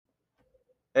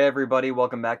Hey everybody,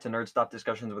 welcome back to Nerd Stop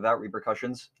Discussions Without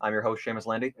Repercussions. I'm your host, Seamus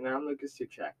Landy, And I'm Lucas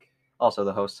Suchek. also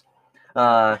the host.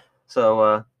 Yeah,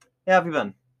 how have you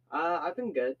been? I've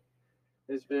been good.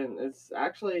 It's been a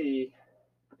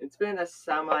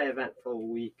semi-eventful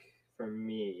week for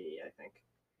me, I think.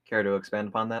 Care to expand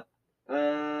upon that?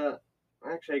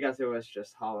 Actually, I guess it was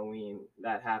just Halloween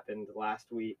that happened last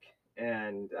week,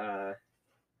 and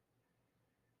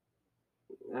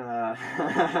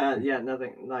yeah,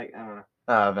 nothing like I don't know.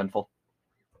 Eventful.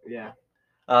 Yeah.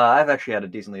 I've actually had a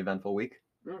decently eventful week.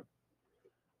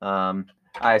 Mm.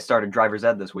 I started driver's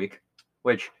ed this week,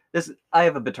 I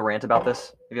have a bit to rant about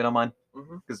this, if you don't mind,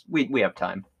 because we have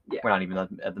time. Yeah. We're not even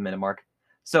at the minute mark.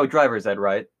 So driver's ed,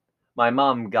 right? My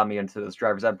mom got me into this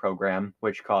driver's ed program,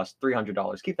 which cost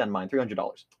 $300. Keep that in mind, $300.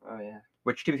 Oh yeah.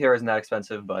 Which, to be fair, isn't that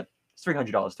expensive, but it's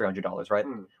 $300, right?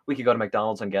 We could go to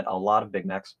McDonald's and get a lot of Big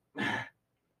Macs.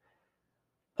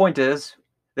 Point is,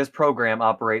 this program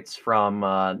operates from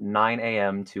 9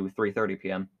 a.m. to 3:30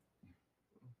 p.m.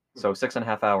 So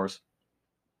 6.5 hours.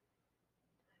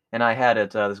 And I had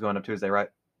it, this is going up Tuesday, right?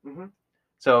 Mm-hmm.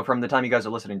 So from the time you guys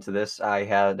are listening to this, I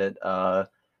had it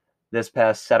this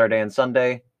past Saturday and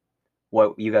Sunday,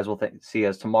 what you guys will see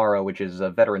as tomorrow, which is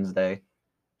Veterans Day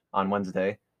on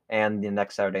Wednesday, and the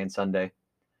next Saturday and Sunday.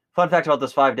 Fun fact about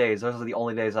those 5 days, those are the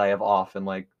only days I have off in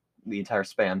like the entire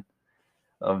span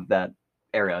of that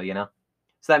area, you know?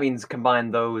 So that means combine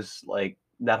those, like,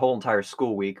 that whole entire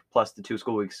school week, plus the 2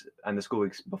 school weeks and the school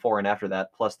weeks before and after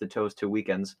that, plus those 2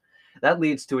 weekends. That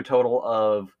leads to a total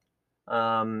of,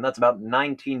 that's about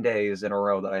 19 days in a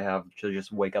row that I have to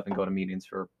just wake up and go to meetings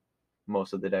for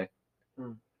most of the day.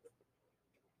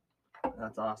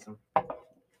 That's awesome.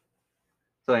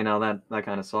 So, you know, that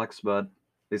kind of sucks, but at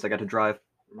least I got to drive.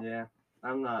 Yeah,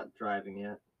 I'm not driving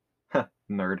yet.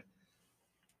 Nerd.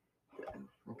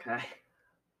 Okay.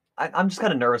 I'm just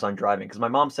kind of nervous on driving because my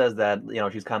mom says that, you know,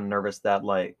 she's kind of nervous that,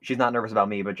 like, she's not nervous about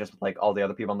me, but just like all the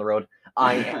other people on the road.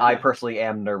 I personally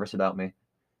am nervous about me.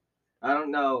 I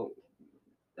don't know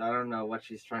what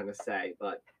she's trying to say,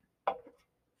 but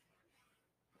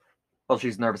Well,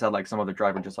 she's nervous that like some other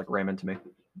driver just like ram into me.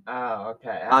 oh,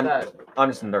 okay.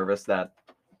 I'm just nervous that,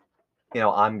 you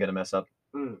know, I'm gonna mess up.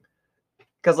 Mm.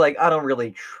 Because like I don't really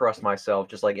trust myself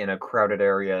just like in a crowded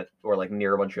area or like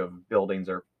near a bunch of buildings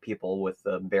or people with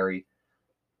a very,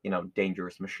 you know,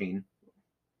 dangerous machine.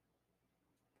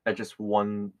 At just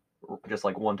one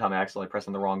time I accidentally pressed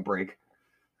on the wrong brake.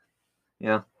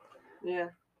 Yeah. Yeah.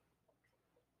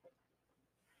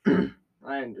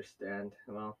 I understand.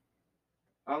 Well,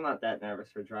 I'm not that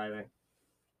nervous for driving.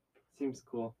 Seems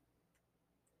cool.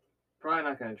 Probably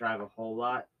not gonna drive a whole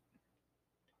lot.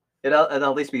 It'll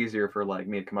at least be easier for like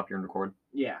me to come up here and record.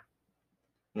 Yeah.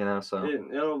 You know, so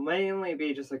It'll mainly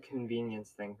be just a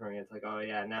convenience thing for me. It's like, oh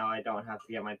yeah, now I don't have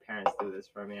to get my parents to do this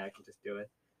for me. I can just do it.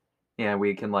 yeah,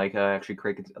 we can like actually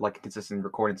create like a consistent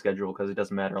recording schedule because it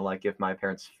doesn't matter like if my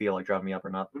parents feel like driving me up or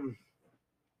not.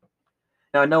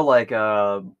 Now I know like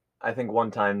I think one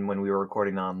time when we were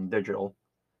recording on digital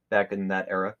back in that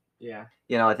era. Yeah.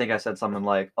 You know, I think I said something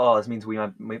like, "Oh, this means we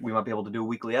might be able to do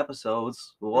weekly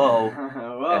episodes." Whoa.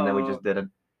 Whoa. And then we just did it.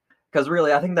 Because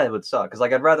really, I think that would suck. Because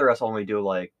like I'd rather us only do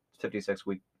like 56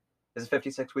 weeks. Is it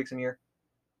 56 weeks in a year?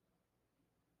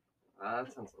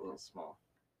 That sounds a little small.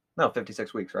 No,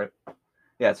 56 weeks, right?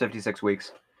 Yeah, it's 56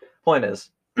 weeks. Point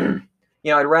is, you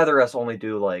know, I'd rather us only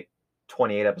do like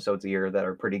 28 episodes a year that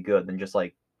are pretty good than just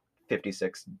like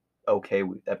 56 okay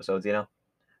episodes, you know?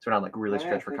 So we're not like really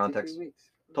stretched for context.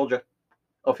 Weeks. Told you.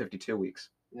 Oh, 52 weeks.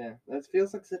 Yeah, that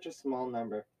feels like such a small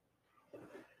number.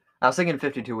 I was thinking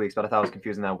 52 weeks, but I thought I was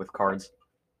confusing that with cards.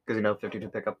 Because, you know, 52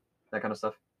 pickup, that kind of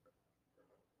stuff.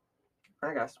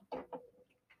 I guess.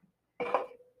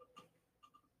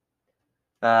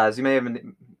 As you may have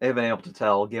been able to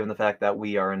tell, given the fact that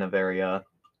we are in a very,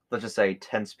 let's just say,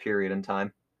 tense period in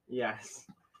time. Yes.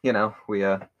 You know,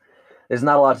 there's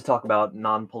not a lot to talk about,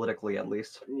 non-politically at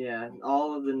least. Yeah,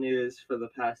 all of the news for the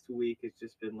past week has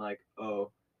just been like,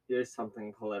 oh, here's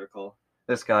something political.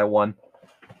 This guy won.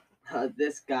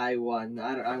 This guy won.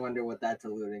 I wonder what that's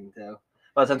alluding to.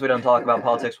 But since we don't talk about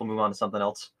politics, we'll move on to something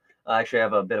else. I actually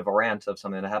have a bit of a rant of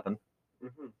something that happened.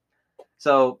 Mm-hmm.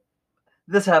 So,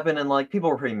 this happened, and like people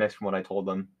were pretty mixed from what I told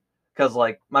them. Because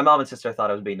like my mom and sister thought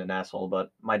I was being an asshole,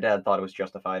 but my dad thought it was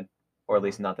justified, or at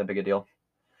least not that big a deal.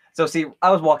 So see,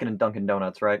 I was walking in Dunkin'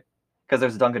 Donuts, right? Because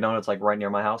there's a Dunkin' Donuts like right near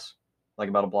my house, like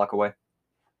about a block away.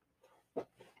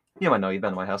 You might know, you've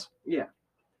been to my house. Yeah.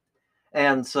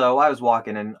 And so I was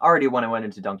walking, and already when I went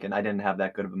into Dunkin', I didn't have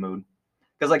that good of a mood.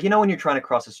 Because like, you know, when you're trying to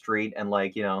cross the street and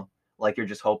like, you know, like you're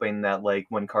just hoping that like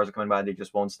when cars are coming by, they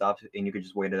just won't stop and you could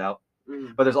just wait it out.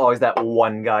 Mm. But there's always that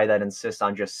one guy that insists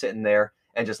on just sitting there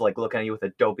and just like looking at you with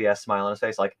a dopey ass smile on his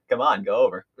face, like, come on, go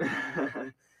over.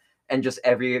 And just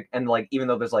like even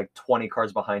though there's like 20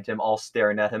 cars behind him, all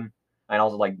staring at him, and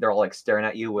also like they're all like staring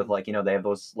at you with like, you know, they have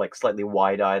those like slightly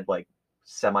wide-eyed, like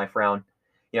semi frown,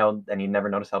 you know, and you never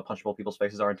notice how punchable people's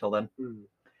faces are until then. Mm.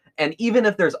 And even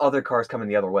if there's other cars coming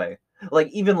the other way, like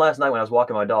even last night when I was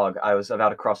walking my dog, I was about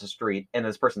to cross the street and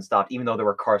this person stopped, even though there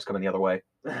were cars coming the other way.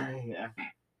 Yeah.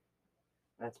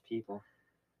 That's people.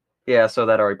 Yeah, so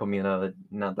that already put me in a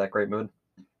not that great mood.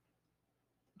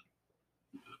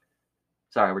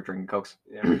 Sorry, we're drinking Cokes.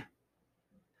 Yeah.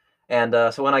 And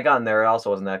so when I got in there, it also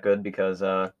wasn't that good because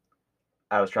I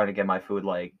was trying to get my food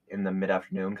like in the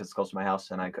mid-afternoon because it's close to my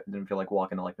house, and I didn't feel like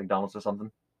walking to like McDonald's or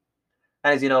something.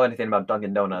 And as you know anything about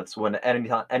Dunkin' Donuts, when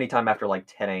anytime after like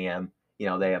 10 a.m., you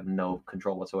know, they have no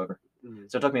control whatsoever. Mm.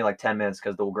 So it took me like 10 minutes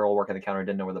because the girl working the counter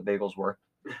didn't know where the bagels were,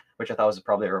 which I thought was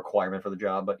probably a requirement for the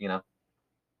job, but you know.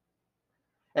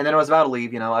 And then I was about to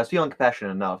leave, you know, I was feeling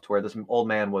compassionate enough to where this old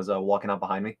man was walking out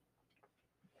behind me.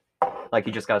 Like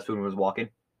he just got his food and was walking.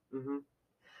 Mm-hmm.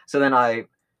 So then when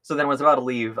I was about to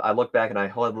leave, I looked back and I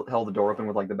held the door open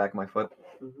with like the back of my foot.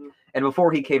 Mm-hmm. And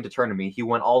before he came to turn to me, he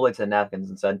went all the way to the napkins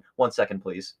and said, "1 second,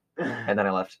 please." And then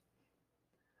I left.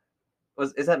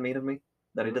 Is that mean of me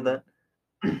that I did that?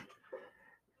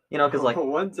 You know, because like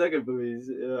 1 second, please.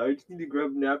 I just need to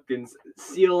grab napkins.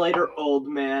 See you later, old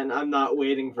man. I'm not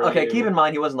waiting for you. okay, keep in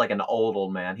mind he wasn't like an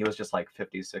old man. He was just like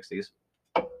 50s, 60s.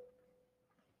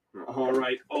 All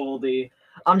right, oldie.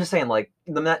 I'm just saying, like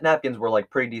the napkins were like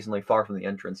pretty decently far from the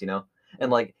entrance, you know.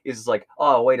 And like he's just like,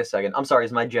 "Oh, wait a second. I'm sorry.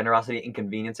 Is my generosity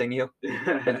inconveniencing you?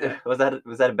 Was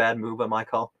that a bad move on my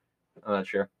call? I'm not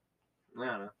sure. I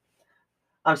don't know.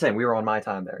 I'm saying we were on my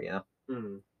time there, you know.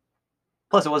 Mm.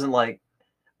 Plus, it wasn't like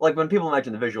when people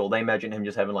imagine the visual, they imagine him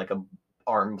just having like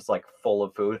arms like full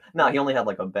of food. No, he only had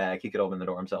like a bag. He could open the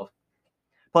door himself.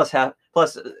 Plus,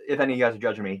 if any of you guys are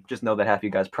judging me, just know that half of you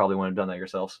guys probably wouldn't have done that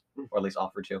yourselves, or at least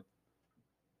offered to.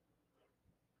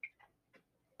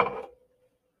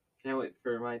 Can't wait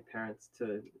for my parents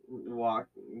to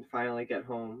finally get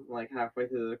home, like halfway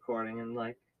through the recording, and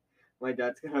like my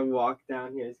dad's gonna walk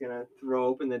down here. He's gonna throw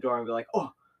open the door and be like,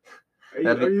 "Oh, are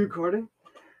you recording?"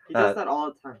 He does that all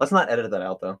the time. Let's not edit that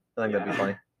out though. I think that'd be Yeah.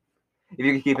 funny. If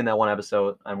you could keep in that one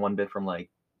episode and one bit from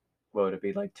like, what would it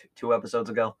be, like two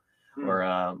episodes ago,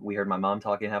 where we heard my mom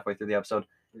talking halfway through the episode,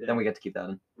 then we get to keep that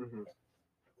in.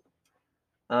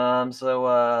 Mm-hmm.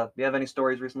 So do you have any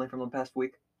stories recently from the past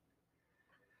week?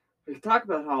 We could talk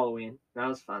about Halloween. That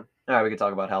was fun. All right, we could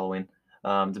talk about Halloween.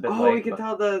 It's a bit late. We could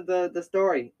tell the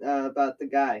story about the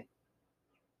guy.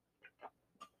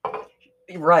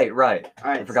 Right. All right,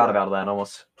 I forgot about that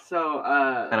almost. So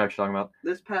I know what you're talking about.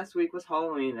 This past week was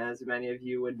Halloween, as many of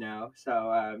you would know.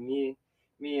 So me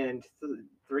and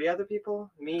three other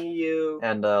people, me, you,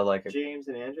 And James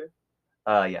and Andrew.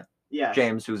 Yeah. Yeah.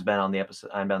 James, who's been on the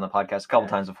episode, I've been on the podcast a couple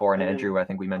times before, and Andrew, I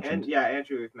think we mentioned.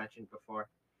 Andrew, we've mentioned before.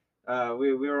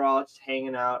 We were all just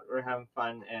hanging out, we were having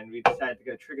fun, and we decided to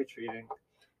go trick or treating.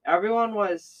 Everyone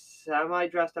was semi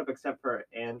dressed up except for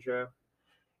Andrew.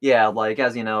 Yeah, like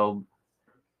as you know,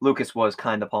 Lucas was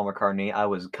kind of Paul McCartney. I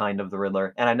was kind of the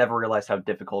Riddler, and I never realized how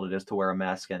difficult it is to wear a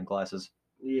mask and glasses.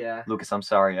 Yeah. Lucas, I'm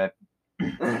sorry. I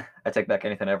take back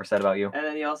anything I ever said about you. And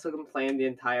then he also complained the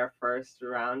entire first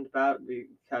roundabout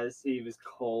because he was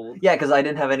cold. Yeah, because I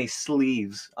didn't have any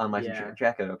sleeves on my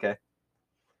jacket. Okay.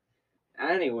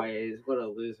 Anyways, what a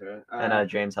loser. And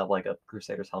James had like a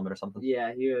Crusaders helmet or something.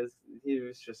 Yeah, he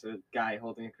was just a guy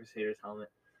holding a Crusaders helmet.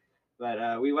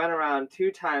 But we went around 2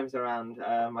 times around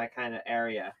my kind of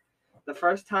area. The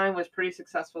first time was pretty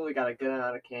successful. We got a good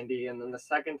amount of candy, and then the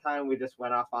second time we just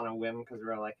went off on a whim because we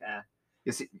were like, eh.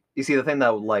 You see the thing that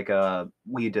like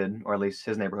we did, or at least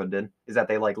his neighborhood did, is that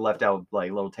they like left out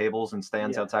like little tables and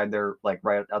stands outside their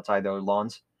right outside their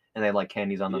lawns, and they had like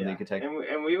candies on them that you could take.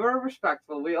 And we were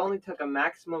respectful. We only took a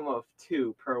maximum of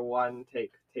 2 per one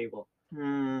table.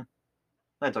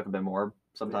 I took a bit more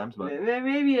sometimes, but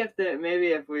maybe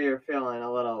if we were feeling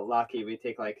a little lucky, we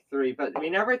take like 3, but we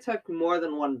never took more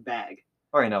than 1 bag.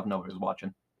 Or if nobody was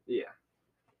watching. Yeah.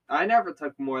 I never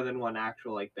took more than 1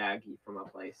 actual like baggie from a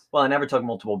place. Well, I never took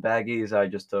multiple baggies. I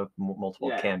just took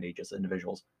multiple candy, just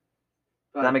individuals.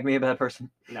 Does that make me a bad person?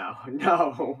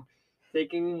 No.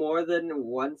 Taking more than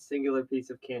 1 singular piece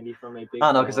of candy from a big. I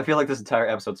don't know, because I feel like this entire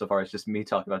episode so far is just me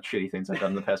talking about shitty things I've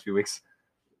done in the past few weeks.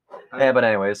 Yeah, but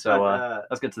anyway, so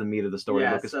let's get to the meat of the story.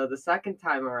 Yeah, Lucas. So the second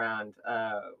time around,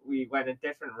 we went a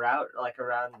different route, like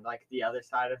around like the other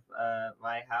side of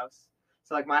my house.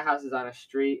 So like my house is on a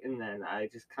street, and then I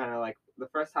just kind of like the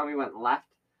first time we went left,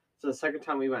 so the second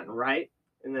time we went right,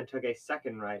 and then took a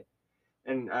second right.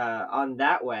 And on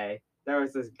that way there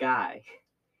was this guy,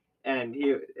 and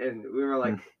we were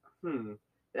like, and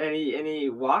he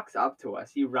walks up to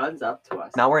us. He runs up to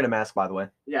us. Not wearing a mask, by the way.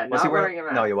 Yeah, Was he not wearing a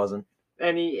mask. No, he wasn't.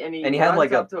 And he And he had, runs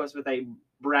like, up to us with a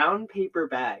brown paper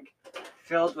bag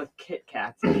filled with Kit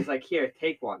Kats, and he's like, "Here,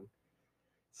 take one."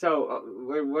 So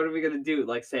what are we gonna do?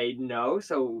 Like, say no?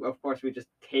 So of course we just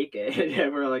take it,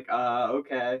 and we're like,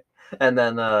 okay. And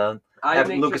then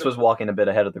Lucas was walking a bit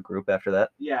ahead of the group after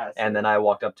that. Yeah. So, and then I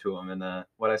walked up to him, and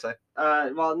what'd I say?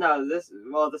 Well, no,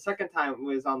 the second time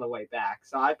was on the way back.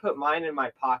 So I put mine in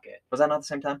my pocket. Was that not the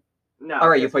same time? No. All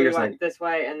right, you put yours yours in. Went this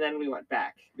way, and then we went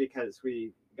back because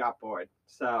we got bored.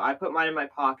 So I put mine in my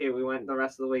pocket. We went the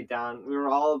rest of the way down. We were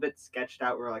all a bit sketched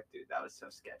out. We were like, dude, that was so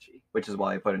sketchy. Which is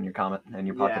why I put it in your comment in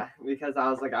your pocket. Yeah, because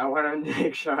I was like, I want to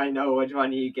make sure I know which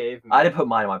one he gave me. I didn't put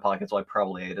mine in my pocket, so I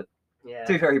probably ate it. Yeah.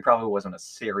 To be fair, he probably wasn't a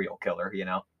serial killer, you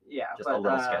know? Yeah. Just a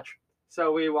little sketch.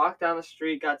 So we walked down the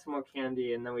street, got some more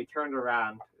candy, and then we turned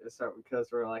around. So because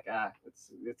we were like,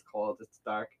 it's cold, it's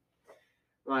dark.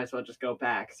 Might as well just go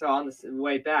back. So on the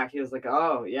way back, he was like,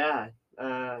 "Oh yeah,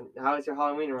 how was your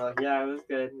Halloween?" And we're like, "Yeah, it was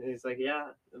good." And he's like, "Yeah,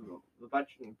 a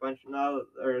bunch, no,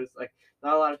 there's like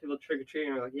not a lot of people trick or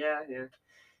treating." We're like, "Yeah."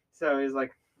 So he's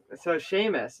like, so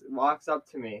Seamus walks up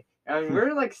to me, and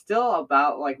we're like still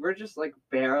about like we're just like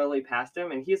barely past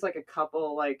him, and he's like a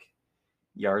couple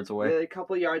yards away. A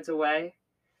couple yards away,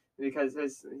 because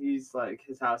his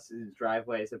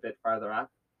driveway is a bit farther up.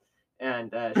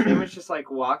 And Seamus just like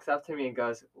walks up to me and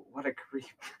goes, "What a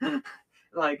creep!"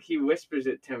 Like he whispers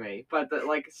it to me, but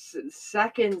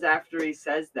seconds after he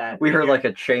says that, we heard like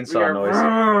a chainsaw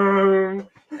noise,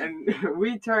 and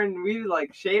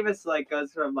Seamus like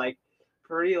goes from like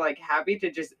pretty like happy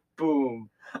to just boom.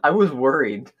 I was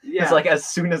worried. Yeah. It's like as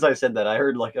soon as I said that, I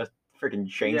heard like a freaking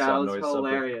chainsaw noise. Yeah, it was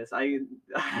hilarious. I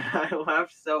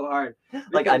laughed so hard.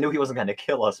 Like I knew he wasn't gonna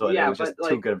kill us, but it was just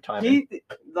too good of timing.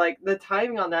 The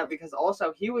timing on that, because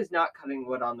also he was not cutting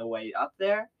wood on the way up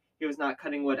there. He was not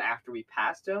cutting wood after we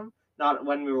passed him. Not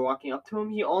when we were walking up to him.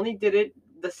 He only did it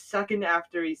the second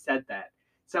after he said that.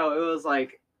 So it was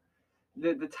like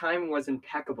the timing was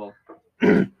impeccable.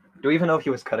 Do we even know if he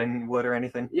was cutting wood or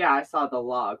anything? Yeah, I saw the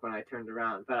log when I turned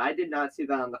around, but I did not see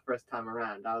that on the first time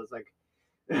around. I was like.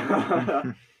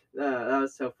 That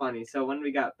was so funny. So when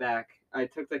we got back, I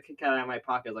took the Kit Kat out of my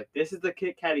pocket. I was like, this is the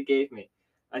Kit Kat he gave me.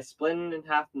 I split it in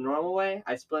half the normal way.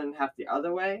 I split it in half the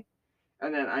other way.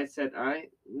 And then I said, all right,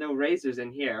 no razors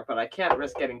in here, but I can't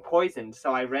risk getting poisoned.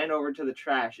 So I ran over to the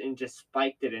trash and just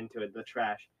spiked it into the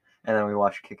trash. And then we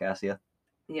watched Kick-Assia.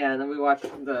 Yeah, and then we watched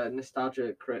the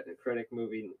nostalgia critic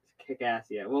movie,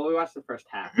 Kick-Assia. Well, we watched the first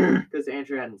half because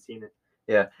Andrew hadn't seen it.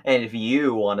 Yeah, and if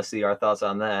you want to see our thoughts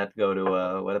on that, go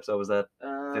to, what episode was that?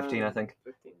 15, I think?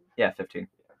 15. Yeah, 15.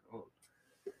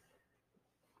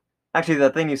 Actually,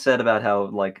 that thing you said about how,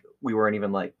 like, we weren't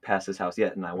even, like, past his house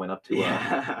yet, and I went up to,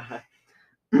 I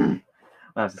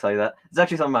have to tell you that. It's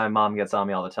actually something my mom gets on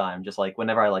me all the time. Just, like,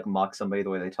 whenever I, like, mock somebody the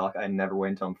way they talk, I never wait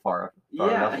until I'm far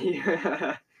enough.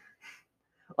 Yeah. A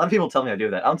lot of people tell me I do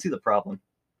that. I don't see the problem.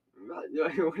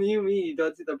 What do you mean you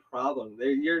don't see the problem?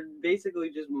 You're basically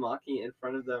just mocking in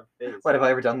front of their face. What, have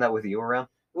I ever done that with you around?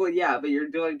 Well, yeah, but you're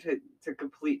doing it to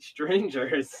complete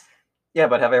strangers. Yeah,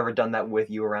 but have I ever done that with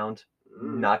you around?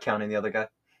 Not counting the other guy?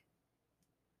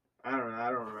 I don't know. I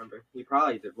don't remember. You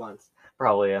probably did once.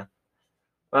 Probably, yeah.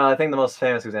 Well, I think the most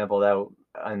famous example of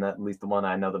that, and at least the one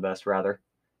I know the best, rather,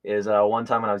 is one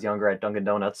time when I was younger at Dunkin'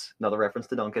 Donuts. Another reference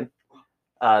to Dunkin'.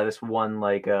 This one,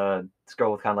 like, this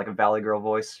girl with kind of like a Valley Girl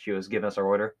voice, she was giving us our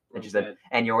order, and she said,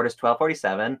 "And your order's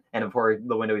 $12.47." And before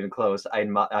the window even closed, I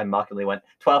mockingly went,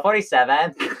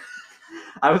 $12.47.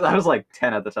 I was like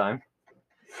 10 at the time.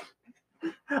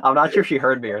 I'm not sure if she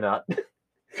heard me or not.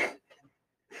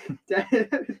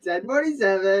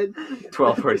 10:47.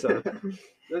 12:47.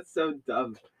 That's so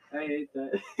dumb. I hate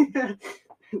that.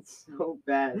 It's so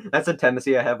bad. That's a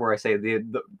tendency I have where I say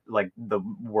the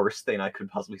worst thing I could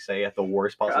possibly say at the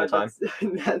worst possible time.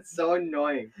 That's so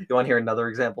annoying. You want to hear another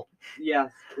example?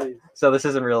 Yes, please. So this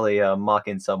isn't really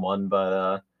mocking someone,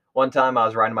 but one time I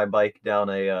was riding my bike down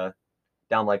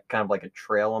like kind of like a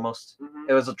trail almost. Mm-hmm.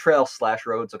 It was a trail /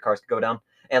 road, so cars could go down.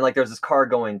 And like there's this car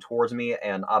going towards me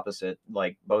and opposite,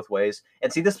 like both ways.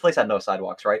 And see, this place had no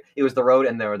sidewalks, right? It was the road,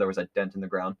 and there was a dent in the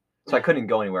ground, so I couldn't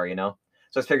go anywhere, you know.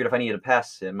 So I figured if I needed to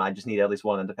pass him, I just needed at least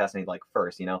one of them to pass me like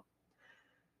first, you know.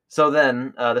 So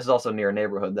then, this is also near a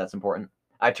neighborhood that's important.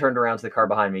 I turned around to the car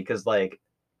behind me because, like,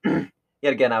 yet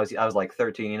again, I was like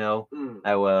 13, you know.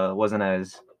 I wasn't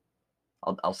as,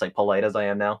 I'll say polite as I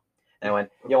am now. And I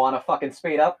went, "You want to fucking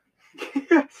speed up?"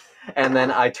 And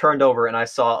then I turned over and I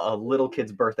saw a little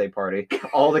kid's birthday party.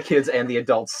 All the kids and the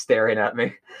adults staring at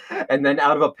me. And then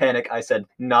out of a panic, I said,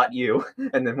 "Not you,"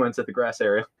 and then went to the grass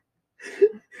area.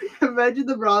 Imagine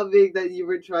the problem being that you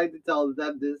were trying to tell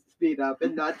them to speed up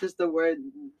and not just the word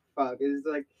fuck. It's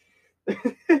like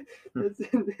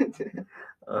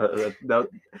No,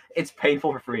 it's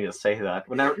painful for me to say that.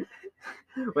 Whenever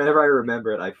I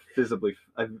remember it, I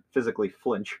physically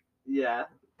flinch. yeah.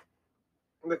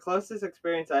 The closest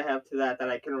experience I have to that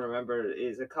I can remember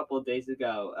is a couple of days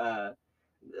ago.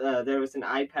 There was an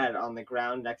iPad on the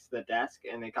ground next to the desk,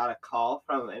 and it got a call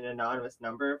from an anonymous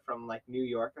number from like New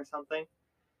York or something.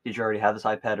 Did you already have this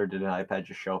iPad, or did an iPad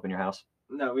just show up in your house?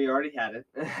 No, we already had it.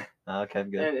 Okay,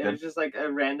 good. And it good. was just like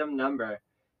a random number,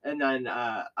 and then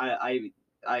I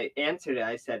answered it.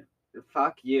 I said,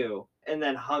 "Fuck you," and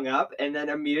then hung up. And then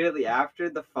immediately after,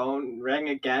 the phone rang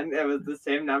again. It was the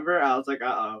same number. I was like,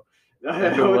 "Uh oh."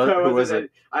 Who was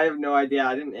it? I have no idea.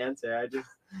 I didn't answer. I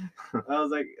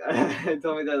was like, it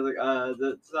told me that I was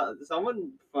like,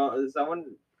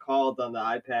 someone called on the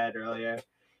iPad earlier,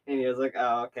 and he was like,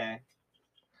 "Oh, okay."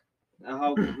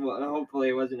 Hopefully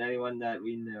it wasn't anyone that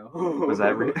we knew. Was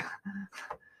that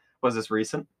was this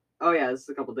recent? Oh yeah, this is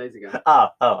a couple days ago. Oh,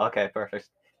 okay, perfect.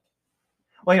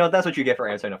 Well, that's what you get for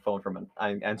answering a phone from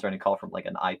answering a call from like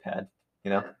an iPad.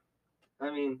 Yeah.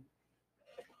 I mean,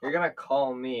 you're gonna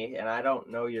call me, and I don't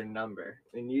know your number,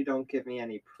 and you don't give me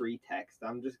any pretext.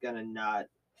 I'm just gonna not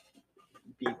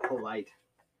be polite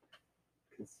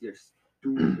because you're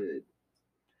stupid. It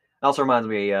also reminds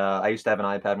me, I used to have an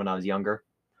iPad when I was younger,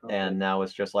 Okay. and now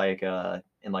it's just like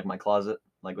in like my closet,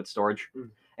 like with storage. Mm.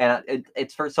 And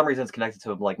it's for some reason it's connected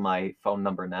to like my phone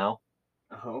number now.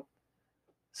 Oh.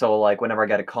 So like whenever I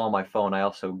get a call on my phone, I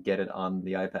also get it on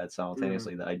the iPad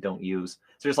simultaneously that I don't use.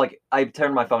 So just like I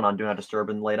turn my phone on Do Not Disturb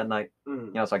and late at night,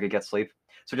 so I could get sleep.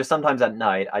 So just sometimes at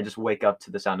night, I just wake up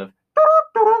to the sound of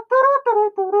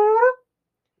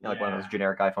like one of those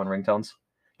generic iPhone ringtones,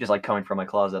 just like coming from my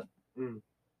closet.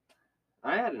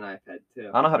 I had an iPad too.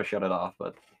 I don't know how to shut it off,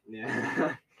 but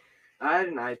yeah, I had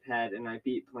an iPad and I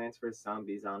beat Plants vs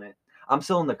Zombies on it. I'm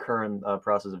still in the current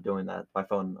process of doing that. My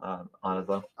phone on it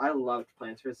though. I loved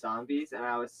Plants vs Zombies, and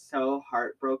I was so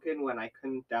heartbroken when I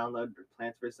couldn't download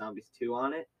Plants vs Zombies 2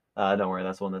 on it. Don't worry,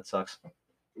 that's the one that sucks.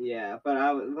 Yeah, but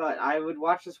I would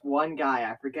watch this one guy.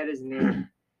 I forget his name.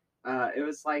 It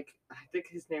was like I think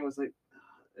his name was like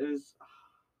it was.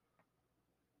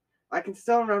 I can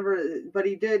still remember, but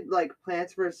he did like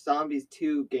Plants vs Zombies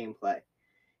 2 gameplay,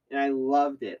 and I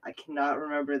loved it. I cannot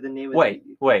remember the name of the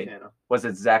channel. Was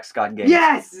it Zach Scott Games?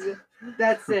 Yes,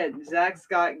 that's it. Zach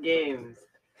Scott Games.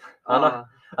 You know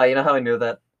how I knew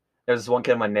that? There was this one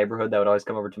kid in my neighborhood that would always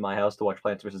come over to my house to watch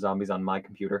Plants vs Zombies on my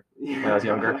computer when I was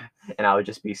younger, and I would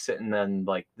just be sitting in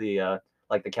like the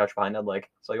couch behind it, like,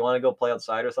 so you want to go play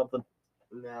outside or something?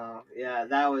 No, yeah,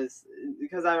 that was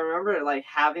because I remember like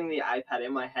having the iPad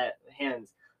in my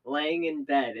hands, laying in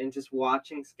bed and just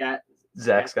watching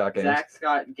Zach Scott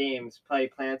Games play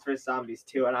Plants vs Zombies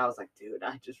 2, and I was like, dude,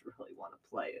 I just really want to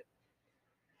play it.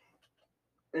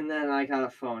 And then I got a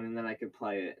phone, and then I could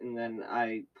play it, and then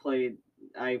I played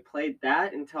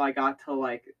that until I got to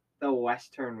like the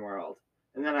Western world,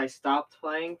 and then I stopped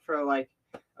playing for like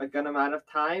a good amount of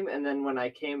time, and then when I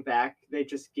came back, they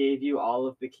just gave you all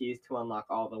of the keys to unlock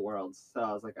all the worlds. So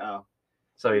I was like, oh.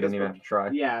 So you didn't even have to try.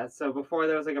 Yeah. So before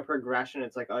there was like a progression.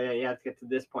 It's like, oh yeah, you have to get to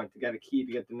this point to get a key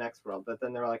to get the next world. But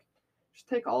then they were like, just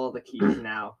take all of the keys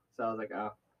now. So I was like,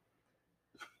 oh.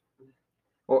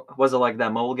 Or was it like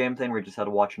that mobile game thing where you just had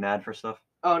to watch an ad for stuff?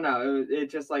 Oh no, it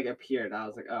just like appeared. I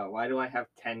was like, oh, why do I have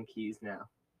 10 keys now?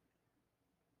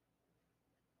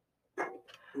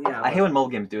 Yeah, I hate when mobile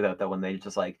games do that though. When they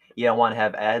just like, you don't want to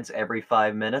have ads every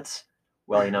 5 minutes.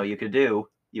 Well, you could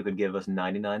give us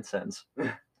 99 cents.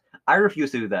 I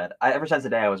refuse to do that. Ever since the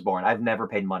day I was born, I've never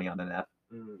paid money on an app.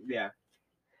 Yeah.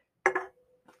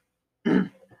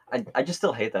 I just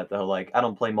still hate that though. Like, I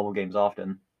don't play mobile games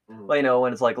often. But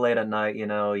when it's like late at night, you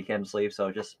can't sleep,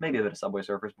 so just maybe a bit of Subway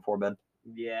Surfers before bed.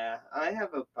 Yeah, I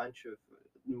have a bunch of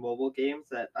mobile games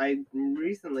that I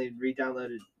recently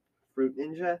re-downloaded. Fruit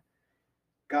Ninja.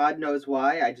 God knows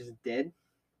why, I just did.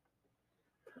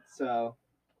 So.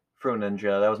 Fruit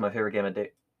Ninja, that was my favorite game at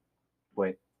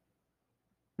Wait.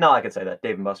 No, I could say that.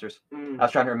 Dave & Buster's. I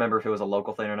was trying to remember if it was a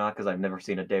local thing or not, because I've never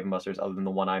seen a Dave & Buster's other than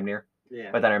the one I'm near. Yeah.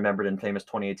 But then I remembered in famous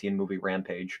 2018 movie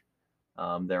Rampage,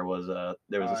 there was a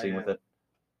scene with it.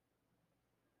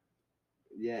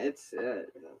 Yeah, it's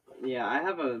I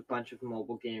have a bunch of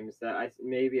mobile games that I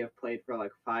maybe have played for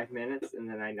like 5 minutes and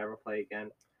then I never play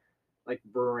again. Like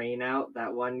Brain Out,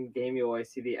 that one game you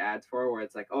always see the ads for, where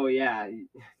it's like, oh yeah,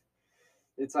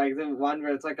 It's like the one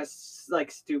where it's like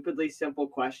like stupidly simple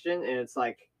question, and it's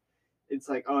like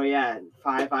oh yeah,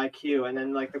 5 IQ, and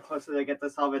then like the closer they get to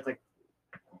solve it, it's like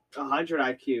 100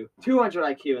 IQ, 200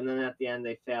 IQ, and then at the end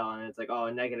they fail, and it's like oh,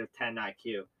 -10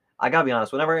 IQ. I gotta be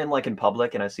honest. Whenever I'm in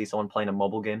public and I see someone playing a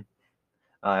mobile game,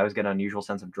 I always get an unusual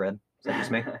sense of dread. Is that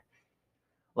just me?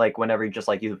 Like whenever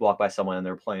you walk by someone and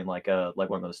they're playing like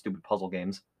one of those stupid puzzle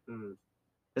games. Mm.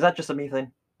 Is that just a me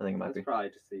thing? I think it might That's be. probably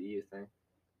just a you thing.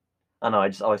 I don't know. I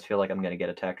just always feel like I'm gonna get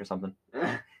attacked or something.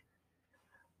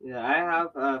 Yeah, I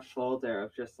have a folder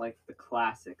of just like the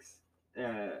classics.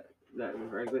 That were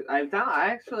very good. I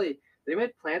actually they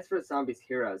made Plants vs Zombies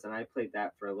Heroes, and I played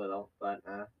that for a little. But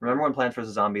Remember when Plants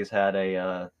vs Zombies had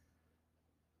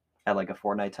like a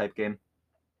Fortnite type game?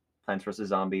 Plants vs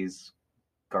Zombies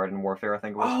Garden Warfare, I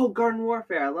think it was. oh, Garden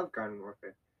Warfare! I love Garden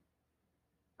Warfare.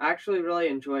 I actually really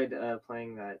enjoyed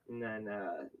playing that, and then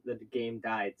the game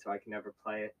died, so I can never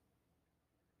play it.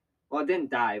 Well, it didn't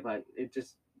die, but it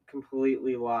just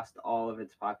completely lost all of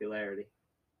its popularity.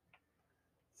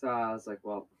 So I was like,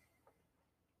 well,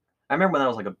 I remember when that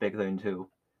was like a big thing too,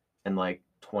 in like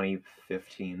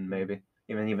 2015 maybe.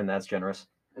 Even that's generous.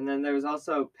 and then there was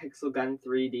also Pixel Gun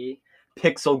 3D.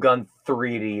 Pixel Gun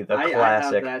 3D, the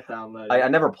classic. I have that downloaded. I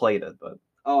never played it, but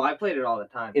oh, I played it all the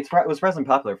time. it was surprisingly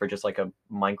popular for just like a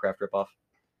Minecraft ripoff.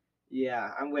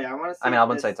 Yeah, I want to see. I mean, I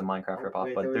wouldn't say it's a Minecraft ripoff,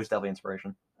 wait, but there there's was- definitely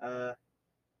inspiration.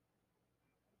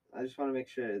 I just want to make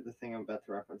sure the thing I'm about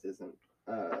to reference isn't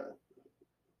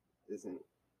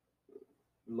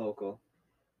local.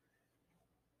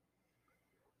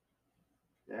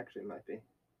 It actually might be.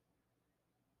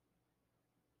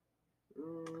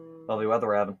 Lovely weather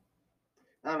we're having.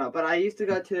 I don't know, but I used to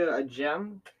go to a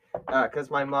gym because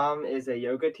my mom is a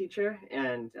yoga teacher,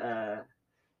 and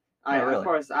really? of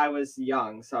course I was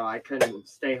young, so I couldn't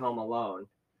stay home alone.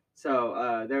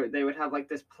 So they would have like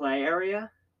this play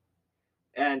area,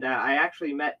 and I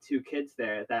actually met 2 kids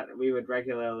there that we would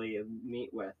regularly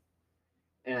meet with,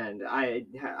 and I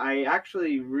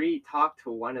actually re-talked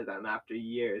to one of them after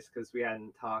years because we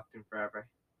hadn't talked in forever,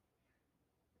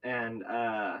 and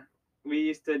we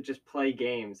used to just play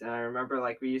games, and I remember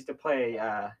like we used to play.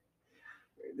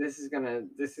 This is gonna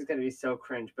be so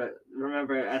cringe, but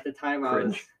remember at the time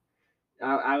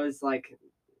I was like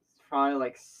probably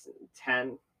like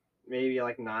 10, maybe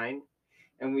like 9,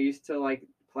 and we used to like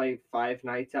play Five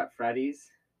Nights at Freddy's,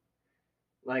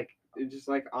 like just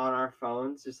like on our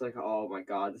phones, just like oh my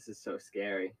god, this is so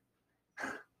scary.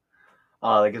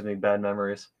 Oh, that gives me bad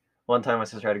memories. One time my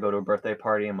sister had to go to a birthday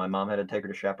party and my mom had to take her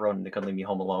to chaperone and they couldn't leave me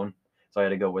home alone. So I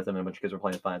had to go with them and a bunch of kids were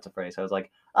playing Five Nights at Freddy's. So I was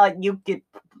like, you get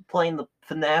playing the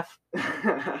FNAF?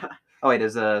 Oh wait,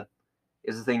 is the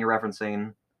thing you're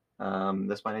referencing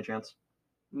this by any chance?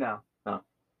 No.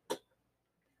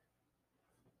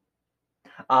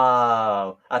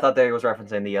 Oh, I thought they was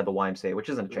referencing the YMCA, which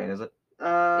isn't a chain, is it?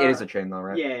 It is a chain though,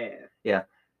 right? Yeah.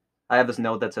 I have this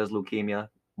note that says leukemia,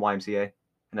 YMCA,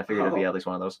 and I figured it'd be at least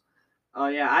one of those. Oh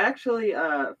yeah, I actually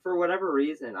for whatever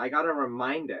reason I got a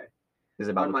reminder Is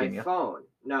it about on leukemia? my phone.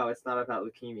 No, it's not about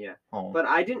leukemia. Oh. But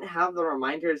I didn't have the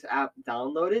reminders app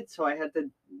downloaded, so I had to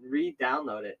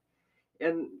re-download it.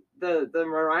 And the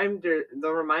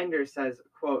reminder says,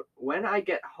 quote, when I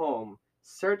get home,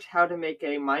 search how to make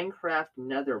a Minecraft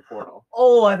nether portal.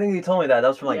 Oh, I think you told me that. That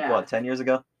was from like Yeah. what, 10 years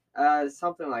ago?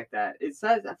 Something like that. It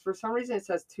says for some reason it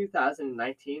says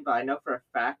 2019, but I know for a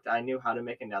fact I knew how to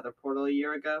make a nether portal a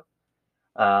year ago.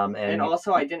 And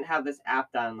also I didn't have this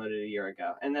app downloaded a year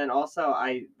ago. And then also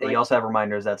you also have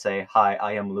reminders that say, "Hi,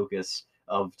 I am Lucas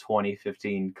of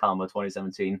 2015,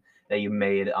 2017," that you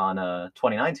made on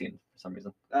 2019 for some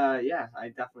reason. Yeah, I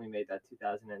definitely made that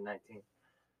 2019.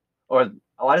 Or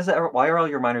why are all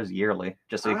your reminders yearly?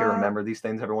 Just so you can remember these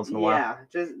things every once in a while? Yeah,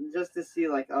 just to see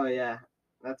like, oh yeah,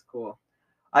 that's cool.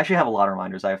 I actually have a lot of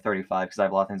reminders. I have 35 because I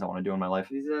have a lot of things I want to do in my life.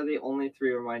 These are the only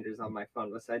 3 reminders on my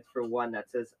phone, besides for one that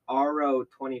says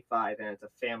RO25 and it's a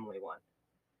family one.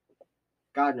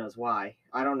 God knows why.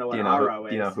 I don't know what RO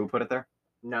is. Do you know who put it there?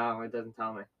 No, it doesn't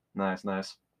tell me. Nice.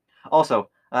 Also,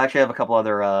 I actually have a couple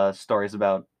other stories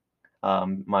about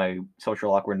my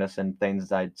social awkwardness and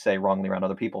things I'd say wrongly around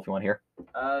other people if you want to hear.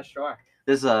 Sure.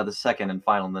 This is the second and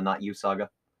final in the Not You saga.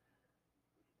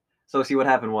 So see, what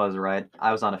happened was, right,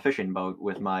 I was on a fishing boat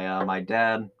with my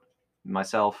dad,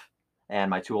 myself, and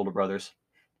my 2 older brothers.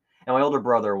 And my older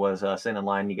brother was sitting in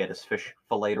line to get his fish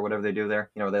filleted or whatever they do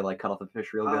there. You know, where they like cut off the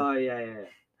fish real good. Oh yeah.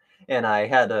 And I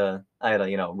had to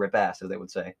rip ass, as they would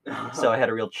say. So I had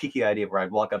a real cheeky idea where I'd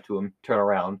walk up to him, turn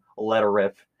around, let her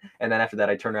rip, and then after that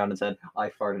I turned around and said, "I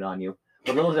farted on you."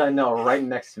 But little did I know, right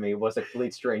next to me was a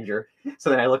complete stranger.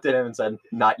 So then I looked at him and said,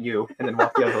 "Not you," and then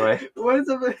walked the other way. What is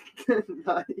up with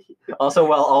Also,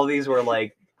 while all these were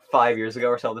like 5 years ago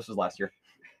or so, this was last year.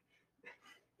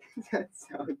 That's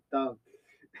so dumb.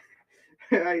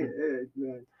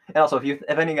 And also, if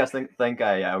any of you guys think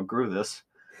I outgrew this,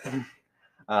 this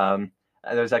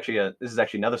is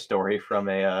actually another story from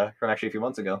actually a few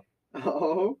months ago.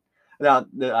 Oh. Now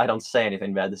I don't say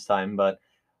anything bad this time, but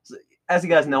as you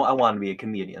guys know, I want to be a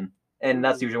comedian, and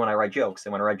that's usually when I write jokes.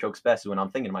 And when I write jokes best is when I'm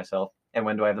thinking to myself. And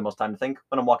when do I have the most time to think?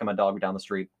 When I'm walking my dog down the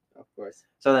street. Of course.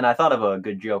 So then I thought of a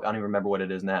good joke. I don't even remember what it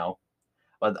is now,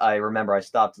 but I remember I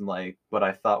stopped in like what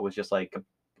I thought was just like a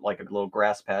little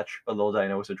grass patch, but little did I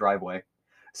know it was a driveway.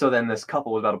 So then this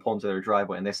couple was about to pull into their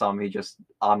driveway, and they saw me just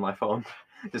on my phone,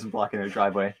 just blocking their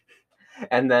driveway.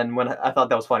 And then when I thought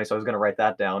that was funny, so I was gonna write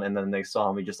that down, and then they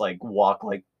saw me just like walk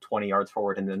like 20 yards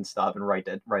forward and then stop and write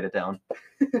it down.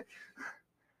 Mind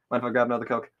if I grab another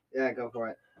Coke? Yeah, go for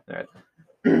it. All right.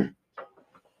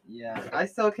 Yeah, I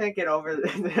still can't get over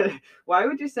this. Why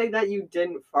would you say that you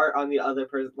didn't fart on the other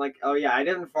person? Like, oh yeah, I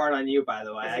didn't fart on you, by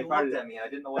the way. I farted at me. I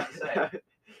didn't know what to say.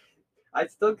 I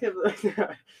still can't.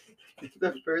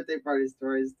 The birthday party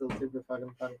story is still super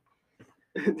fucking funny.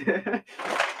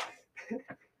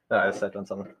 I set on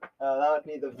something. That would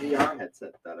be the VR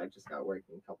headset that I just got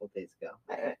working a couple days ago.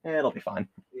 It'll be fine.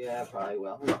 Yeah, probably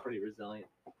will. It's pretty resilient.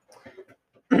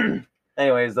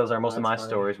 Anyways, those are most of That's my funny.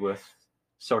 stories with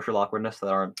social awkwardness that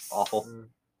aren't awful.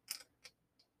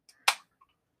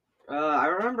 I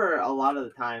remember a lot of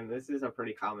the time. This is a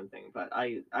pretty common thing, but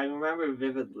I remember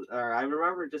vividly, or I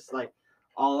remember just like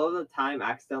all of the time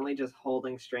accidentally just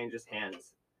holding strangers'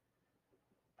 hands.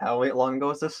 How long ago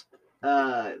was this?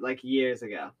 Like years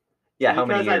ago. Yeah, how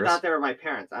many Because years? I thought they were my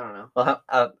parents. I don't know. Well,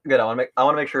 good. I want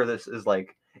to make sure this is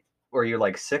like, were you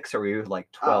like 6 or were you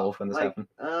like 12 when this happened?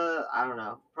 I don't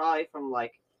know. Probably from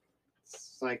like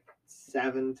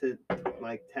 7 to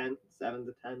like 10, 7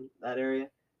 to 10, that area.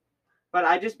 But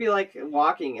I'd just be like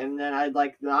walking, and then I'd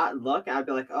like not look, and I'd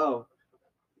be like, "Oh,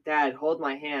 Dad, hold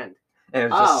my hand." And it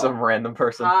was just some random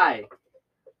person. Hi.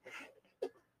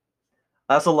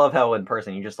 I also love how in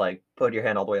person you just like put your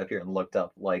hand all the way up here and looked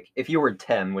up. Like if you were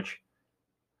 10, which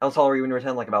how tall were you when you were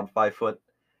 10? Like about 5 foot.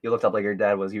 You looked up like your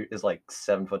dad is like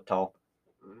 7 foot tall.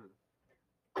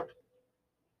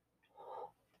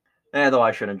 And though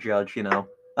I shouldn't judge,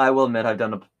 I will admit I've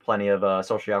done plenty of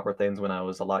socially awkward things when I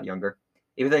was a lot younger.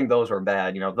 Even think those were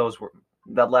bad,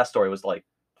 that last story was like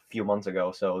a few months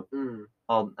ago, so and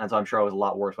so I'm sure I was a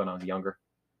lot worse when I was younger.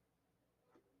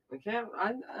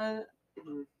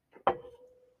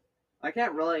 I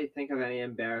can't really think of any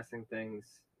embarrassing things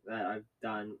that I've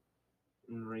done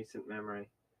in recent memory.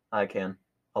 I can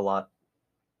a lot.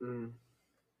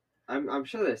 I'm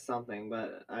sure there's something,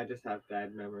 but I just have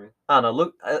bad memory. I don't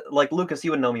know. Like Lucas,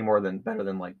 you would know me better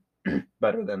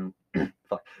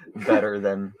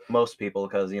than most people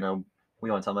because we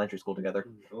went to elementary school together.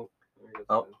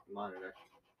 Monitor.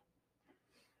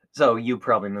 So you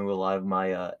probably knew a lot of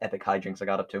my epic hijinks I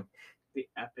got up to. The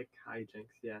epic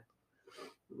hijinks, yeah.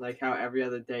 Like how every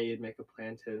other day you'd make a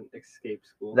plan to escape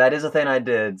school. That is a thing I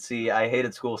did. See, I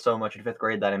hated school so much in 5th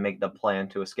grade that I made the plan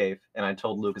to escape, and I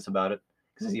told Lucas about it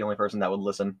because he's the only person that would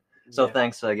listen. So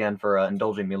thanks again for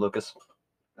indulging me, Lucas.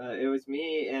 It was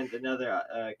me and another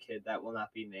kid that will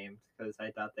not be named because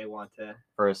I thought they want to.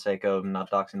 For the sake of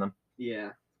not doxing them.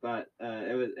 Yeah, but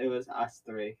it was us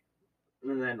three,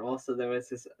 and then also there was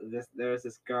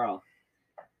this girl.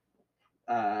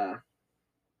 We're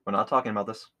not talking about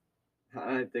this.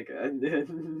 I think I did.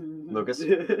 Lucas,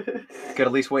 could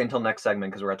at least wait until next segment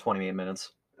because we're at 28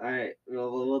 minutes. All right,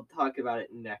 we'll talk about it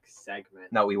next segment.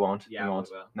 No, we won't. Yeah, we won't.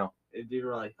 We will. No. It'd be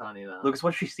really funny though. Lucas,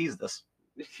 what if she sees this?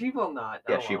 She will not.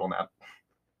 Yeah, she will not.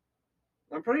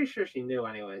 I'm pretty sure she knew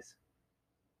anyways.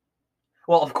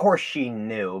 Well, of course she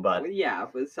knew, but... Well, yeah,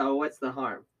 so what's the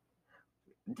harm?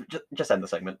 Just end the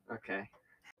segment. Okay.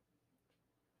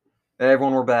 Hey,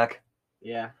 everyone, we're back.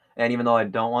 Yeah. And even though I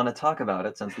don't want to talk about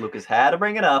it, since Lucas had to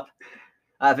bring it up,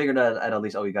 I figured I'd at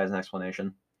least owe you guys an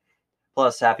explanation.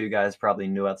 Plus, half of you guys probably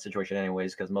knew about the situation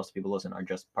anyways, because most people listen are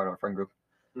just part of our friend group.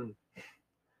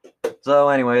 So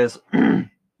anyways, yeah,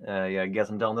 I guess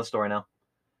I'm telling this story now.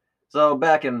 So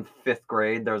back in 5th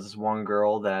grade, there was this one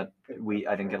girl that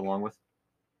I didn't get along with.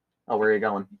 Oh, where are you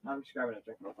going? I'm just grabbing a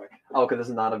drink real quick. Oh, could this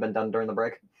not have been done during the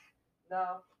break?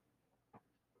 No.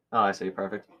 Oh, I see.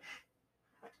 Perfect.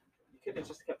 You could have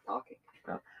just kept talking.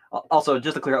 Oh. Also,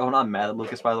 just to clear up, I'm not mad at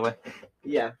Lucas, by the way.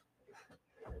 Yeah.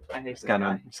 I hate it's kind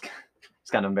of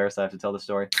embarrassed I have to tell this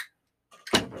story.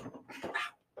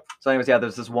 So anyways, yeah,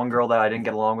 there's this one girl that I didn't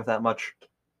get along with that much.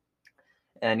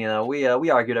 and we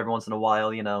argued every once in a while.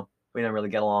 We didn't really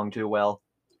get along too well,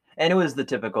 and it was the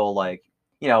typical like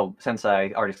since I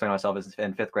already explained myself as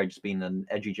in 5th grade just being an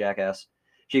edgy jackass.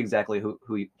 She's exactly who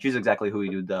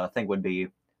you'd think would be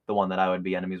the one that I would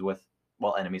be enemies with.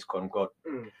 Well, enemies, quote unquote,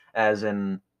 as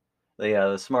in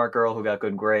the smart girl who got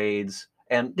good grades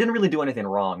and didn't really do anything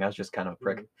wrong. I was just kind of a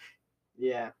prick.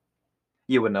 Yeah.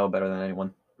 You would know better than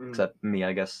anyone, except me,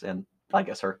 I guess, and I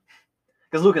guess her.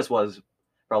 Because Lucas was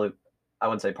probably, I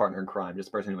wouldn't say partner in crime, just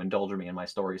a person who indulged me in my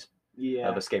stories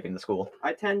of escaping the school.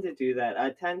 I tend to do that. I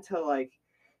tend to like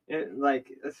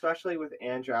especially with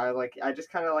Andrew, I just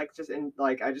kind of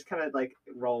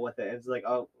roll with it. It's like,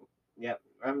 oh, yep,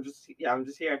 I'm just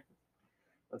here.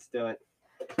 Let's do it.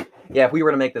 Yeah, if we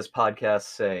were to make this podcast,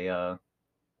 say,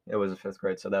 it was 5th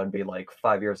grade, so that would be like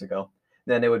 5 years ago,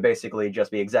 then it would basically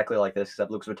just be exactly like this,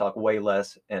 except Lucas would talk way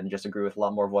less and just agree with a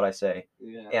lot more of what I say.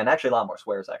 Yeah. And actually a lot more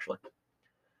swears, actually.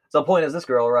 So the point is this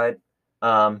girl, right?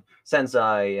 Since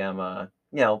I am,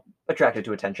 attracted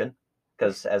to attention,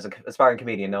 because as an aspiring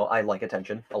comedian, I like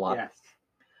attention a lot.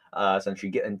 Yes. Since she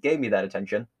gave me that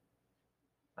attention,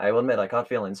 I will admit I caught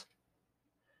feelings.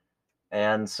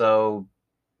 And so,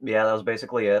 yeah, that was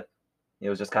basically it. It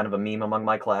was just kind of a meme among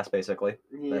my class, basically,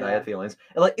 that I had feelings.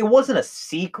 And, like, it wasn't a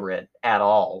secret at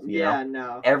all. You know?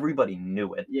 No. Everybody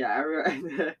knew it. Yeah,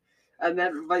 and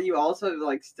then, but you also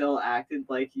like still acted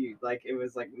like it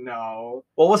was like no.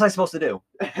 What was I supposed to do?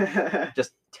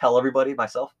 Just tell everybody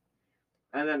myself?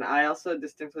 And then I also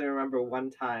distinctly remember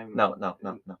one time. No.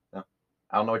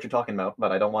 I don't know what you're talking about,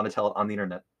 but I don't want to tell it on the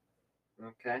internet.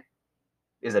 Okay.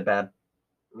 Is it bad?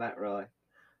 Not really.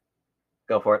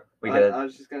 Go for it. We did. I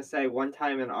was just gonna say, one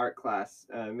time in art class,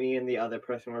 me and the other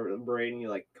person were berating you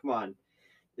like, "Come on,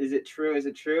 is it true? Is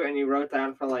it true?" And you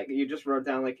just wrote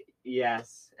down like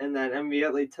yes, and then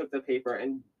immediately took the paper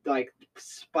and like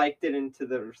spiked it into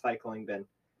the recycling bin.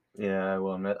 Yeah, I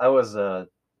will admit I was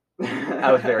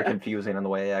very confusing in the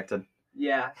way I acted.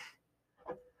 Yeah.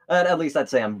 At least I'd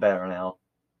say I'm better now.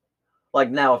 Like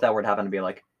now, if that were to happen, to be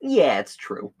like, yeah, it's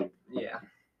true. Yeah.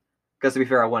 Because to be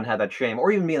fair, I wouldn't have that shame,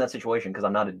 or even be in that situation, because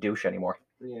I'm not a douche anymore.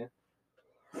 Yeah.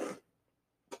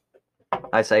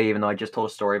 I say, even though I just told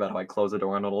a story about how I closed the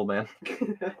door on an old man.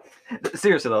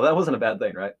 Seriously though, that wasn't a bad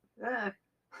thing, right? I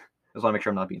just want to make sure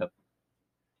I'm not being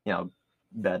a,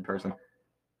 bad person.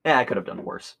 Yeah, I could have done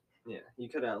worse. Yeah, you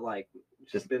could have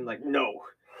just been like, no.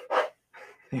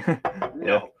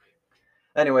 No.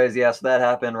 Anyways, yeah, so that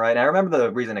happened, right? And I remember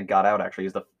the reason it got out actually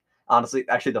is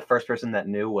the first person that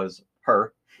knew was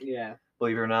her. Yeah.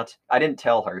 Believe it or not, I didn't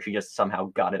tell her. She just somehow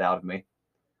got it out of me.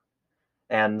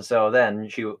 And so then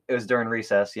it was during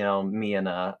recess, me and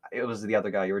it was the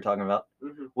other guy you were talking about.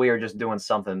 Mm-hmm. We were just doing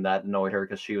something that annoyed her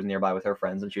because she was nearby with her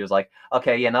friends, and she was like,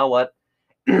 "Okay, you know what?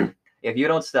 If you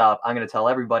don't stop, I'm gonna tell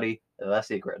everybody the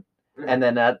secret." Mm-hmm.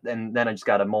 And then I just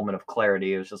got a moment of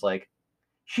clarity. It was just like,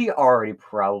 she already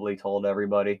probably told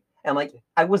everybody, and like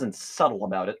I wasn't subtle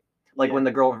about it. Like when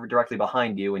the girl directly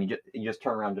behind you, and you just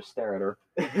turn around, and just stare at her.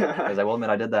 Because I will admit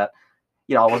I did that.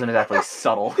 I wasn't exactly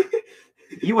subtle.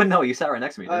 You wouldn't know. You sat right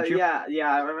next to me, didn't you?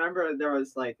 Yeah. I remember there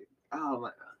was like, oh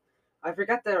my, I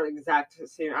forgot the exact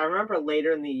scene. I remember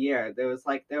later in the year there was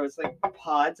like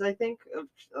pods, I think, of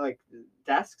like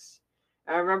desks.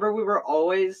 I remember we were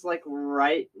always like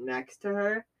right next to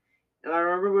her, and I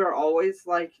remember we were always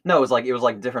like. No, it was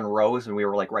like different rows, and we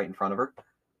were like right in front of her,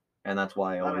 and that's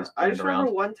why I always. I just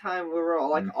remember one time we were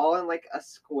all, all in like a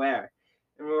square,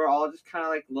 and we were all just kind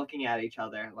of like looking at each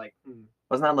other, like.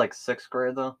 Wasn't that like 6th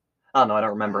grade though? Oh no, I don't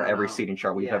remember every seating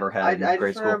chart we've ever had in grade school.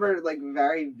 I just remember like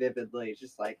very vividly,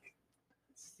 just like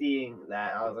seeing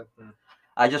that. I was like.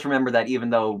 I just remember that even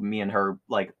though me and her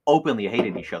like openly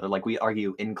hated each other, like we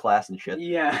argue in class and shit.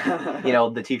 Yeah.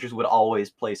 The teachers would always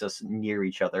place us near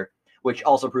each other, which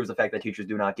also proves the fact that teachers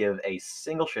do not give a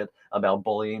single shit about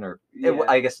bullying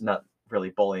I guess not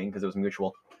really bullying because it was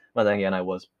mutual. But then again, I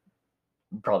was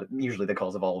probably usually the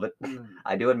cause of all of it.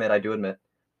 I do admit.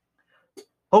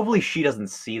 Hopefully she doesn't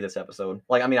see this episode.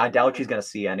 Like, I mean, I doubt she's going to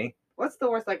see any. What's the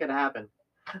worst that could happen?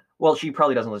 Well, she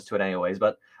probably doesn't listen to it anyways,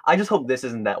 but I just hope this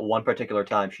isn't that one particular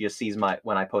time she just sees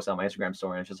when I post on my Instagram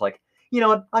story and it's just like, you know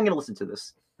what, I'm going to listen to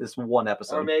this one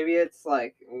episode. Or maybe it's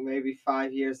like,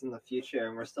 5 years in the future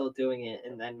and we're still doing it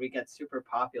and then we get super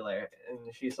popular and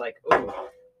she's like, ooh,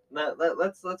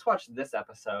 let's watch this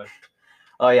episode.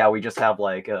 Oh yeah, we just have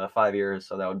like 5 years,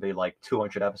 so that would be like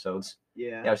 200 episodes.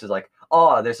 Yeah. It's just like,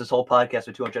 oh, there's this whole podcast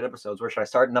with 200 episodes. Where should I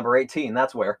start? Number 18.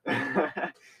 That's where.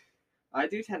 I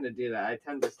do tend to do that. I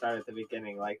tend to start at the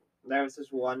beginning. Like there was this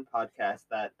one podcast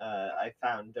that I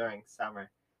found during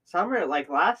summer summer, like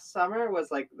last summer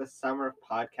was like the summer of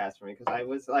podcasts for me because I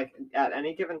was like at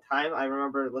any given time I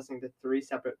remember listening to 3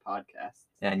 separate podcasts.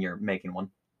 And you're making one.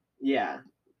 Yeah.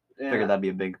 Figured that'd be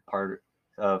a big part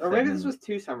of. Or maybe this was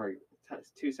 2 summers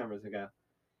ago.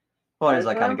 Well,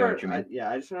 I kind of get what you mean.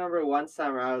 I just remember one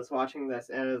summer I was watching this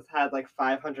and it had like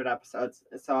 500 episodes,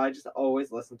 so I just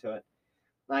always listened to it.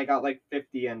 And I got like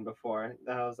 50 in before.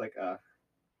 Then I was like,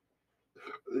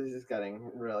 this is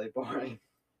getting really boring.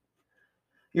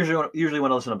 Usually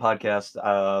when I listen to podcasts,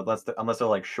 unless they're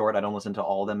like short, I don't listen to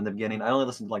all of them in the beginning. I only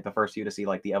listen to like the first few to see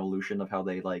like the evolution of how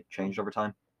they like changed over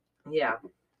time. Yeah.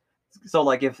 So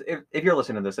like if you're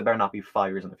listening to this, it better not be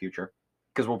 5 years in the future,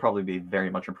 because we'll probably be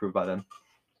very much improved by then.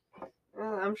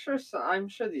 I'm sure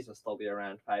these will still be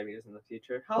around 5 years in the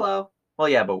future. Hello. Well,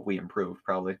 yeah, but we improved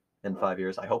probably in 5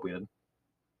 years. I hope we did.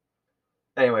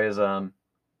 Anyways, is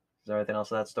there anything else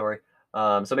to that story?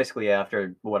 So basically,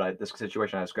 after this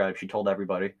situation I described, she told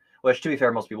everybody, which to be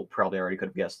fair, most people probably already could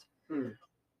have guessed.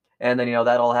 And then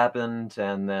that all happened,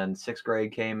 and then 6th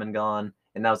grade came and gone,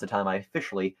 and that was the time I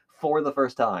officially, for the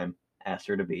first time, asked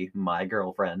her to be my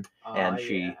girlfriend. And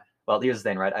she, well, here's the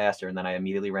thing, right? I asked her, and then I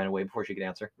immediately ran away before she could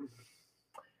answer.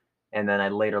 And then I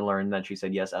later learned that she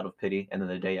said yes out of pity, and then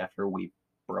the day after we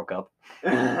broke up,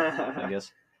 I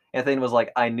guess. And the thing was,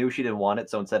 like, I knew she didn't want it,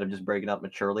 so instead of just breaking up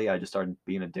maturely, I just started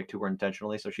being a dick to her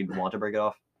intentionally, so she'd want to break it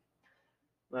off.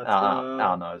 I don't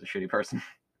know, I was a shitty person.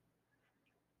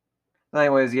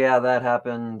 Anyways, yeah, that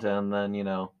happened, and then,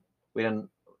 we didn't...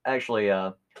 Actually,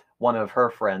 one of her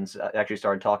friends actually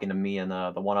started talking to me and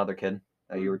the one other kid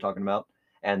that you were talking about,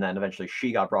 and then eventually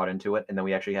she got brought into it, and then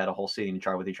we actually had a whole seating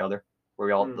chart with each other, where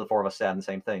we all, the 4 of us sat in the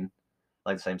same thing,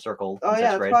 like the same circle. Oh,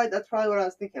 yeah, that's probably what I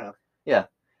was thinking of. Yeah,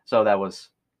 so that was...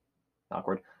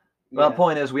 awkward. Well, the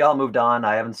point is, we all moved on.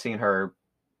 I haven't seen her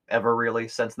ever really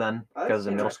since then, because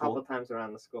in middle school. A couple times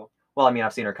around the school. Well, I mean,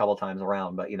 I've seen her a couple times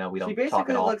around, but we don't talk at all. She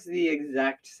basically looks the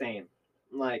exact same.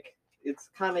 Like, it's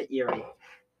kind of eerie.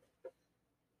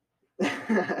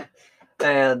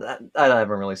 And I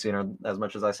haven't really seen her as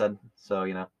much as I said, so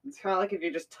It's kind of like if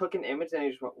you just took an image and you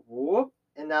just went whoop,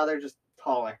 and now they're just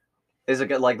taller. Is it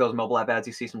like those mobile app ads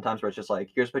you see sometimes where it's just like,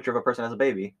 here's a picture of a person as a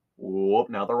baby. Whoop,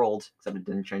 now they're old. Except it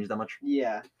didn't change that much.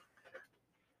 Yeah.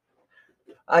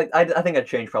 I think I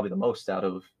changed probably the most out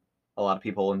of a lot of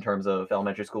people in terms of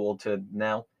elementary school to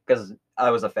now. Because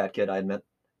I was a fat kid, I admit.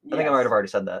 Yes. I think I might have already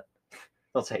said that.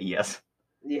 Don't say yes.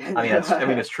 Yeah. I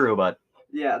mean, it's true, but...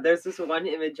 Yeah, there's this one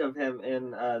image of him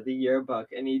in the yearbook,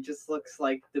 and he just looks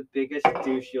like the biggest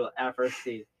douche you'll ever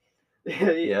see.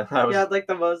 He had like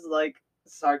the most like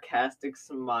sarcastic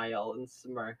smile and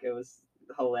smirk. It was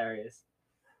hilarious.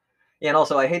 Yeah, and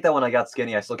also I hate that when I got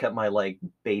skinny, I still kept my like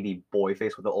baby boy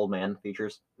face with the old man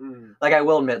features. Like, I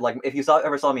will admit, like, if you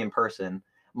ever saw me in person,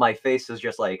 my face is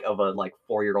just like of a like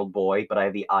 4-year-old boy, but I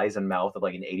have the eyes and mouth of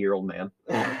like an 80-year-old man.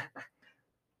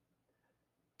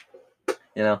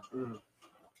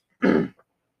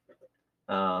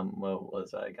 What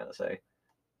was I gonna say?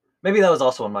 Maybe that was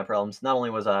also one of my problems. Not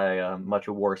only was I a much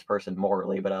worse person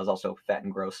morally, but I was also fat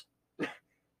and gross.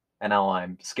 And now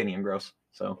I'm skinny and gross,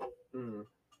 so...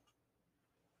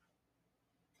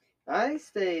 I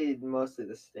stayed mostly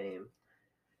the same.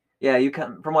 Yeah,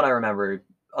 from what I remember,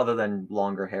 other than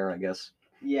longer hair, I guess.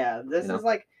 Yeah, this is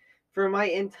like, for my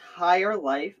entire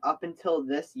life, up until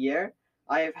this year,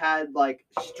 I have had, like,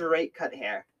 straight cut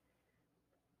hair.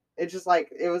 It's just like,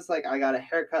 it was like I got a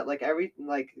haircut like every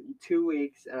like 2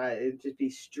 weeks, and it'd just be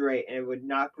straight, and it would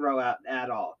not grow out at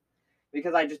all,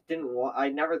 because I just I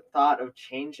never thought of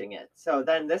changing it. So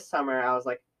then this summer I was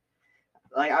like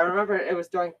I remember it was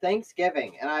during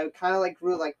Thanksgiving, and I kind of like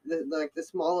grew like this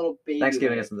small little baby.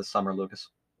 Thanksgiving isn't this summer, Lucas.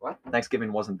 What?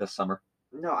 Thanksgiving wasn't this summer.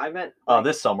 No, I meant like,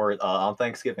 this summer on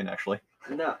Thanksgiving actually.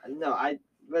 No, I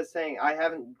was saying I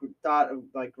haven't thought of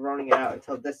like growing it out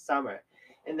until this summer.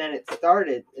 And then it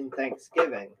started in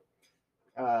Thanksgiving.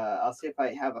 I'll see if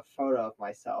I have a photo of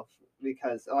myself,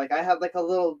 because like I had like a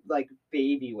little like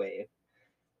baby wave,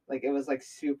 like it was like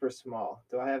super small.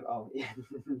 Do I have? Oh yeah.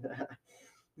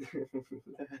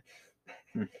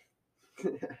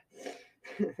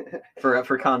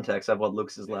 For context of what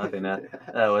Lucas is laughing at,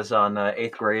 it was on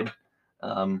 8th grade.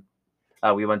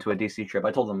 We went to a DC trip.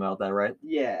 I told them about that, right?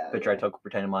 Yeah. Picture I took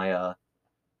pretending my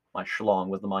schlong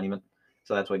was the monument.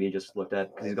 So that's what he just looked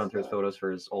at, because he's going through his photos for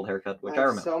his old haircut, which I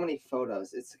remember. So many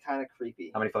photos. It's kind of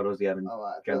creepy. How many photos do you have in a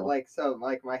lot? general?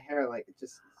 But my hair, like, it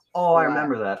just... Oh, I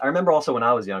remember that. I remember also when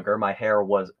I was younger, my hair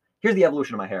was... Here's the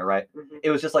evolution of my hair, right? Mm-hmm.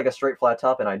 It was just like a straight flat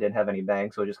top, and I didn't have any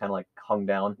bangs, so it just kind of like hung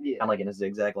down, kind of like in a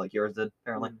zigzag like yours did,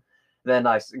 apparently. Mm-hmm. Then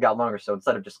I got longer, so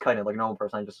instead of just cutting it like a normal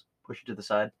person, I just pushed it to the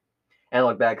side. And I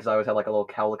look back, because I always had like a little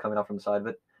cowlick coming out from the side of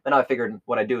it. And I figured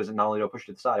what I do is not only do I push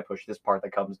to the side, I push this part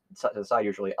that comes to the side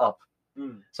usually up.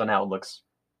 So now it looks,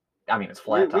 I mean, it's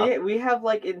flat top. We have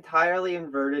like entirely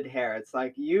inverted hair. It's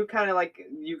like you kind of like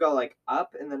you go like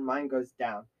up and then mine goes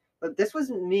down. But this was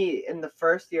me in the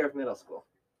first year of middle school.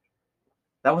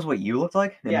 That was what you looked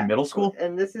like in middle school?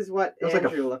 And this is what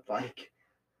Andrew looked like.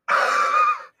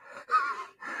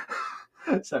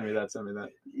 Send me that.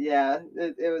 Yeah,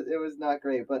 it was not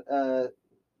great, but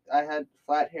I had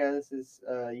flat hair. This is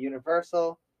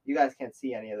universal. You guys can't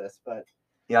see any of this, but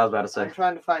yeah, I was about to say. I'm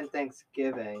trying to find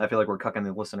Thanksgiving. I feel like we're cucking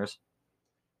the listeners.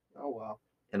 Oh well.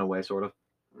 In a way, sort of.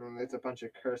 It's a bunch of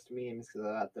cursed memes because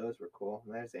I thought those were cool.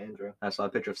 There's Andrew. I saw a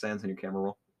picture of Sans in your camera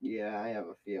roll. Yeah, I have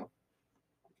a few.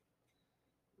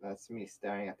 That's me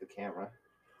staring at the camera.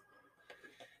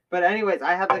 But anyways,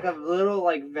 I have like a little,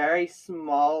 like very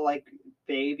small, like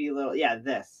baby little,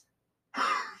 this.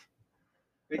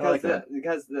 Because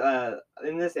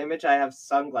in this image I have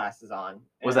sunglasses on.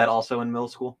 Was that also in middle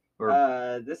school?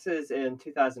 Or... this is in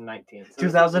 2019. So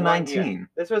 2019.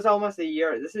 This was almost a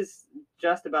year. This is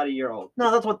just about a year old. No,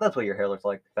 that's what your hair looked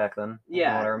like back then.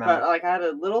 Yeah, but like I had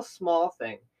a little small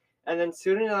thing, and then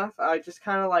soon enough I just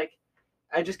kind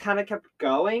of kept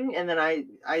going, and then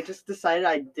I just decided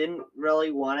I didn't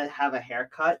really want to have a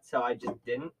haircut, so I just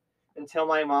didn't until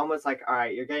my mom was like, "All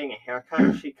right, you're getting a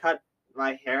haircut." She cut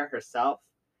my hair herself,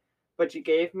 but she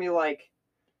gave me like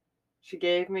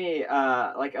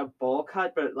a bowl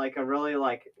cut, but like a really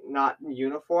like not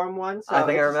uniform one. So I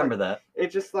think I remember that. It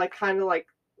just like kind of like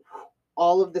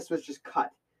all of this was just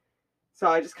cut. So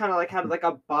I just kind of like had like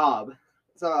a bob.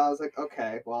 So I was like,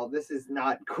 okay, well, this is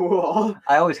not cool.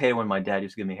 I always hated when my dad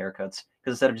used to give me haircuts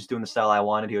because instead of just doing the style I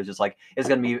wanted, he was just like,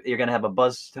 you're gonna have a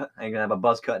buzz cut,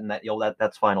 and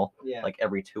that's final. Yeah. Like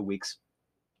every 2 weeks.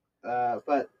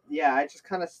 But yeah, I just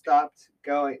kind of stopped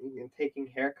going and taking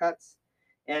haircuts,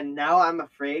 and now I'm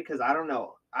afraid because I don't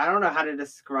know how to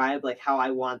describe like how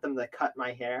I want them to cut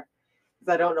my hair,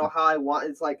 because I don't know how I want.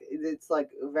 It's like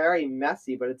very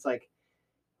messy, but it's like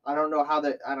I don't know.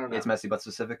 It's messy but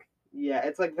specific. Yeah,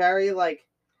 it's like very like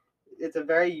it's a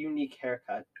very unique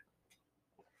haircut.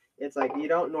 It's like you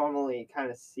don't normally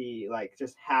kind of see like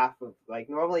just half of like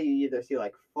normally you either see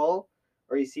like full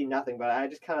or you see nothing, but I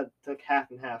just kind of took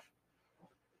half and half.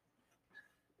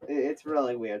 It's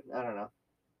really weird. I don't know.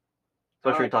 So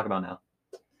what should we talk about now?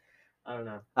 I don't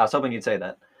know. I was hoping you'd say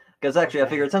that. Because actually, I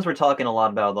figured since we're talking a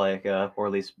lot about, like, or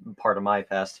at least part of my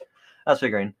past, I was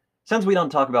figuring, since we don't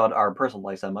talk about our personal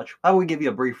lives that much, how about we give you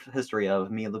a brief history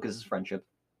of me and Lucas's friendship?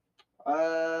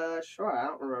 Sure. I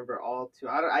don't remember all too.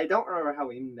 I don't remember how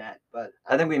we met, but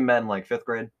I think we met in, like, 5th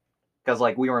grade. Because,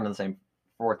 like, we weren't in the same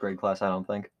 4th grade class, I don't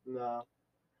think. No.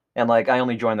 And, like, I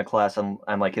only joined the class and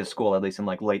like, his school, at least in,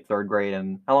 like, late 3rd grade.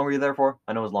 And how long were you there for?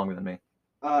 I know it was longer than me.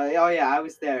 Oh, yeah, I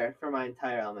was there for my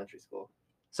entire elementary school.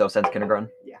 So, since kindergarten?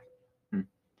 Yeah.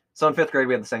 So in 5th grade,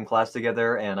 we had the same class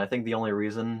together, and I think the only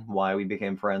reason why we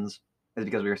became friends is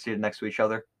because we were seated next to each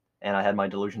other, and I had my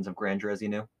delusions of grandeur, as you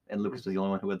knew, and Lucas was the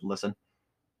only one who would listen.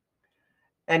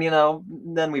 And,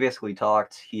 then we basically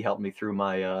talked. He helped me through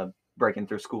my breaking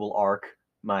through school arc,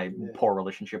 my poor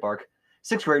relationship arc.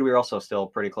 6th grade, we were also still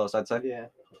pretty close, I'd say. Yeah.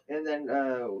 And then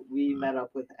we met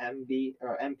up with MP,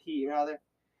 rather.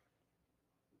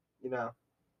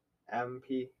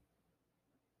 MP.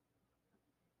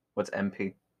 What's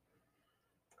MP?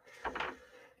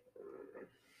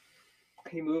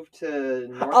 He moved to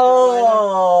North Carolina.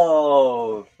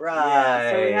 Oh, right.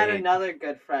 Yeah, so we had another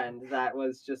good friend that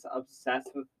was just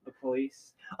obsessed with the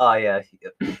police. Oh, yeah.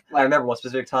 I remember one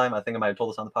specific time. I think I might have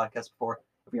told this on the podcast before,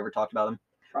 if we ever talked about him.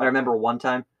 I remember one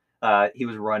time he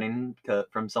was running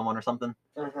from someone or something,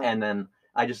 and then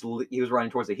he was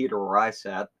running towards the heater where I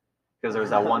sat, because there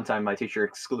was that one time my teacher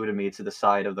excluded me to the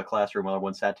side of the classroom while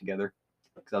everyone sat together,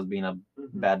 because I was being a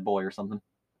bad boy or something.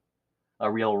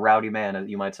 A real rowdy man, as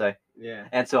you might say. Yeah.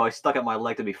 And so I stuck out my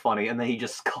leg to be funny, and then he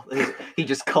just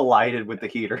collided with the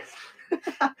heater.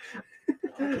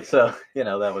 So,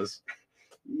 that was...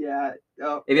 Yeah.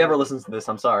 Oh, if you ever listen to this,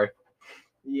 I'm sorry.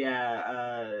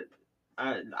 Yeah.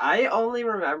 I only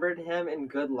remembered him in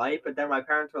good light, but then my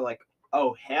parents were like,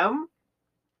 "Oh, him?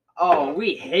 Oh,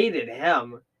 we hated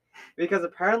him." Because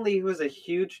apparently he was a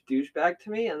huge douchebag to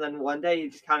me, and then one day he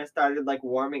just kind of started like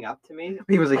warming up to me.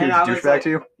 He was a huge douchebag to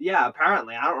you? Yeah,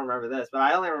 apparently. I don't remember this, but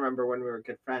I only remember when we were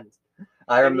good friends.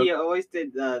 I remember. He always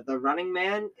did the Running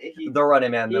Man. The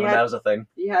Running Man, that was a thing.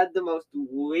 He had the most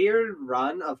weird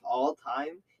run of all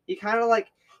time. He kind of like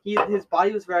his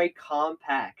body was very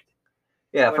compact.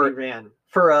 Yeah, when he ran.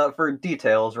 For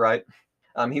details, right?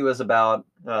 He was about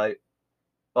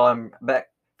back.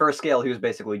 for a scale, he was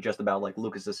basically just about like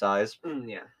Lucas's size.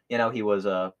 Yeah. You know, he was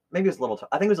maybe he was a little.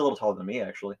 I think he was a little taller than me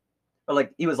actually, or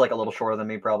like he was like a little shorter than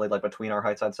me, probably like between our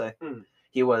heights, I'd say. Mm.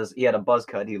 He had a buzz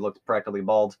cut. He looked practically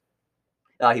bald.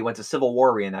 He went to Civil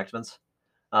War reenactments.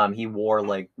 He wore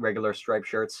like regular striped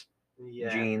shirts, Yeah.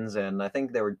 jeans, and I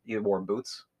think he wore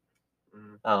boots.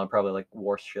 Mm. I don't know, probably like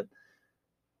war shit.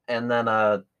 And then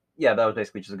yeah, that was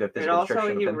basically just a good And physical also,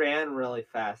 description he of him. ran really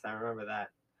fast. I remember that.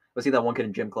 Was he that one kid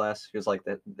in gym class? He was like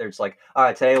that. They're just like, all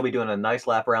right, today we'll be doing a nice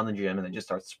lap around the gym, and then just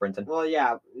starts sprinting. Well,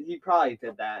 yeah, he probably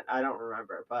did that. I don't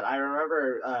remember, but I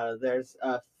remember there's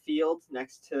a field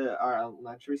next to our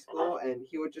elementary school, and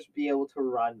he would just be able to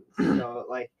run. So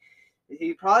like,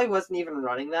 he probably wasn't even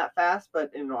running that fast,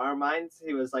 but in our minds,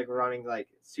 he was like running like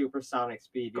supersonic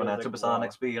speed. He Going was, at like, supersonic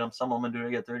raw. speed. Some woman do to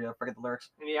get 30. I forget the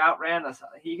lyrics. And he outran us.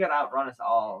 He could outrun us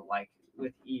all like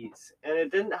with ease. And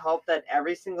it didn't help that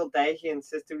every single day he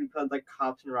insisted we played like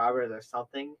cops and robbers or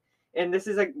something. And this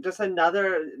is like just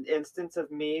another instance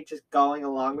of me just going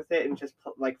along with it and just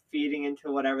like feeding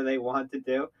into whatever they want to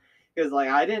do. Because like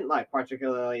I didn't like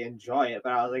particularly enjoy it,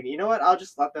 but I was like, you know what? I'll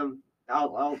just let them.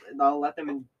 I'll let them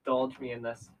indulge me in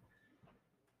this.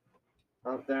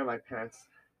 Oh, there are my parents.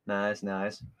 Nice.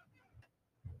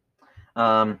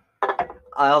 I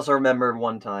also remember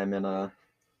one time in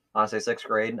I say 6th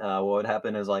grade. What would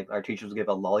happen is like our teachers would give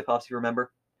out lollipops. If you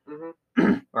remember,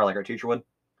 or like our teacher would.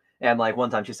 And like one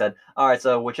time she said, "All right,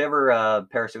 so whichever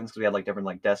pair of students, because we had like different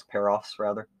like desk pair offs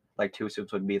rather, like two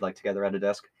students would be like together at a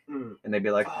desk, and they'd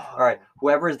be like, all right,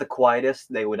 whoever is the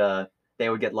quietest, they would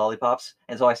get lollipops."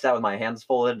 And so I sat with my hands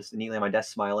folded, just neatly on my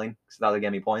desk, smiling, so that would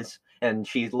get me points. And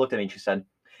she looked at me and she said,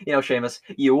 "You know, Seamus,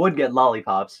 you would get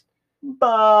lollipops,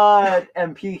 but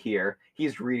MP here,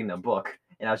 he's reading a book."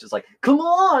 And I was just like, "Come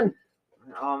on!"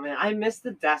 Oh man, I miss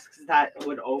the desks that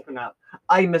would open up.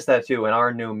 I miss that too. In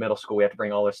our new middle school, we have to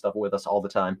bring all this stuff with us all the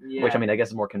time, Yeah. which I mean, I guess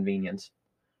is more convenient.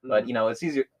 But you know, it's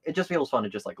easier. It just feels fun to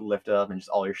just like lift up and just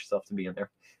all your stuff to be in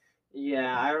there.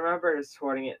 Yeah, I remember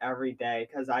sorting it every day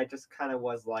because I just kind of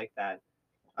was like that.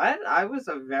 I was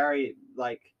a very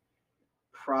like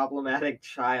problematic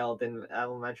child in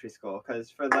elementary school because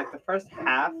for like the first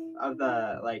half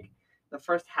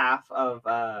of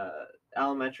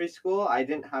elementary school, I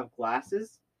didn't have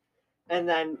glasses, and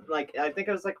then like I think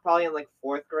it was like probably in like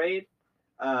 4th grade.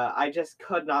 I just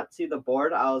could not see the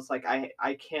board. I was like,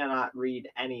 I cannot read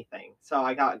anything. So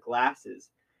I got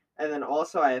glasses. And then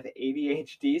also I have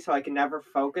ADHD, so I can never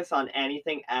focus on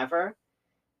anything ever.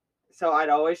 So I'd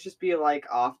always just be like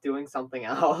off doing something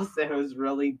else. And it was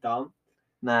really dumb.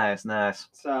 Nice.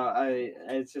 So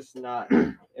it's just not,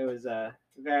 it was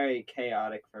very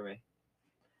chaotic for me.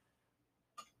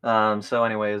 So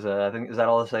anyways, I think, is that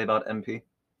all to say about MP?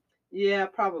 Yeah,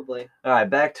 probably. All right,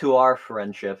 back to our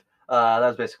friendship. That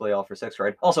was basically all for 6th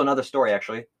grade. Also, another story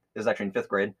actually. This is actually in 5th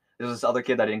grade. There's this other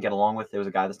kid that I didn't get along with. There was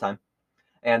a guy this time.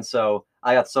 And so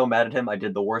I got so mad at him, I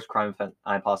did the worst crime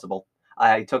possible.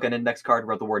 I took an index card,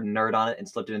 wrote the word nerd on it, and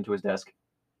slipped it into his desk.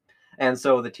 And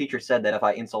so the teacher said that if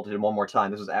I insulted him one more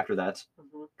time, this was after that,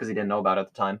 because he didn't know about it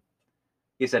at the time.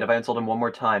 He said if I insulted him one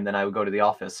more time, then I would go to the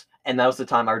office. And that was the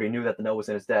time I already knew that the note was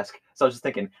in his desk. So I was just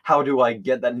thinking, how do I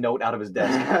get that note out of his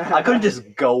desk? I couldn't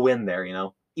just go in there, you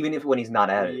know, even if when he's not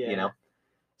at it, you know.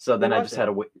 So then I just had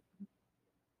to wait.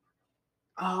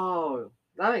 Oh,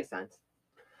 that makes sense.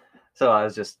 So I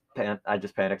just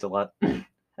panicked a lot.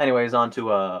 Anyways, on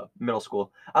to middle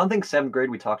school. I don't think 7th grade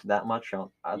we talked that much. I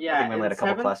think we only had a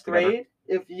couple classes together.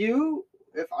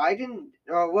 If I didn't,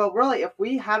 well, really, if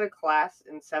we had a class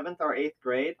in 7th or 8th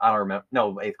grade, I don't remember.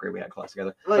 No, 8th grade we had a class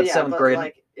together. Well, but yeah, 7th grade,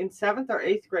 like in 7th or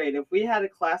 8th grade, if we had a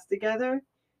class together,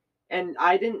 and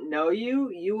I didn't know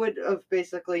you, you would have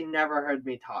basically never heard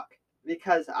me talk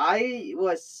because I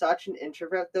was such an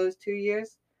introvert those 2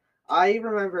 years. I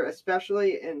remember,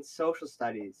 especially in social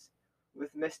studies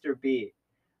with Mr. B,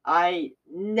 I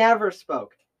never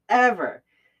spoke ever.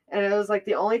 And it was like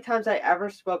the only times I ever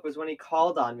spoke was when he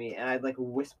called on me and I'd like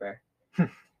whisper.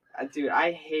 Dude,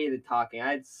 I hated talking. I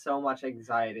had so much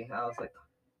anxiety. I was like,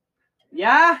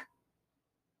 yeah?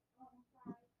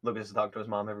 Lucas talked to his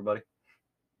mom, everybody.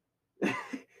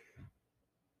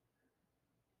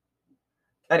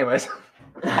 Anyways,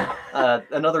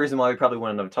 another reason why we probably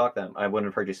wouldn't have talked then, I wouldn't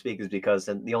have heard you speak, is because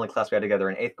in the only class we had together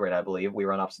in 8th grade, I believe, we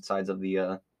were on opposite sides of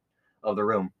the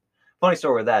room. Funny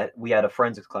story with that, we had a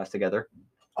forensics class together.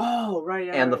 Oh, right.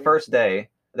 And the first day,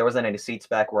 there wasn't any seats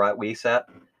back where we sat.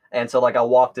 And so, like, I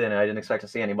walked in and I didn't expect to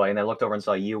see anybody. And I looked over and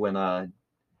saw you and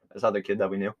this other kid that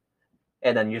we knew.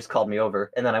 And then you just called me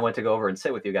over. And then I went to go over and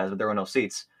sit with you guys, but there were no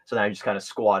seats. So then I just kind of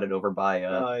squatted over by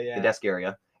the desk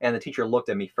area. And the teacher looked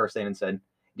at me first thing and said,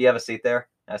 "Do you have a seat there?"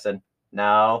 I said,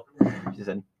 "No." She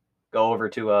said, go over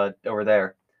to over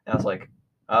there. And I was like,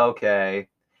 okay.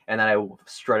 And then I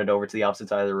strutted over to the opposite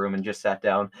side of the room and just sat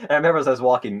down. And I remember as I was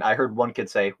walking, I heard one kid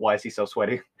say, "Why is he so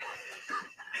sweaty?"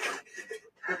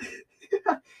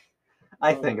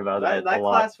 I think about that a That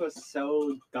lot. class was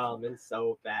so dumb and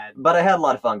so bad. But I had a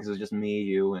lot of fun because it was just me,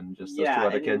 you, and just those two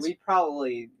other and kids. we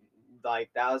probably that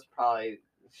was probably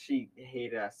she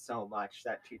hated us so much,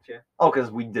 that teacher. Oh,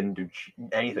 because we didn't do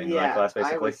anything in that class, I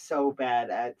basically. was so bad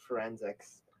at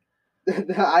forensics.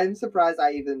 I'm surprised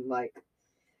I even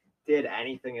did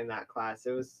anything in that class.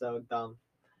 It was so dumb.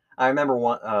 I remember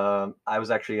one. I was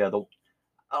actually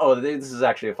this is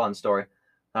actually a fun story.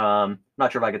 Not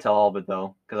sure if I could tell all of it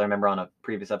though, because I remember on a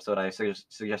previous episode I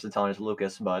suggested telling it to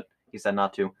Lucas, but he said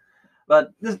not to.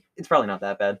 But it's probably not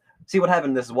that bad. See what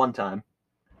happened this one time,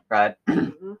 right?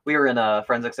 We were in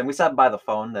forensics and we sat by the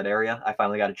phone, that area. I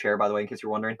finally got a chair, by the way, in case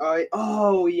you're wondering.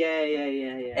 Oh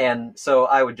yeah. And so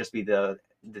I would just be the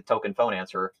token phone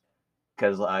answerer,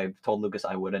 because I told Lucas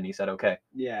I would, and he said okay.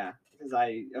 Yeah, because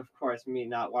of course, me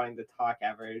not wanting to talk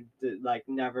ever,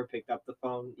 never picked up the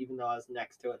phone, even though I was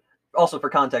next to it. Also, for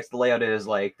context, the layout is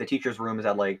like the teacher's room is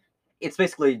at it's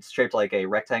basically shaped like a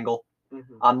rectangle.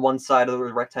 Mm-hmm. On one side of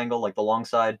the rectangle, like the long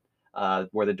side,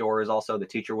 where the door is, also the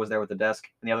teacher was there with the desk,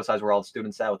 and the other side is where all the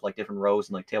students sat with different rows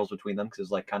and tables between them, because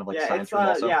it's kind of like science room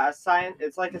also. Yeah,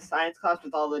 it's like a science class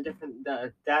with all the different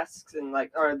desks and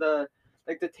or the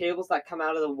tables that come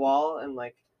out of the wall and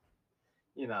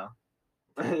you know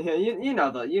you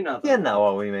know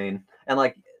what we mean.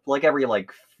 And every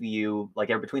few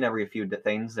between every few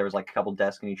things there was a couple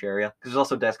desks in each area, because there's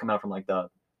also desks coming out from the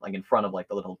in front of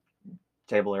the little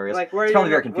table areas. Where it's probably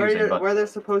very confusing, where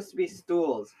there's supposed to be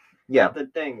stools. Yeah. The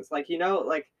things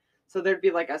so there'd be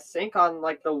a sink on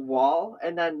the wall,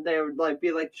 and then there would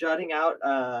be jutting out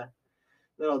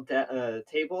little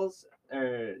tables,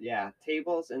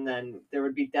 tables, and then there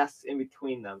would be desks in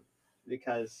between them,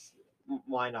 because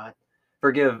why not?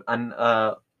 Forgive, and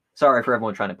sorry for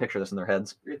everyone trying to picture this in their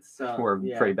heads. We're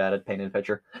pretty bad at painting a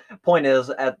picture. Point is,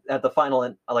 at the final,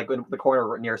 in the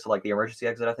corner nearest to the emergency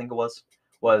exit, I think it was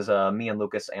me and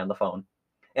Lucas and the phone.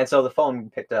 And so the phone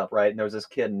picked up, right? And there was this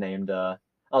kid named, I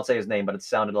won't say his name, but it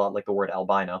sounded a lot like the word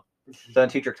albino. So the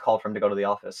teacher called for him to go to the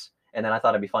office. And then I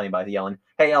thought it'd be funny by yelling,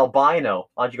 "Hey, albino,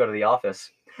 why don't you go to the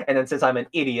office?" And then since I'm an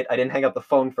idiot, I didn't hang up the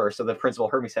phone first, so the principal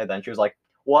heard me say that, and she was like,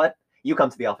 "What? You come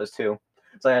to the office too."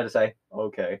 So I had to say,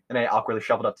 "Okay." And I awkwardly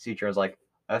shuffled up to the teacher and was like,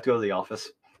 "I have to go to the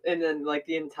office." And then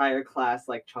the entire class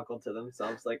chuckled to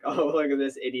themselves "Oh, look at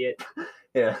this idiot."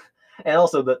 Yeah. And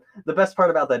also the best part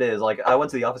about that is I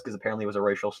went to the office because apparently it was a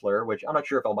racial slur, which I'm not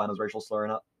sure if albino's a racial slur or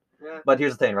not. Yeah. But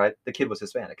here's the thing, right? The kid was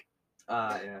Hispanic.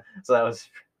 Yeah. So that was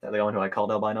the one who I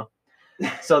called albino.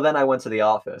 So then I went to the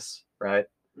office, right?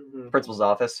 Mm-hmm. Principal's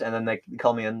office, and then they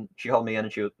called me in. She called me in,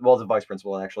 and she was the vice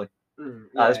principal actually.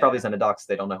 This probably isn't a docs.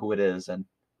 They don't know who it is, and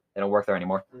they don't work there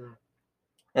anymore.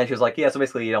 And she was like, "Yeah, so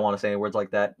basically you don't want to say any words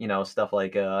like that, stuff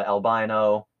like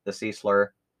albino, the C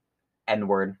slur,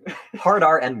 N-word, hard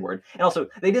R N-word." And also,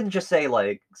 they didn't just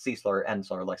say C slur, N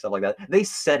slur, stuff like that. They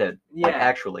said it,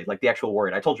 actually, the actual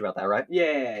word. I told you about that, right?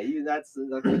 Yeah, that's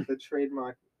the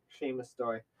trademark Seamus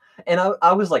story. And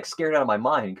I was scared out of my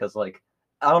mind, because I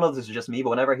don't know if this is just me, but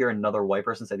whenever I hear another white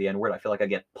person say the N-word, I feel like I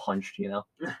get punched,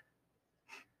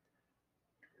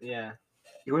 Yeah.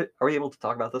 Are we able to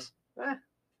talk about this? Eh.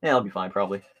 Yeah, it'll be fine,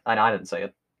 probably. I didn't say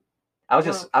it. I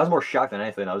was more shocked than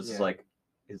anything. I was just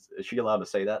is she allowed to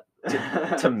say that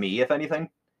to me, if anything?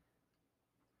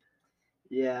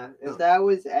 Yeah, if that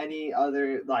was any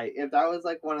other, if that was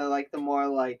one of the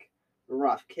more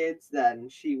rough kids, then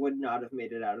she would not have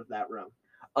made it out of that room.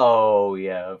 Oh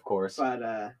yeah, of course.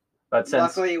 But since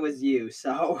luckily it was you,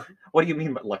 so. What do you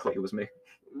mean? But luckily it was me.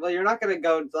 Well, you're not gonna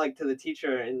go to the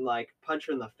teacher and punch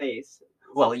her in the face.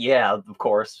 Well, yeah, of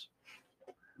course.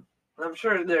 I'm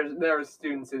sure there are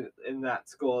students in that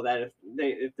school that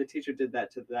if the teacher did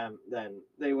that to them, then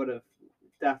they would have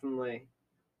definitely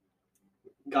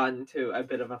gotten into a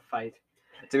bit of a fight.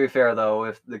 To be fair, though,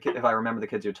 if I remember the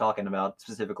kids you're talking about,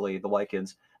 specifically the white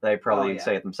kids, they probably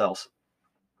say it themselves.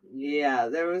 Yeah,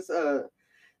 there's a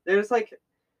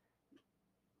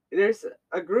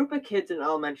group of kids in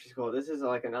elementary school. This is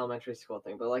an elementary school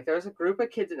thing, but there's a group of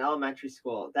kids in elementary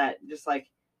school that just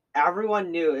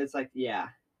everyone knew. It's yeah,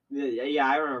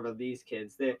 I remember these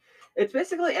kids. It's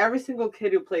basically every single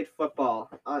kid who played football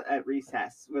at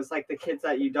recess was the kids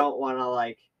that you don't want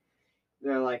to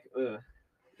They're ugh,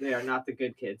 they are not the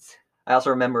good kids. I also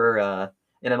remember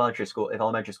in elementary school,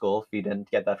 if you didn't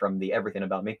get that from the Everything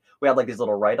About Me, we had these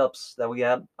little write-ups that we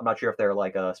had. I'm not sure if they're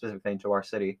a specific thing to our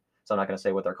city, so I'm not going to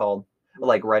say what they're called.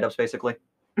 But write-ups, basically.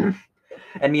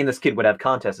 And me and this kid would have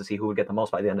contests to see who would get the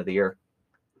most by the end of the year.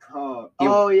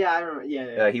 Yeah, I remember.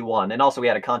 Yeah. He won, and also we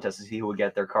had a contest to see who would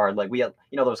get their card. Like we had,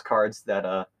 those cards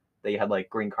that they had like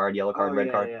green card, yellow card,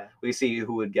 red card. Yeah. We see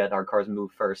who would get our cards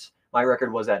moved first. My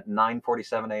record was at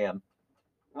 9:47 a.m.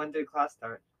 When did class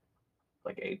start?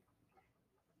 Like 8.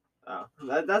 Oh,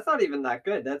 that's not even that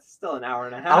good. That's still an hour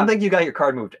and a half. I don't think you got your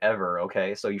card moved ever.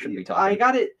 Okay, so you shouldn't be talking. I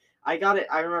got it.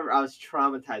 I remember I was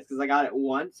traumatized because I got it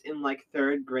once in like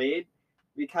 3rd grade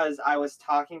because I was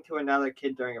talking to another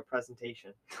kid during a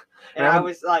presentation, and I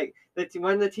was like,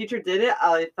 when the teacher did it,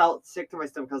 I felt sick to my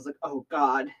stomach. I was like, oh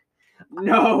God,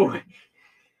 no.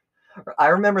 I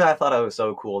remember I thought I was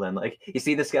so cool then. Like, you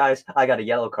see this, guys? I got a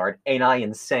yellow card. Ain't I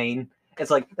insane? It's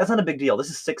like, that's not a big deal. This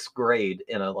is 6th grade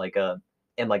in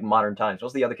modern times.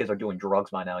 Most of the other kids are doing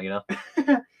drugs by now, You know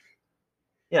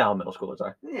how middle schoolers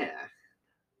are.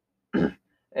 Yeah.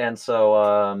 And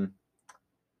so,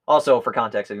 also for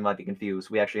context, if you might be confused,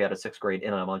 we actually had a 6th grade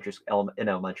in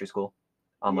elementary school,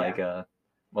 unlike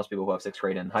most people who have 6th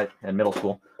grade in middle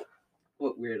school.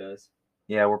 What weirdos.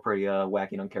 Yeah, we're pretty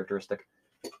wacky and uncharacteristic.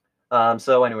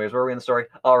 So anyways, where are we in the story?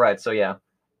 All right, so yeah,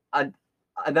 then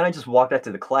I just walked out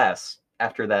to the class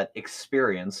after that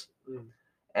experience,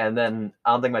 and then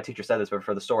I don't think my teacher said this, but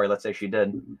for the story, let's say she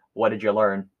did. What did you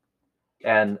learn?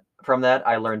 And from that,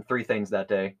 I learned 3 things that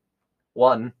day.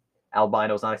 1,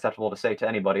 albino is not acceptable to say to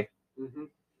anybody.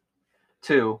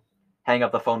 2, hang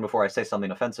up the phone before I say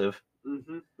something offensive.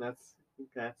 That's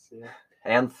yeah.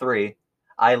 And 3,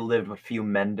 I lived what few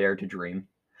men dare to dream.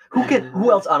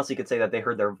 Who else honestly could say that they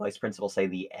heard their vice principal say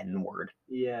the N-word?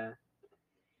 Yeah.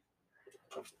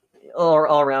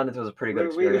 All around, it was a pretty good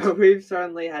experience. We've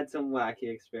certainly had some wacky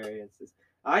experiences.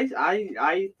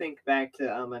 I think back to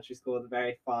elementary school with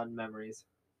very fond memories.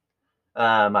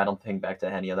 I don't think back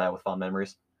to any of that with fond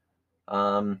memories.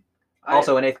 Also,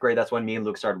 in 8th grade, that's when me and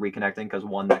Luke started reconnecting because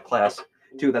 1, that class.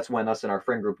 2, that's when us and our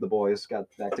friend group, the boys, got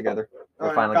back together.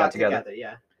 Finally got together.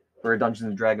 Yeah. For Dungeons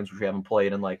and Dragons, which we haven't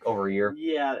played in like over a year.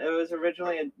 Yeah, it was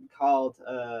originally called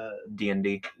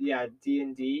D&D. Yeah,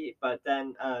 D&D, but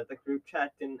then the group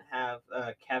chat didn't have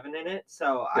Kevin in it,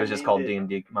 so it was just called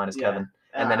D&D minus Kevin.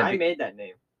 And then I made that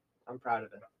name. I'm proud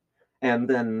of it. And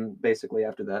then basically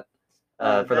after that,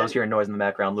 for those hearing noise in the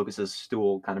background, Lucas's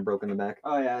stool kind of broke in the back.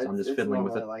 Oh yeah, so I'm just fiddling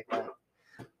with it like that.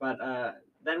 But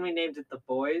then we named it the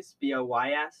Boys,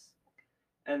 BOYS.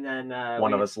 And then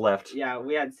one of us left. Yeah,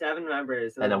 we had 7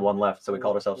 members. And then 1 left, so we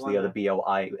called ourselves the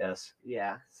BOIS.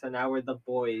 Yeah, so now we're the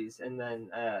Boys, and then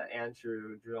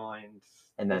Andrew joined.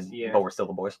 And then, this year. But we're still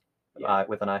the Boys,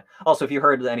 with an I. Also, if you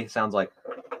heard any sounds like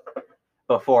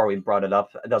before we brought it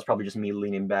up, that was probably just me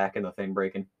leaning back and the thing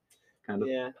breaking, kind of.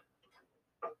 Yeah.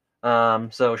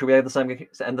 So should we end the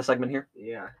segment here?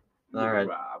 Yeah. All right.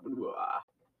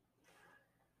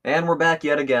 And we're back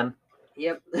yet again.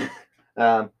 Yep.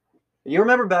 You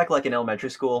remember back like in elementary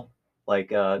school, like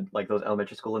those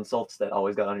elementary school insults that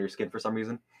always got under your skin for some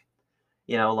reason?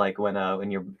 Like when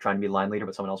you're trying to be line leader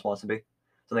but someone else wants to be.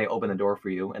 So they open the door for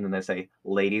you and then they say,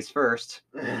 "Ladies first."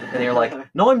 And you're like,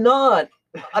 "No, I'm not.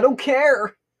 I don't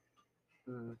care.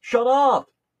 Shut up."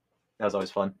 That was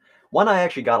always fun. One I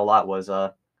actually got a lot was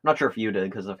I'm not sure if you did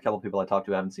because a couple of people I talked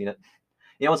to haven't seen it.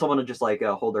 When someone would just like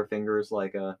hold their fingers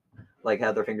like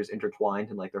have their fingers intertwined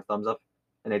and like their thumbs up,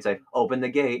 and they'd say, "Open the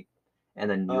gate." And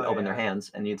then you open their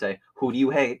hands, and you'd say, "Who do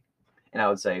you hate?" And I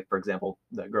would say, for example,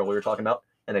 the girl we were talking about,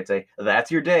 and they'd say, "That's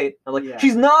your date." I'm like,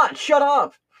 "She's not. Shut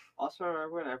up." Also,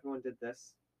 remember when everyone did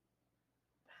this?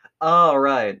 Oh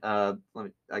right. I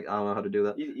don't know how to do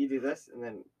that. You do this, and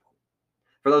then.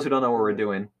 For those who don't know what we're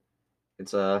doing,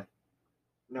 it's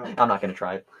No. I'm not gonna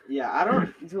try it. Yeah, I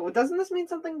don't. Doesn't this mean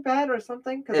something bad or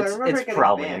something? Because I remember it's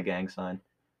probably a gang sign.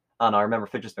 Oh no, I remember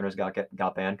fidget spinners got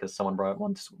banned because someone brought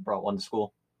one to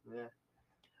school. Yeah.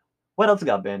 What else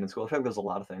got banned in school? I feel like there's a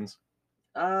lot of things.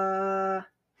 I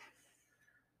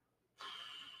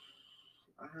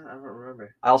don't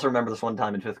remember. I also remember this one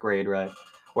time in 5th grade, right,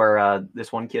 where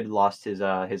this one kid lost his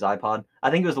iPod. I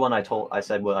think it was the one I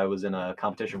said I was in a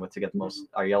competition with to get the most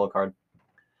our yellow card.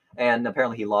 And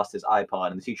apparently he lost his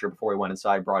iPod, and the teacher, before he went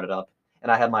inside, brought it up.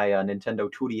 And I had my Nintendo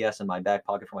 2DS in my back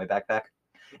pocket for my backpack.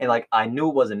 And like I knew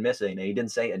it wasn't missing, and he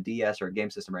didn't say a DS or a game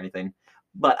system or anything.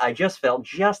 But I just felt,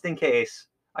 just in case,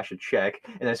 I should check.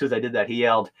 And as soon as I did that, he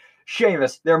yelled,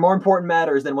 "Seamus, there are more important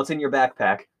matters than what's in your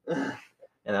backpack." And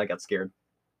then I got scared.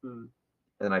 And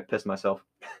then I pissed myself.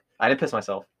 I didn't piss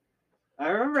myself. I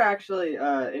remember actually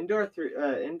indoor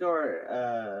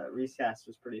recess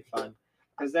was pretty fun.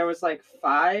 Because there was like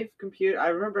 5 computers. I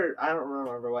don't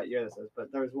remember what year this is,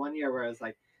 but there was one year where it was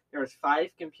like, there was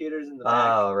 5 computers in the back.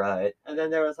 Oh, right. And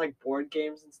then there was like board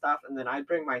games and stuff. And then I'd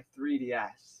bring my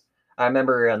 3DS. I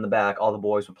remember in the back, all the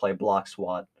boys would play Block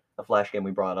SWAT, a Flash game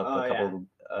we brought up Oh, a couple.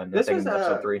 I This think was in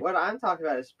episode 3. what I'm talking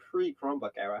about is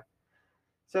pre-Chromebook era.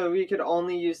 So we could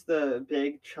only use the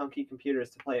big chunky computers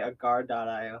to play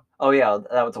Agar.io. Oh yeah,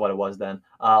 that was what it was then.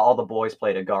 All the boys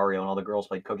played Agario and all the girls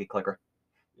played Cookie Clicker.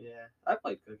 Yeah, I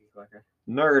played Cookie Clicker.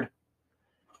 Nerd.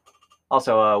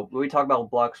 Also, we talk about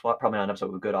Block SWAT, probably not an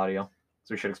episode with good audio,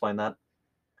 so we should explain that.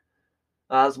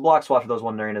 So Block SWAT, for those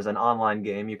wondering, is an online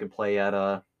game you can play at,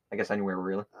 I guess, anywhere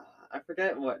really. I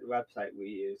forget what website we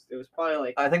used. It was probably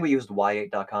like... I think we used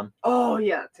y8.com. Oh,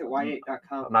 yeah, to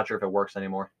y8.com. I'm not sure if it works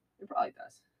anymore. It probably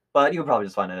does. But you can probably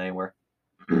just find it anywhere.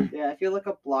 Yeah, if you look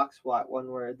up Block SWAT, one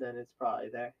word, then it's probably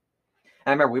there.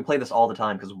 I remember we played this all the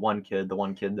time because the one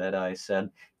kid that I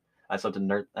said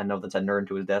nerd, I know that said nerd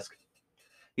to his desk,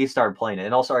 he started playing it.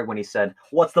 And also when he said,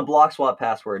 "What's the Block SWAT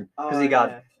password?" Because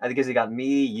I think he got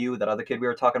me, you, that other kid we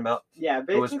were talking about. Yeah,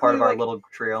 basically, who was part of our little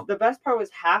trio. The best part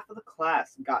was half of the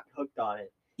class got hooked on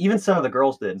it. Even some of the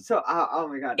girls did. So, oh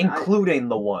my god, including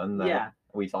the one that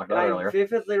we talked about earlier. I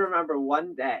vividly remember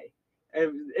one day.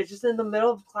 It's just in the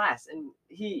middle of class, and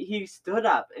he stood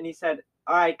up and he said,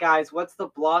 "All right, guys, what's the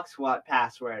Block SWAT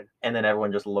password?" And then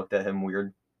everyone just looked at him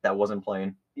weird. That wasn't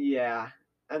playing. Yeah,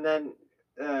 and then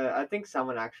I think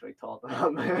someone actually told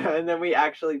them, and then we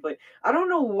actually played. I don't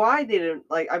know why they didn't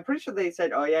I'm pretty sure they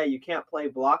said, "Oh yeah, you can't play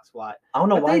Block SWAT." I don't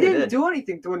know why they didn't do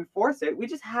anything to enforce it. We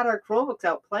just had our Chromebooks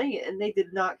out playing it, and they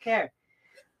did not care.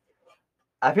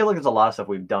 I feel like there's a lot of stuff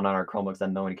we've done on our Chromebooks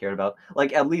that no one cared about.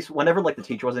 Like, at least whenever the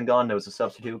teacher wasn't gone, there was a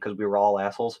substitute because we were all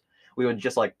assholes. We would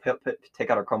just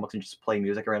take out our Chromebooks and just play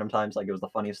music at random times. Like, it was the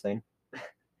funniest thing. That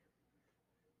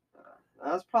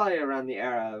was probably around the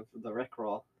era of the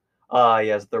Rickroll.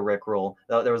 Yes, the Rickroll.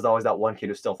 There was always that one kid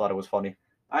who still thought it was funny.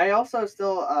 I also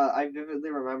I vividly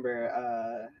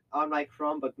remember on my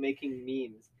Chromebook making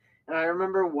memes. And I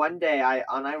remember one day I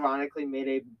unironically made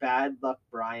a Bad Luck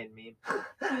Brian meme.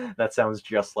 That sounds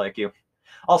just like you.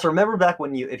 Also, remember back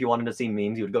when if you wanted to see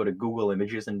memes, you would go to Google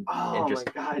Images and just...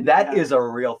 my God, that is a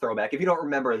real throwback. If you don't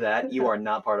remember that, you are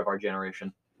not part of our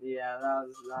generation. Yeah, that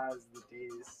was the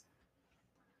days.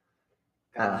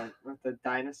 God, with the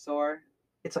dinosaur.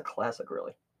 It's a classic,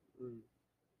 really.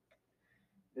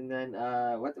 And then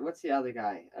what's the other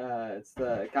guy? It's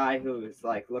the guy who's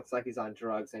looks like he's on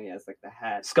drugs and he has the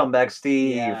hat. Scumbag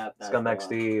Steve. Yeah, Scumbag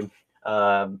Steve.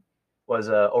 Was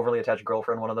overly attached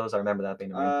girlfriend one of those? I remember that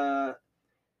being a meme.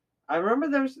 I remember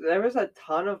there was a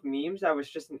ton of memes that was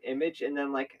just an image and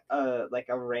then a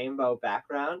rainbow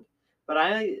background.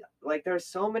 But there's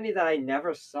so many that I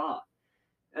never saw.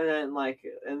 And then I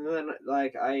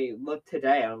looked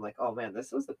today and I'm like, oh man,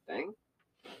 this was a thing.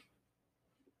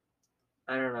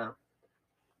 I don't know.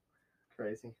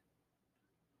 Crazy.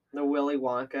 The Willy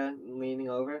Wonka leaning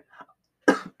over.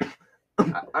 I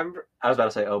was about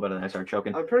to say but then I started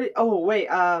choking. I'm pretty. Oh wait.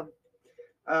 My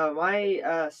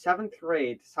 7th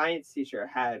grade science teacher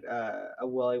had a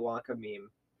Willy Wonka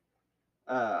meme.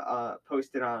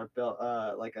 Posted on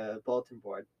a bulletin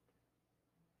board.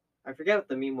 I forget what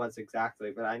the meme was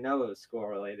exactly, but I know it was school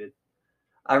related.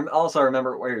 I also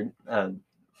remember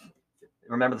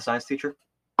remember the science teacher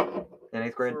in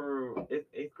 8th grade? For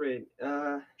 8th grade.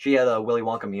 She had a Willy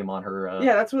Wonka meme on her.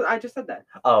 Yeah, that's what I just said that.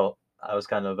 Oh, I was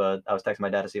kind of I was texting my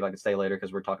dad to see if I could stay later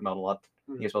because we're talking about a lot.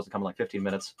 He was supposed to come in 15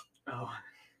 minutes. Oh.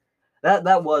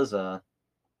 That was a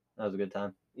good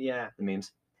time. Yeah. The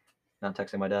memes. Not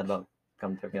texting my dad about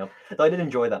come pick me up. Though I did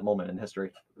enjoy that moment in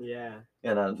history. Yeah.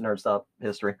 In Nerd Stop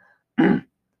history. Let's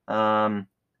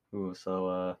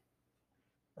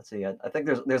see. I think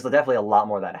there's definitely a lot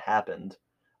more that happened.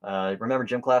 Remember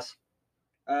gym class?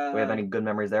 Do we have any good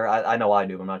memories there? I know I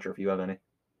do. I'm not sure if you have any.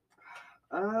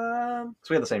 So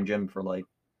we had the same gym for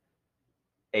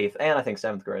 8th and I think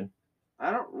 7th grade. I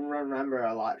don't remember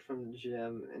a lot from the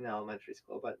gym in elementary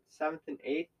school, but 7th and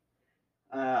 8th,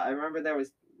 I remember there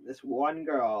was this one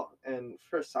girl, and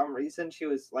for some reason she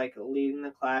was leading the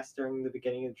class during the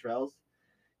beginning of drills,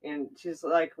 and she's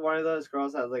one of those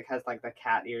girls that has the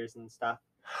cat ears and stuff.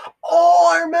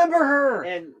 Oh, I remember her.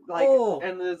 And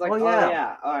and it was all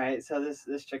right, so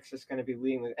this chick's just gonna be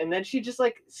leading, and then she just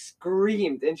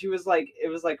screamed, and she was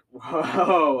it was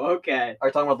whoa, okay. Are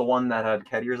you talking about the one that had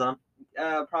cat ears on?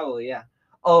 Probably, yeah.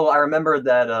 Oh, I remember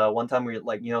that one time we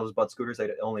those butt scooters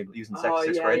they only used in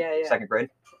sixth grade, yeah. 2nd grade.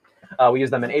 We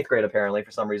used them in 8th grade apparently for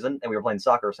some reason, and we were playing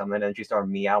soccer or something, and she started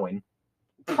meowing.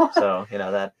 So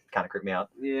that kind of creeped me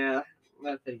out. Yeah,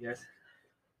 that figures.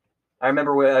 I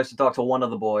remember I used to talk to one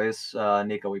of the boys,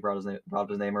 Nico. We brought up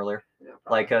his name earlier. Yeah,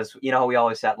 because how we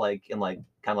always sat in kind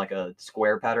of like a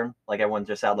square pattern, everyone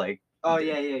just sat Oh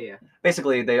yeah.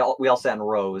 Basically, we all sat in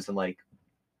rows and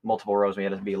multiple rows. We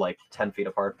had to be 10 feet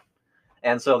apart.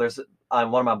 And so there's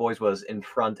one of my boys was in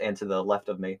front and to the left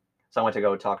of me. So I went to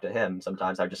go talk to him.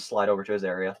 Sometimes I just slide over to his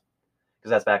area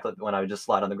because that's back when I would just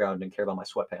slide on the ground and didn't care about my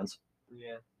sweatpants.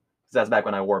 Yeah. Because that's back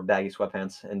when I wore baggy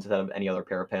sweatpants instead of any other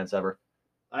pair of pants ever,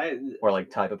 or like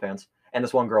type of pants. And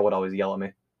this one girl would always yell at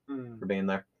me for being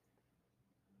there.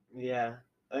 Yeah.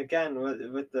 Again,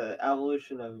 with the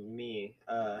evolution of me,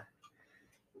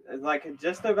 like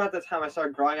just about the time I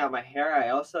started growing out my hair, I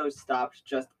also stopped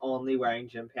just only wearing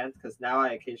gym pants because now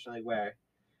I occasionally wear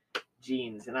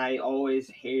jeans, and I always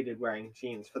hated wearing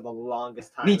jeans for the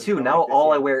longest time. Me too. until, Now like, this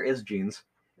all I year. wear is jeans.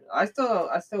 I still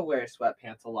wear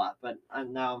sweatpants a lot, but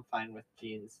now I'm fine with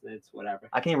jeans. It's whatever.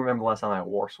 I can't even remember the last time I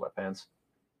wore sweatpants.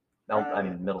 No, I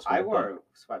mean middle school. I wore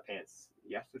sweatpants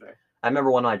yesterday. I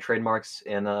remember one of my trademarks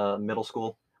in middle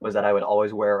school was that I would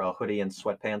always wear a hoodie and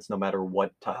sweatpants no matter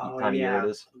what time of year it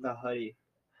is. The hoodie.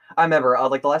 I remember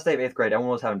like the last day of 8th grade,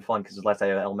 everyone was having fun because it was the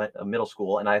last day of middle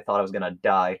school, and I thought I was gonna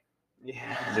die.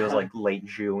 Yeah. Because it was like late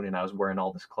June, and I was wearing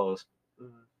all this clothes.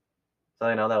 Mhm.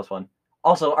 So that was fun.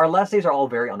 Also, our last days are all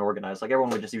very unorganized. Like everyone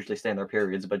would just usually stay in their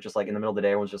periods, but just like in the middle of the day,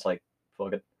 everyone's just like,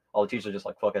 fuck it. All the teachers are just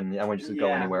like, fucking, everyone just go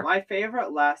anywhere. My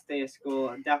favorite last day of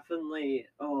school, definitely.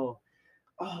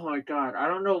 Oh my god! I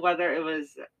don't know whether it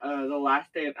was the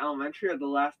last day of elementary or the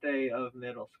last day of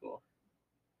middle school.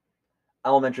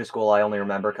 Elementary school, I only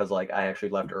remember because like I actually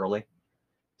left early,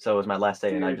 so it was my last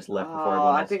day, and I just left before everyone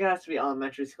else. I think it has to be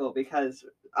elementary school because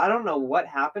I don't know what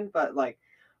happened, but like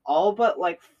all but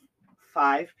like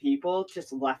 5 people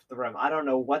just left the room. I don't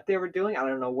know what they were doing. I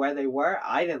don't know where they were.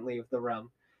 I didn't leave the room,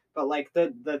 but like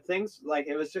the things, like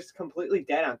it was just completely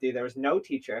dead empty. There was no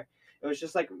teacher. It was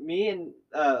just like me and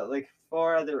like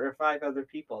 5 other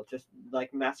people just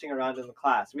like messing around in the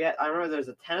class. I remember there was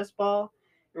a tennis ball.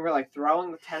 We were like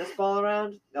throwing the tennis ball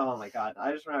around. Oh my god!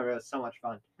 I just remember it was so much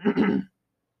fun.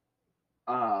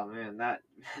 Oh man, that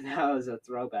was a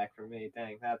throwback for me.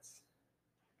 Dang, that's.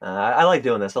 I like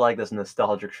doing this. I like this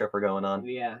nostalgic trip we're going on.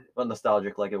 Yeah. But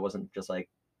nostalgic, like it wasn't just like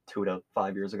 2 to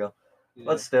 5 years ago. Yeah.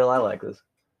 But still, I like this.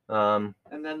 And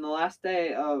then the last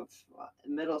day of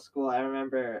middle school, I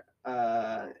remember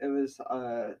it was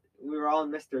we were all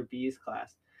in Mr. B's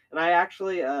class, and I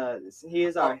actually he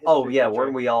is our history teacher.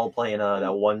 Weren't we all playing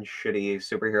that one shitty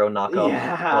superhero knockoff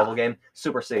level game?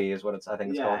 Super City is what I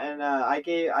think it's called. Yeah, and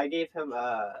I gave him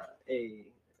a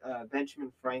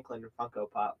Benjamin Franklin Funko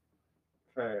Pop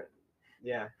for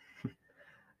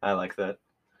I like that.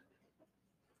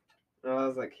 And I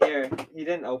was like, here. He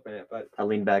didn't open it, but I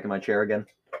leaned back in my chair again.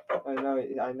 I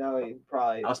know he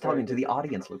probably. I was talking to the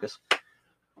audience, Lucas.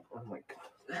 Oh my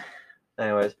god.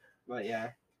 Anyways. But yeah,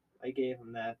 I gave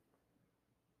him that.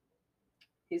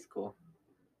 He's cool.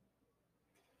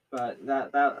 But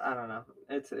that I don't know.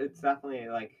 It's definitely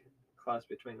like close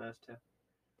between those two.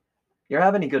 You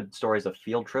have any good stories of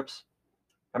field trips?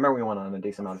 I remember we went on a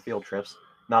decent amount of field trips.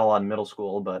 Not a lot in middle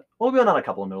school, but we went on a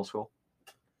couple in middle school.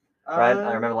 Right?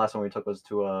 I remember the last one we took was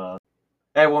to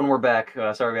Hey, when we're back.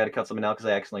 Sorry we had to cut something out because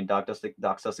I accidentally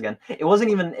doxed us again. It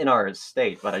wasn't even in our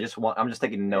state, but I'm just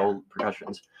taking no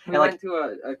precautions. We went to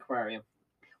an aquarium.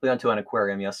 We went to an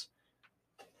aquarium, yes.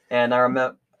 And I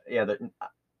remember,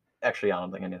 actually, I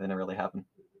don't think anything really happened.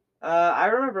 I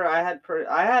remember I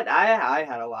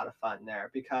had a lot of fun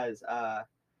there because that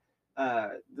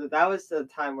was the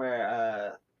time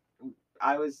where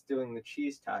I was doing the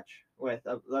cheese touch with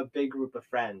a big group of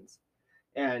friends,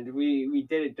 and we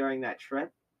did it during that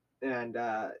trip, and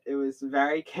it was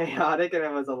very chaotic and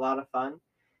it was a lot of fun,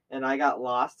 and I got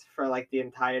lost for like the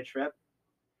entire trip.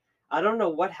 I don't know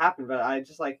what happened, but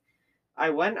I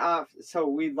went off. So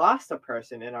we lost a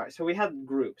person so we had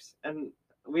groups, and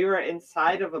we were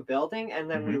inside of a building, and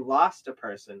then we lost a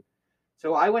person.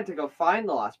 So I went to go find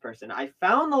the lost person. I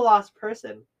found the lost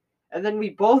person, and then we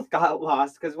both got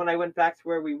lost because when I went back to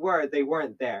where we were, they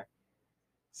weren't there.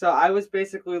 So I was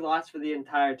basically lost for the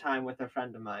entire time with a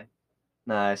friend of mine.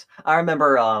 Nice. I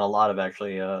remember on a lot of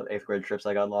actually 8th grade trips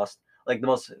I got lost. Like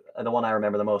the one I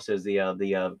remember the most is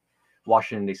the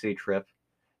Washington D.C. trip.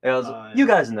 You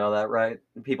guys know that, right?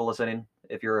 People listening,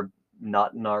 if you're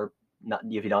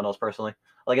if you don't know us personally,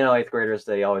 like 8th graders,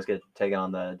 they always get taken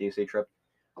on the D.C. trip.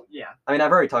 Yeah. I mean,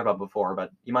 I've already talked about it before,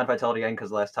 but you mind if I tell it again? Because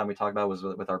the last time we talked about it was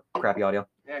with our crappy audio.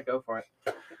 Yeah, go for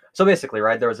it. So basically,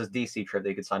 right, there was this DC trip that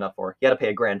you could sign up for. You had to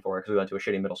pay $1,000 for it because we went to a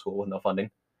shitty middle school with no funding.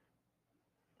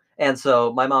 And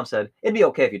so my mom said, it'd be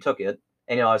okay if you took it.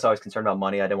 And, I was always concerned about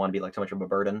money. I didn't want to be like too much of a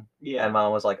burden. Yeah. And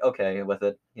mom was like, okay with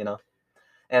it,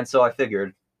 And so I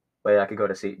figured, wait, I could go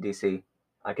to DC.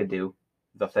 I could do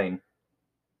the thing.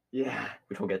 Yeah.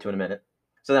 Which we'll get to in a minute.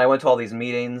 So then I went to all these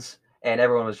meetings, and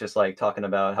everyone was just like talking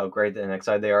about how great and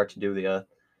excited they are to do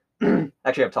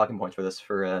actually I have talking points for this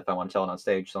for if I want to tell it on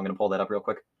stage, so I'm gonna pull that up real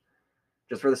quick,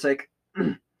 just for the sake.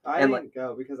 I And, didn't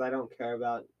go because I don't care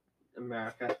about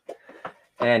America.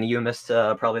 And you missed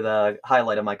probably the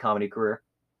highlight of my comedy career.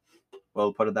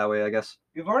 Well, put it that way, I guess.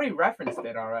 You've already referenced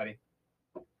it already.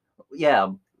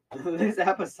 Yeah. This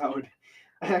episode,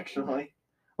 actually.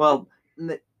 Well,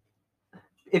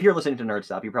 if you're listening to Nerd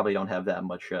Stop, you probably don't have that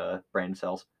much brain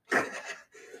cells.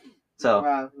 So,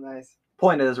 Wow, nice.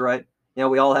 point is, right? You know,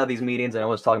 we all have these meetings, and I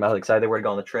was talking about how excited they were to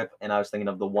go on the trip, and I was thinking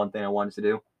of the one thing I wanted to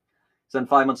do. So then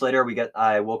 5 months later,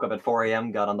 I woke up at 4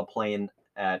 a.m., got on the plane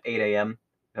at 8 a.m.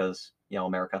 because, you know,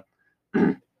 America.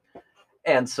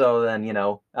 And so then, you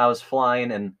know, I was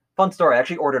flying, and fun story, I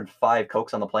actually ordered 5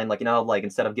 Cokes on the plane. Like, you know, like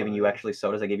instead of giving you actually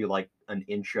sodas, they gave you like an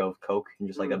inch of Coke in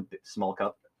just like a small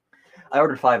cup. I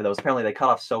ordered 5 of those. Apparently, they cut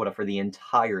off soda for the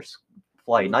entire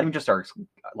flight, not even just our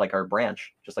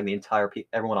branch, just like the entire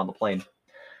everyone on the plane.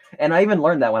 And I even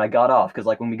learned that when I got off, because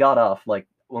like when we got off, like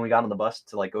when we got on the bus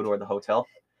to like go to the hotel,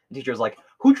 the teacher was like,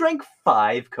 "Who drank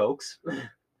 5 Cokes?"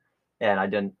 And I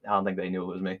don't think they knew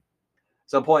it was me.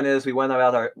 So the point is, we went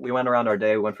around our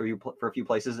day. We went for a few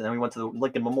places, and then we went to the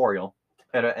Lincoln Memorial,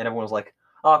 and everyone was like,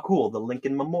 "Oh, cool, the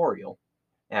Lincoln Memorial."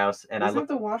 And I Isn't looked.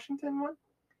 the Washington one?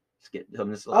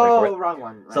 Wrong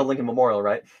one. Right. So Lincoln Memorial,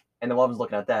 right? And then while I was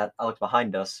looking at that, I looked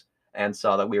behind us and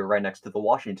saw that we were right next to the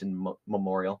Washington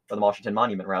Memorial, or the Washington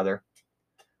Monument, rather.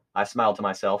 I smiled to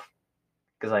myself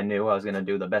because I knew I was going to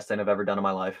do the best thing I've ever done in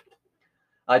my life.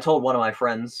 I told one of my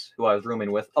friends who I was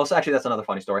rooming with. Oh, so actually, that's another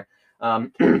funny story.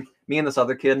 Me and this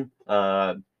other kid,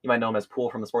 you might know him as Pool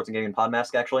from the Sports and Gaming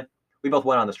Podmask, actually. We both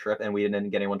went on this trip, and we didn't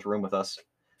get anyone to room with us.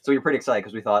 So we were pretty excited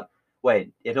because we thought,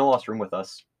 wait, if no one wants to room with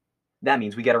us, that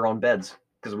means we get our own beds.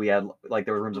 Because we had, like,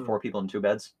 there were rooms of 4 people and 2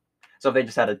 beds. So if they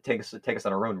just had to take us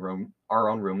on our own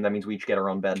room, that means we each get our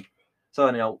own bed. So,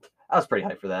 you know, I was pretty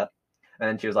hyped for that. And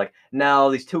then she was like, "No,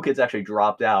 these 2 kids actually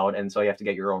dropped out, and so you have to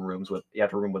get your own rooms you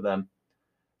have to room with them."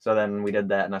 So then we did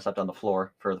that, and I slept on the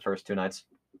floor for the first 2 nights.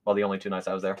 Well, the only 2 nights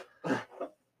I was there.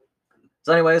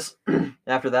 So anyways,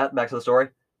 after that, back to the story.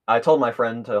 I told my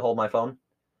friend to hold my phone,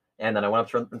 and then I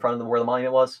went up in front of where the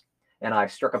monument was, and I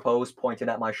struck a pose, pointing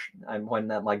at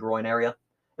my groin area,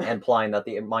 and implying that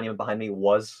the monument behind me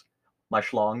was my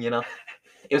schlong, you know?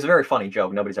 It was a very funny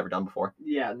joke nobody's ever done before.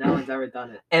 Yeah, no one's ever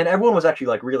done it. And everyone was actually,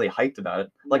 like, really hyped about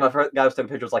it. Like, my guy who took a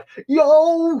picture was like,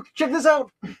 "Yo, check this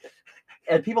out!"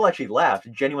 And people actually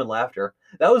laughed, genuine laughter.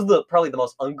 That was probably the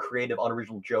most uncreative,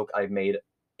 unoriginal joke I've made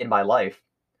in my life.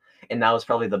 And that was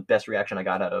probably the best reaction I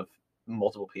got out of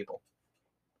multiple people.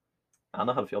 I don't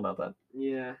know how to feel about that.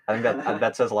 Yeah. I think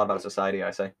that says a lot about society,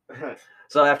 I say.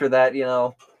 So after that, you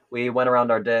know, we went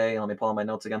around our day. Let me pull out my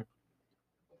notes again.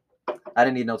 I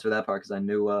didn't need notes for that part because I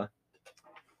knew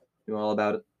all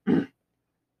about it.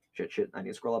 Shit. I need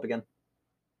to scroll up again.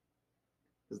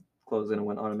 Closed in and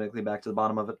went automatically back to the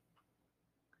bottom of it.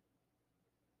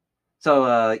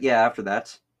 So yeah, after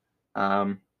that,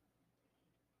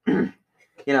 you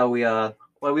know, we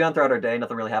went throughout our day.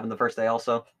 Nothing really happened the first day,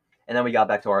 also, and then we got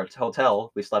back to our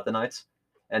hotel. We slept the nights,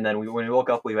 and then when we woke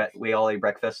up, we all ate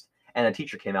breakfast, and a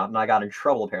teacher came out, and I got in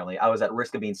trouble. Apparently, I was at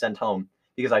risk of being sent home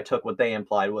because I took what they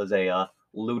implied was a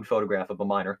lewd photograph of a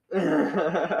minor.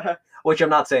 Which I'm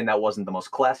not saying that wasn't the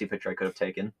most classy picture I could have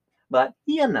taken, but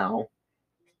you know,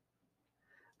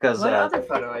 because What other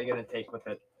photo are you gonna take with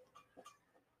it?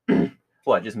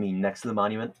 What, just me next to the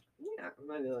monument? Yeah,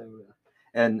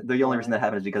 and the only reason that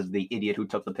happened is because the idiot who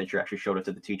took the picture actually showed it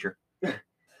to the teacher. Hey,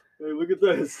 look at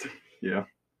this. Yeah.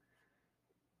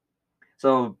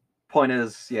 So, point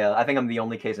is, yeah, I think I'm the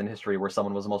only case in history where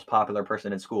someone was the most popular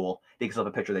person in school because of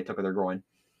a picture they took of their groin.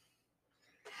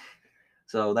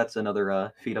 So that's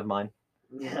another feat of mine.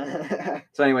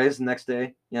 So anyways, the next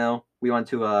day, you know, we went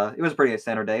to, it was a pretty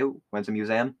standard day. We went to a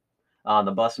museum. On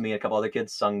the bus, me and a couple other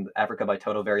kids sung Africa by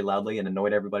Toto very loudly and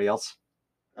annoyed everybody else.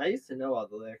 I used to know all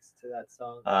the lyrics to that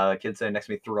song. A kid sitting next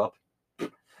to me threw up.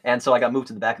 And so I got moved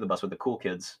to the back of the bus with the cool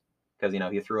kids because, you know,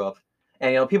 he threw up.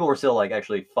 And, you know, people were still, like,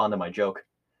 actually fond of my joke.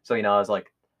 So, you know, I was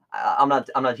like, I'm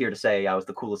not here to say I was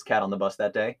the coolest cat on the bus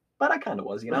that day, but I kind of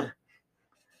was, you know?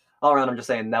 All around, I'm just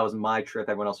saying that was my trip.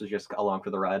 Everyone else was just along for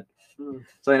the ride.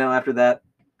 So, you know, after that,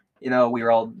 you know, we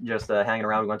were all just hanging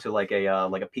around. We went to, like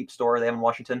a Peep store they have in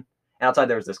Washington. And outside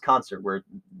there was this concert where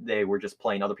they were just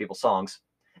playing other people's songs.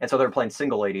 And so they were playing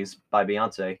Single Ladies by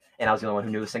Beyonce. And I was the only one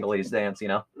who knew the Single Ladies dance, you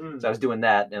know? So I was doing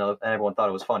that, and everyone thought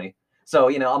it was funny. So,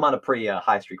 you know, I'm on a pretty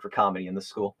high streak for comedy in this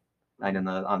school and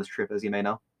on this trip, as you may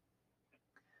know.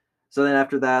 So then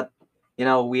after that, you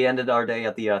know, we ended our day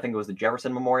at I think it was the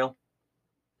Jefferson Memorial.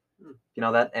 You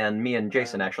know that? And me and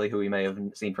Jason, actually, who you may have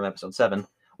seen from episode 7,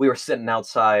 we were sitting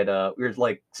outside. We were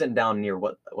like sitting down near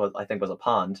what I think was a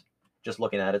pond, just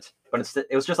looking at it. But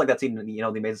it was just like that scene, The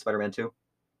Amazing Spider-Man 2,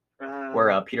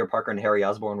 where Peter Parker and Harry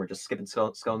Osborn were just skipping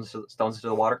stones into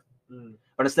the water. Mm.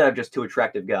 But instead of just two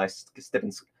attractive guys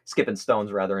skipping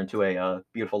stones rather into a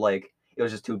beautiful lake, it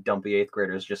was just two dumpy 8th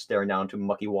graders just staring down into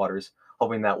mucky waters,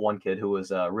 hoping that one kid who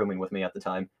was rooming with me at the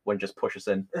time wouldn't just push us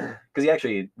in, because he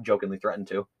actually jokingly threatened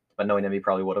to, but knowing him, he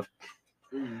probably would have.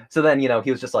 Mm. So then,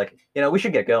 he was just like, we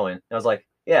should get going. And I was like,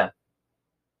 yeah,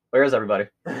 where is everybody?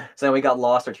 So then we got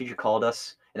lost. Our teacher called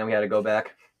us, and then we had to go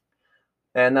back.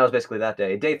 And that was basically that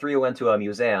day. Day 3, we went to a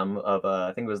museum of,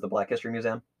 I think it was the Black History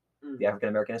Museum, the African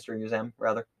American History Museum,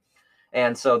 rather.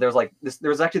 And so there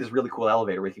was actually this really cool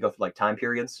elevator where you could go through like time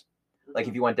periods. Like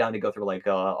if you went down to go through like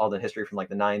all the history from like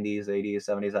the 90s, 80s,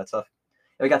 70s, that stuff.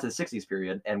 And we got to the 60s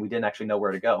period, and we didn't actually know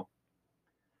where to go.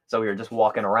 So we were just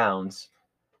walking around,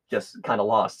 just kind of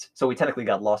lost. So we technically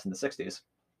got lost in the 60s.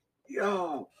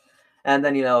 Yo. And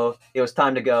then, it was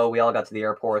time to go. We all got to the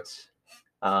airports.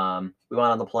 We went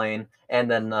on the plane.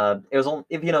 And then it was only,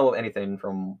 if you know anything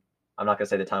from, I'm not going to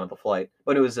say the time of the flight,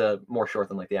 but it was more short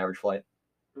than like the average flight.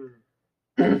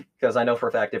 Because I know for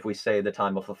a fact if we say the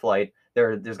time of the flight,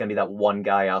 there's going to be that one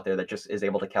guy out there that just is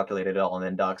able to calculate it all and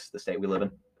then docks the state we live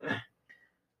in.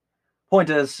 Point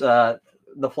is,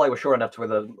 the flight was short enough to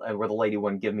where the lady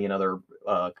wouldn't give me another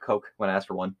Coke when I asked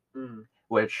for one,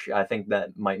 which I think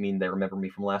that might mean they remember me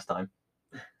from last time.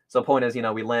 So point is,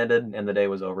 we landed and the day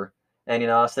was over. And,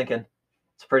 I was thinking,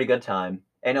 it's a pretty good time.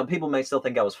 And, people may still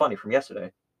think I was funny from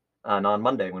yesterday, on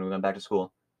Monday when we went back to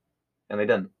school. And they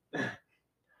didn't.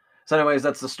 So anyways,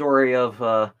 that's the story of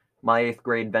my 8th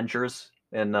grade ventures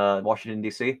in Washington,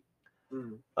 D.C.,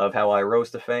 of how I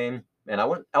rose to fame. And I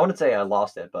wouldn't say I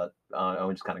lost it, but I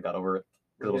just kind of got over it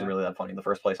because it wasn't really that funny in the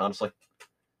first place, honestly.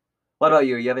 What about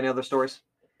you? You have any other stories?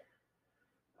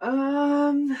 I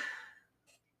don't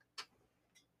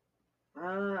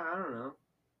know.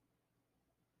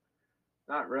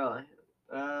 Not really.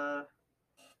 I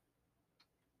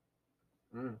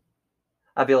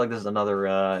feel like this is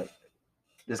another.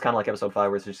 This is kind of like episode 5,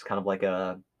 where it's just kind of like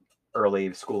a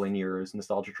early schooling years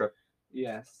nostalgia trip.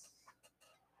 Yes.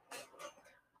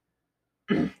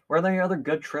 Were there any other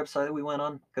good trips that we went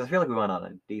on? Because I feel like we went on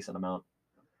a decent amount.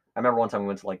 I remember one time we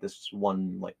went to like this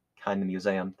one like kind of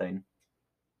museum thing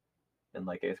in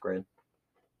like 8th grade.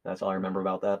 That's all I remember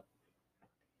about that.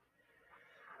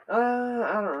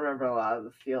 I don't remember a lot of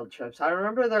the field trips. I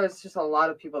remember there was just a lot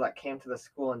of people that came to the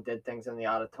school and did things in the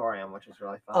auditorium, which was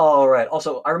really fun. Oh, right.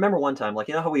 Also, I remember one time, like,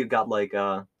 how we've got like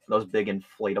those big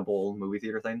inflatable movie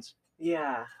theater things?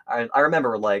 Yeah. I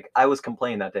remember, like, I was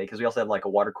complaining that day because we also had like a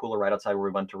water cooler right outside where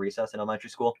we went to recess in elementary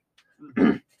school.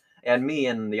 And me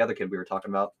and the other kid we were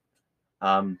talking about,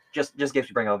 just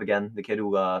to bring up again, the kid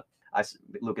who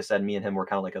Lucas said me and him were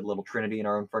kind of like a little trinity in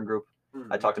our own friend group.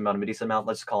 I talked to him about a decent amount.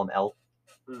 Let's just call him L,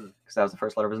 because that was the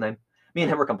first letter of his name. Me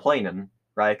and him were complaining,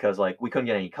 right? Because like we couldn't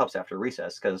get any cups after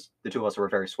recess because the two of us were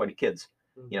very sweaty kids,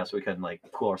 so we couldn't like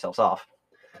cool ourselves off.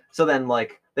 So then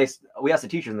like we asked the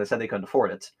teachers and they said they couldn't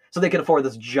afford it. So they could afford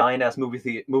this giant ass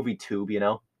movie tube,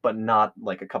 but not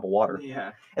like a cup of water.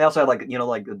 Yeah. They also had like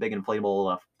like the big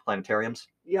inflatable planetariums.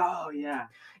 Oh yeah.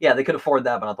 Yeah, they could afford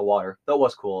that, but not the water. That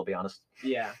was cool, I'll be honest.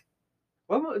 Yeah.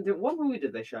 What movie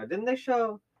did they show? Didn't they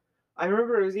show? I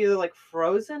remember it was either like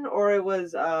Frozen or it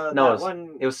was no,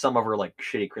 one. It was some other like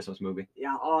shitty Christmas movie.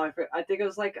 Yeah. Oh, I think it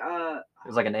was like It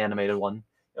was like an animated one.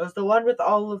 It was the one with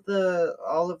all of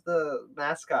the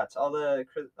mascots, all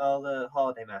the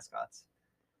holiday mascots.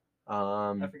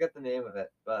 I forget the name of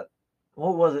it, but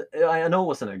what was it? I know it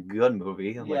wasn't a good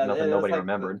movie. Like nothing nobody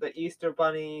remembered. The Easter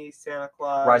Bunny, Santa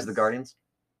Claus. Rise of the Guardians?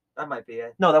 That might be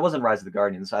it. No, that wasn't Rise of the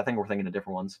Guardians. I think we're thinking of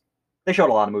different ones. They showed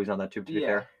a lot of movies on that too, to be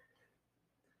fair.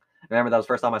 Remember that was the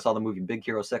first time I saw the movie Big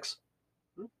Hero 6?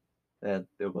 It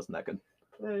wasn't that good.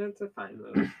 It's a fine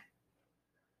movie.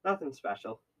 Nothing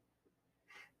special.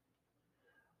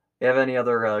 You have any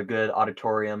other good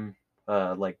auditorium,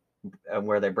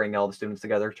 where they bring all the students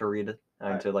together to read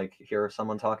and to like hear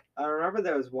someone talk? I remember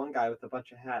there was one guy with a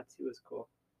bunch of hats. He was cool.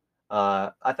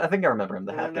 I think I remember him.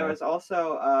 The hat And guy. there was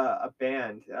also a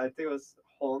band. I think it was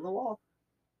Hole in the Wall.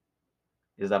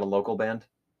 Is that a local band?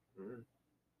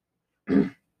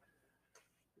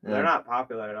 They're not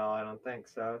popular at all. I don't think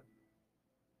so.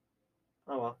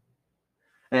 Oh well.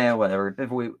 Yeah, whatever. If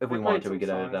we wanted to, we some could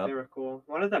edit it songs. out. They were cool.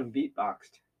 One of them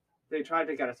beatboxed. They tried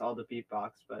to get us all to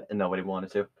beatbox, but And nobody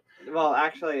wanted to. well,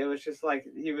 actually, it was just like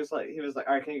he was like,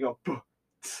 all right, can you go? Buh,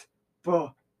 tss, buh,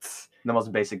 tss. The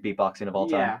most basic beatboxing of all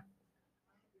time.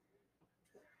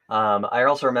 I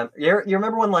also remember. You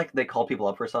remember when like they call people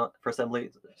up for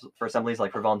assemblies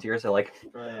like for volunteers? They're like,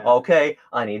 Oh, yeah. okay,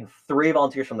 I need 3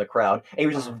 volunteers from the crowd, and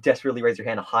you just Uh-huh. desperately raise your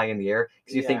hand high in the air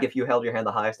because you think Yeah. if you held your hand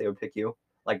the highest, they would pick you.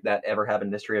 Like that ever happened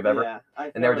in history of ever. Yeah.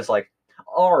 And they were just like,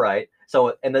 all right.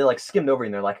 So and they like skimmed over you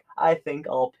and they're like, I think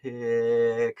I'll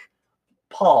pick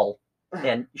Paul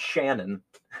and Shannon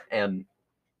and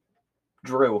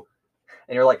Drew,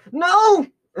 and you're like, no.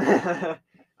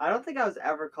 I don't think I was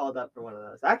ever called up for one of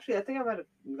those. Actually, I think I might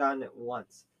have gotten it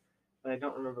once, but I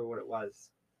don't remember what it was.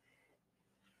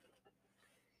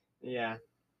 Yeah.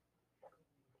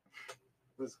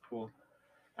 It was cool.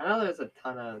 I know there's a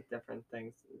ton of different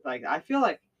things. Like, I feel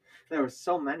like there were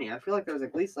so many. I feel like there was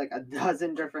at least like a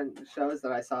dozen different shows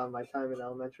that I saw in my time in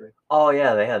elementary. Oh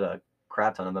yeah, they had a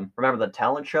crap ton of them. Remember the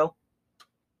talent show?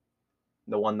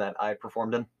 The one that I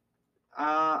performed in?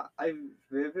 I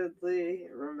vividly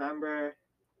remember.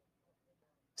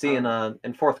 See, in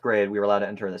 4th grade, we were allowed to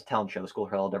enter this talent show the school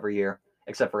held every year,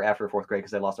 except for after 4th grade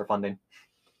because they lost their funding.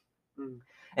 Mm.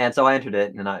 And so I entered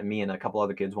it, and me and a couple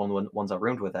other kids, ones I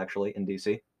roomed with actually in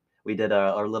DC, we did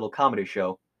our little comedy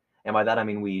show, and by that I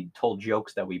mean we told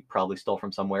jokes that we probably stole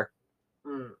from somewhere.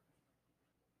 Mm.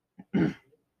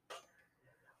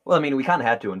 Well, I mean, we kind of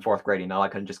had to in 4th grade, you know. I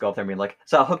couldn't just go up there and be like,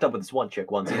 so I hooked up with this one chick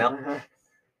once, you know.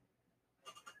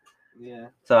 Yeah.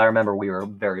 So I remember we were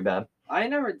very bad I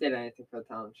never did anything for the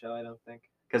talent show. I don't think.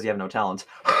 because you have no talent.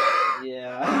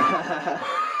 Yeah.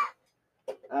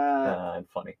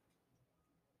 Funny.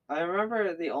 I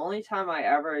remember the only time I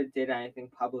ever did anything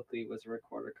publicly was a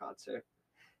recorder concert,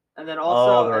 and then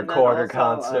also the and then recorder also,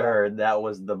 concert. That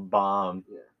was the bomb.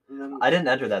 Yeah. And then, I didn't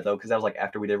enter that though because that was like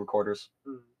after we did recorders.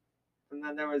 and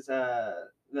then there was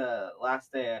the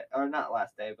last day, or not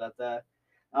last day, but the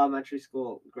elementary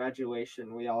school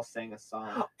graduation. We all sang a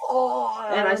song. Oh,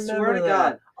 And I swear remember to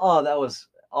that. God, Oh, that was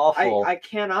awful. I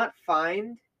cannot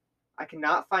find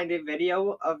a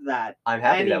video of that I'm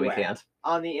happy that we anywhere can't.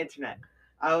 on the internet.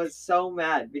 I was so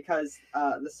mad because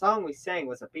the song we sang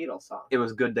was a Beatles song. It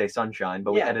was Good Day Sunshine,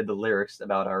 but we Yeah. added the lyrics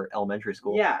about our elementary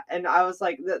school. Yeah, and I was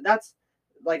like, that's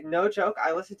like no joke.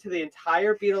 I listened to the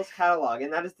entire Beatles catalog,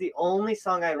 and that is the only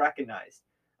song I recognized.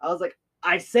 I was like,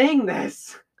 I sang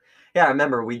this. Yeah, I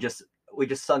remember we just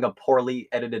sung a poorly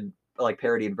edited, like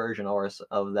parodied version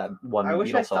of that one I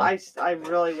wish Beatles song. I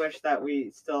really wish that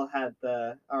we still had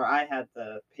I had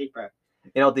the paper.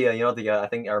 You know what the I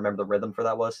think I remember the rhythm for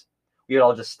that was. We would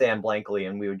all just stand blankly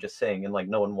and we would just sing, and like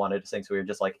no one wanted to sing, so we were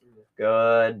just like,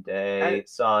 "Good day,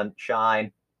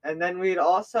 sunshine." And then we'd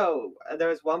also there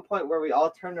was one point where we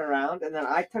all turned around, and then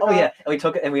I took. Oh off. yeah, and we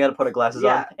took it, and we had to put our glasses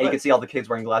Yeah, on, and you could see all the kids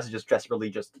wearing glasses just desperately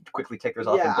just quickly take theirs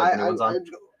off and put new ones on.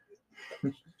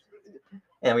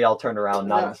 And we all turned around,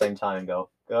 not at the same time, and go,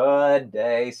 "Good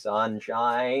day,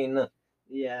 sunshine."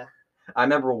 Yeah. I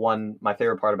remember my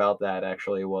favorite part about that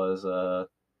actually was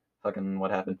fucking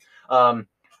what happened.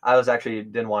 I was actually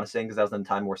didn't want to sing because that was the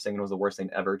time where singing was the worst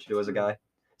thing ever to do as a guy.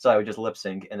 So I would just lip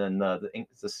sync, and then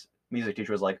this music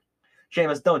teacher was like,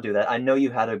 "Seamus, don't do that. I know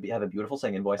you have a beautiful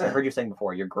singing voice. I heard you sing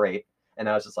before. You're great." And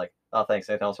I was just like, "Oh, thanks.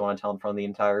 Anything else you want to tell him from the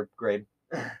entire grade?"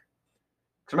 Because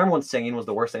remember when singing was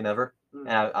the worst thing ever? And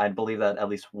I believe that at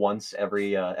least once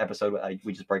every episode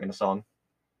we just break into song.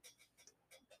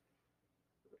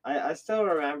 I still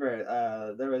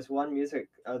remember there was one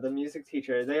the music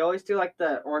teacher. They always do like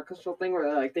the orchestral thing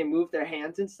where they move their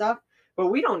hands and stuff, but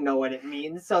we don't know what it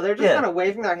means. So they're just kind of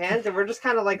waving their hands, and we're just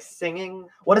kind of like singing.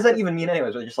 What does that even mean,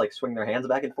 anyways? They just like swing their hands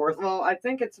back and forth? Well, I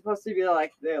think it's supposed to be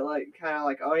like they're like kind of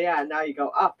like, oh yeah, now you go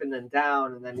up and then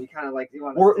down, and then you kind of like you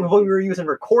want to. We were using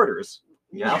recorders.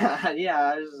 Yeah, yeah.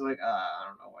 I was just like, I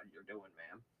don't know what you're doing,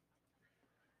 man.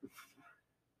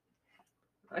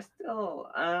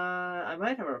 I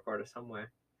might have a recorder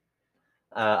somewhere.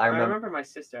 I remember my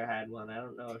sister had one. I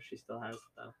don't know if she still has it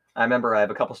though. I remember I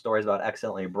have a couple stories about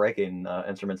accidentally breaking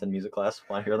instruments in music class.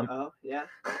 Want to hear them? Oh yeah.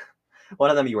 One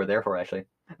of them you were there for actually.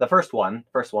 The first one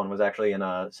was actually in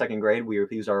 2nd grade. We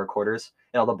used our recorders,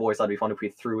 and all the boys thought it'd be fun if we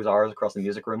threw ours across the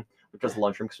music room, which was the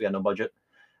lunchroom because we had no budget.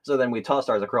 So then we tossed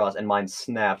ours across, and mine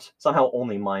snapped. Somehow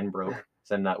only mine broke.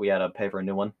 So then we had to pay for a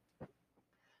new one.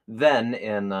 Then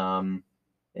in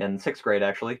 6th grade,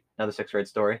 actually, another 6th grade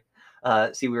story.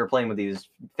 We were playing with these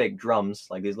fake drums,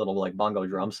 like these little like bongo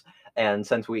drums, and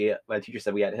since my teacher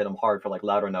said we had to hit them hard for like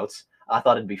louder notes, I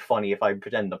thought it'd be funny if I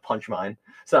pretended to punch mine.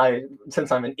 So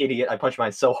since I'm an idiot, I punched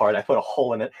mine so hard I put a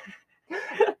hole in it,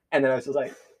 and then I was just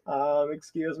like,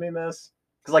 "Excuse me, miss,"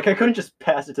 because like I couldn't just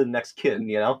pass it to the next kid,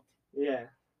 you know? Yeah.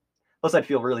 Plus, I'd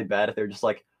feel really bad if they're just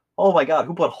like, "Oh my god,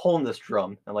 who put a hole in this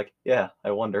drum?" I'm like, "Yeah,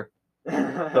 I wonder."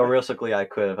 Though realistically, I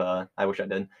could have. I wish I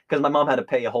didn't, because my mom had to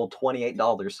pay a whole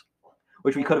 $28,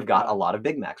 which we Oh could have my got a God. lot of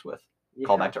Big Macs with. Yeah.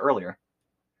 Call back to earlier.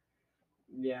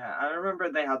 Yeah, I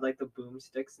remember they had like the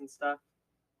boomsticks and stuff.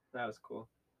 That was cool.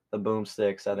 The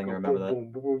boomsticks, I think I remember that.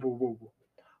 Boom, boom, boom, boom, boom, boom.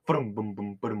 Boom, boom,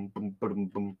 boom, boom, boom, boom,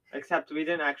 boom. Except we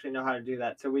didn't actually know how to do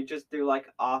that, so we just do like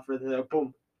off of the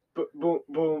boom, boom, boom,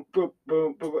 boom, boom,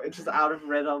 boom, boom. It's just out of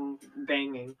rhythm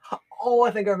banging. Oh,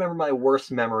 I think I remember my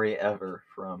worst memory ever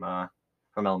from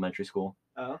elementary school.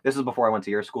 Oh. This is before I went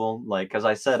to your school, like, because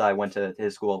I said I went to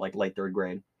his school like late 3rd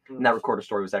grade. And that recorder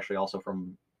story was actually also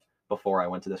from before I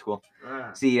went to this school.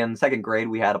 Ah. See, in 2nd grade,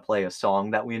 we had to play a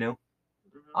song that we knew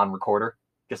Mhm. on recorder,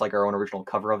 just like our own original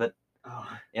cover of it. Oh.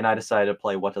 And I decided to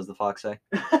play "What Does the Fox Say?"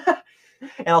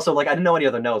 And also, like, I didn't know any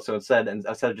other notes, so instead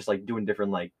of just like doing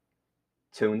different like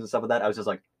tunes and stuff like that, I was just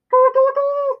like,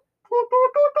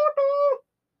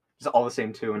 just all the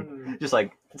same tune, Mm. just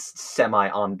like semi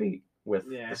on beat with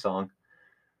Yeah. the song.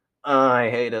 I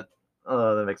hate it.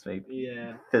 Oh, that makes me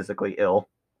Yeah. physically ill.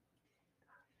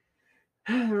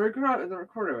 The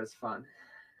recorder was fun.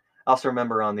 I also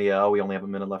remember on the we only have a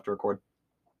minute left to record.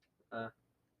 I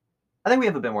think we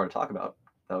have a bit more to talk about,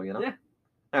 though. You know. Yeah.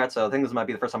 All right, so I think this might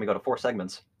be the first time we go to 4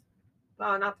 segments.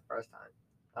 No, not the first time.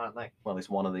 I don't think. Well, at least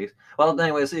one of these. Well,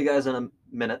 anyway, see you guys in a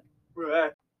minute.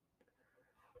 Right.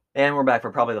 And we're back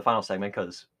for probably the final segment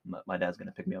because my dad's going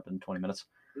to pick me up in 20 minutes.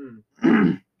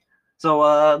 Mm.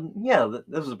 So, yeah,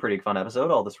 this was a pretty fun episode,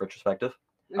 all this retrospective.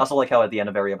 I Yeah. also like how at the end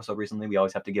of every episode recently, we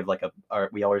always have to give like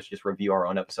we always just review our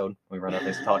own episode when we run out of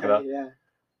things to talk about. Yeah.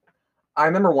 I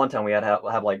remember one time we had to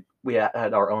have like, we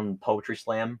had our own poetry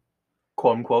slam,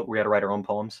 quote unquote, we had to write our own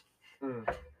poems.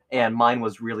 Mm. And mine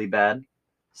was really bad.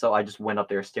 So I just went up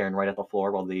there staring right at the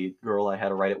floor while the girl I had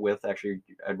to write it with actually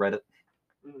had read it.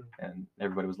 Mm. And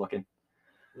everybody was looking.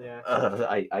 Yeah.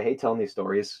 I hate telling these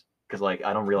stories because like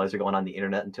I don't realize they're going on the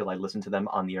internet until I listen to them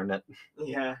on the internet.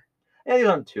 Yeah. Yeah, these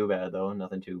aren't too bad though.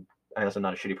 Nothing too. I guess I'm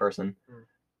not a shitty person.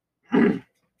 I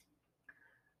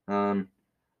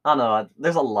don't know.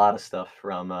 There's a lot of stuff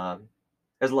from.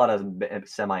 There's a lot of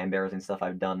semi-embarrassing stuff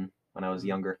I've done when I was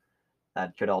younger.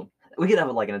 That could all. We could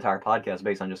have like an entire podcast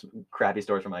based on just crappy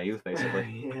stories from my youth,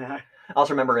 basically. Yeah. I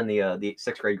also remember in the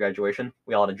 6th grade graduation,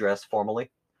 we all had to dress formally,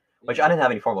 which I didn't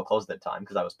have any formal clothes at the time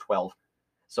because I was 12.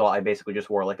 So I basically just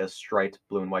wore like a striped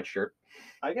blue and white shirt.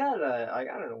 I got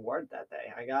an award that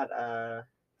day. I got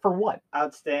For what?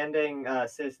 outstanding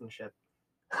citizenship.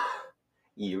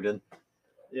 You did.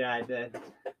 Yeah, I did.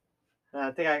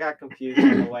 I think I got confused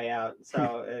on the way out,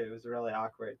 so it was really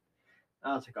awkward.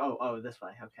 I was like, oh, this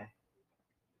way, okay.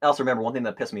 I also remember one thing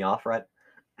that pissed me off, right?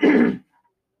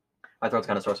 My throat's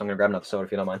kind of sore, so I'm going to grab another soda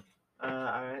if you don't mind.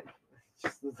 Alright.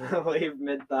 Just leave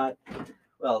mid-thought.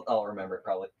 Well, I'll remember it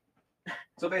probably.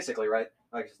 So basically, right?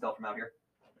 I can just tell from out here.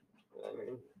 I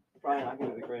mean, probably not going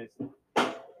to be the greatest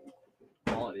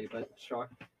quality, but sure.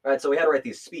 All right, so we had to write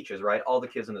these speeches, right? All the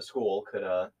kids in the school could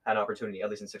had an opportunity, at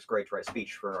least in 6th grade, to write a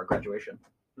speech for our graduation.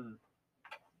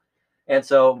 And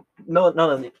so, I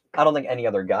don't think any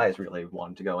other guys really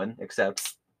wanted to go in,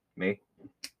 except me.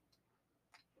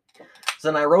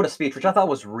 So then I wrote a speech, which I thought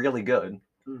was really good,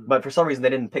 but for some reason they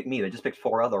didn't pick me. They just picked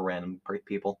 4 other random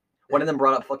people. One of them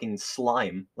brought up fucking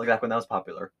slime, like back when that was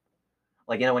popular.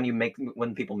 Like, you know,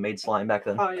 when people made slime back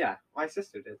then. Oh yeah, my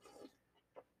sister did.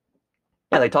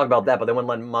 Yeah, they talked about that, but they wouldn't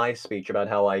let my speech about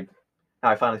how I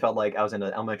finally felt like I was in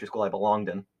an elementary school I belonged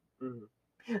in.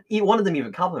 One of them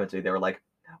even complimented me. They were like,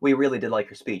 "We really did like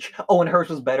your speech." Oh, and hers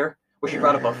was better. Where she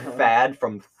brought up a fad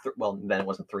from well, then it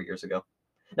wasn't 3 years ago.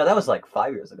 No, that was like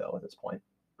 5 years ago at this point.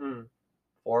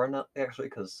 4 not actually,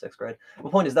 because 6th grade. The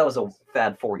point is that was a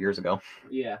fad 4 years ago.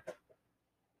 Yeah.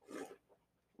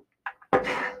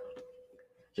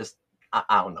 Just I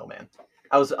don't know, man.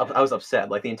 I was upset.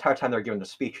 Like the entire time they were giving their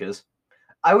speeches,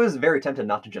 I was very tempted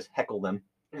not to just heckle them.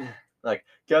 Like,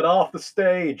 get off the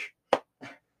stage.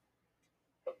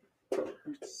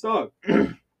 So.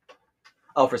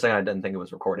 Oh, for a second I didn't think it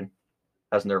was recording.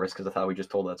 I was nervous because I thought we just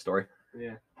told that story.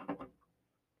 Yeah.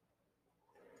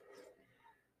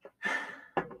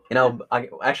 You know, I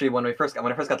actually when I first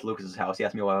got to Lucas's house, he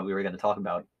asked me what we were going to talk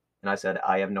about, and I said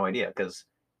I have no idea because,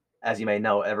 as you may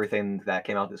know, everything that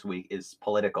came out this week is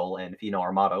political, and if you know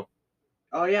our motto.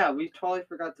 Oh yeah, we totally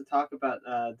forgot to talk about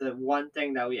the one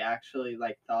thing that we actually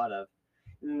like thought of,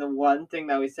 and the one thing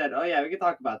that we said, oh yeah, we could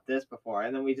talk about this before,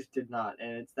 and then we just did not,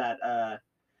 and it's that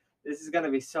this is gonna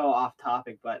be so off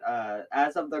topic, but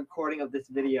as of the recording of this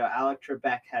video, Alec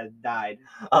Trebek has died.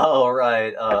 Oh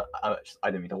right, I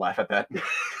didn't mean to laugh at that.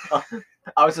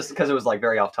 I was just because it was like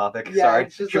very off topic. Yeah, Sorry.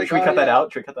 it's just Should like, we oh, cut that yeah.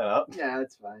 out? Should we cut that out? Yeah,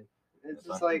 it's fine. It's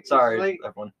just fine. like Sorry, it's like,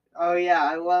 everyone. oh yeah,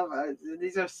 I love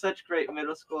these are such great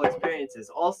middle school experiences.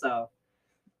 Also,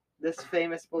 this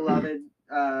famous beloved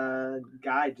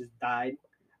guy just died.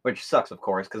 Which sucks, of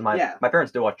course, because my Yeah. my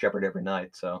parents do watch Jeopardy every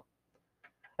night. So,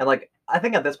 and like I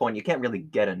think at this point you can't really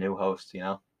get a new host,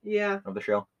 Yeah. of the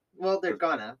show. Well, they're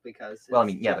gonna because. Well, I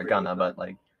it's mean, yeah, they're Jeopardy, gonna, but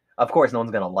like, of course, no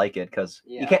one's gonna like it because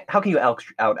you Yeah. can't. How can you out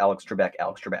Alex Trebek?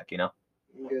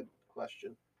 Good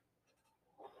question.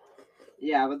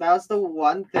 Yeah, but that was the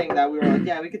one thing that we were like,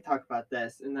 yeah, we could talk about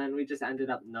this, and then we just ended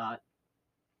up not.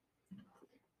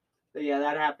 But yeah,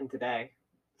 that happened today,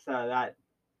 so that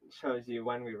shows you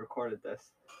when we recorded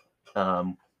this.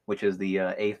 Which is the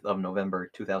 8th of November,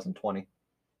 2020.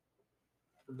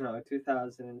 No,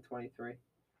 2023.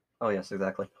 Oh yes,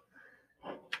 exactly.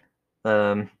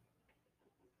 Well,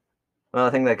 I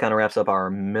think that kind of wraps up our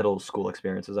middle school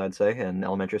experiences, I'd say, and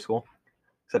elementary school.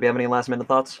 Except, you have any last minute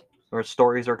thoughts or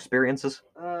stories or experiences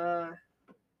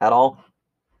at all?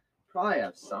 Probably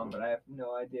have some, but I have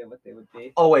no idea what they would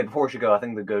be. Oh wait, before we should go, I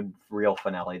think the good real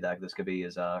finale that this could be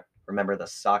is remember the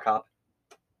sock hop?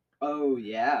 Oh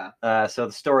yeah. So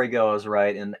the story goes,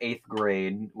 right, in 8th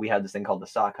grade, we had this thing called the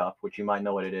sock hop, which you might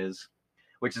know what it is,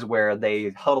 which is where they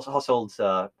hustled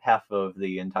half of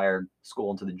the entire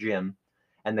school into the gym,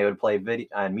 and they would play video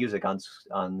and music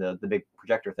on the big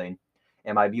projector thing.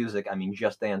 And by music, I mean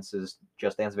Just Dance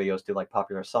videos to like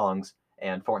popular songs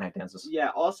and Fortnite dances. Yeah.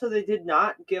 Also, they did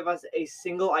not give us a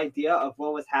single idea of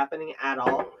what was happening at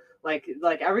all. Like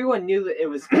everyone knew that it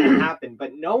was going to happen,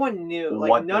 but no one knew.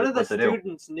 Like What none of the to do.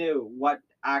 students knew what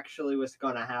actually was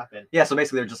going to happen. Yeah, so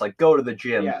basically they're just like, go to the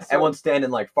gym. Yeah, so- Everyone stand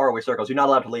in like faraway circles. You're not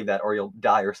allowed to leave that or you'll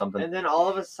die or something. And then all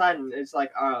of a sudden, it's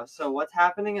like, so what's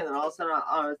happening? And then all of a sudden,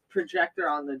 on a projector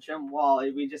on the gym wall,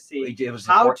 we just see It was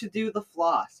how to do the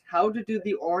floss, how to do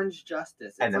the orange justice.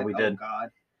 It's And then like, we did. Oh God.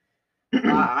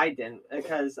 I didn't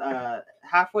because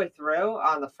halfway through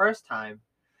on the first time,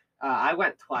 I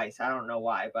went twice. I don't know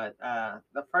why, but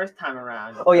the first time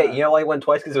around. Oh yeah, you know why I went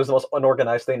twice? Because it was the most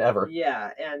unorganized thing ever. Yeah,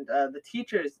 and the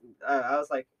teachers, I was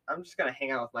like, I'm just gonna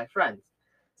hang out with my friends.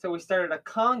 So we started a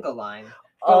conga line.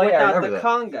 But Oh yeah, I without remember the that.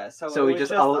 conga. So So it we was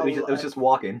just, just it was just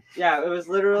walking. Yeah, it was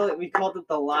literally, we called it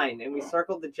the line, and we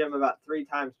circled the gym about 3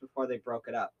 times before they broke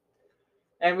it up.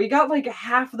 And we got like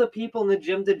half of the people in the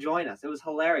gym to join us. It was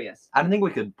hilarious. I didn't think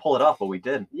we could pull it off, but we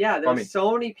did. Yeah, there I were mean-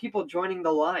 so many people joining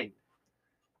the line.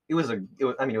 It was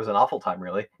an awful time,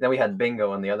 really. Then we had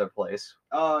bingo in the other place,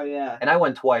 Oh yeah. and I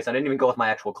went twice. I didn't even go with my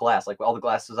actual class. Like all the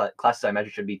classes I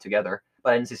imagined should be together,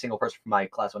 but I didn't see a single person from my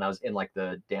class when I was in like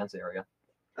the dance area.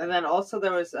 And then also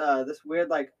there was this weird,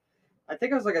 like, I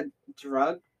think it was like a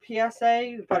drug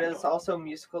PSA, but it's also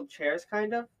musical chairs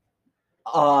kind of.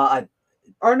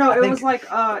 Or no, I it think- was like,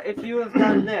 if you have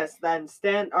done this, then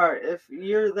stand, or if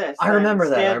you're this, I then remember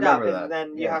that, I stand remember up, that, and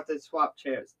then you yeah. have to swap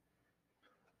chairs.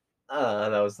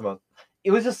 That was the most.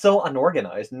 It was just so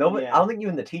unorganized. Nobody, Yeah. I don't think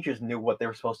even the teachers knew what they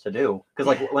were supposed to do. Because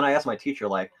like when I asked my teacher,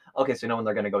 like, okay, so you know when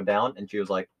they're gonna go down, and she was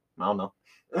like, I don't know.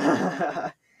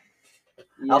 I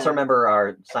also Yeah. remember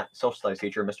our social studies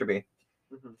teacher, Mr. B.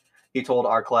 Mhm. He told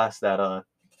our class that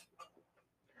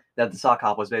the sock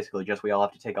hop was basically just we all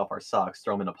have to take off our socks,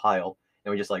 throw them in a pile,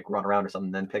 and we just like run around or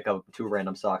something, then pick up 2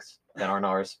 random socks that aren't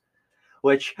ours.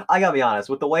 Which I gotta be honest,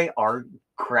 with the way our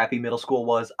crappy middle school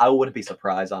was, I wouldn't be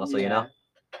surprised, honestly. You know.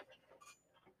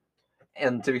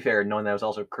 And to be fair, knowing that it was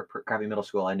also crappy middle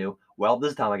school, I knew, well, this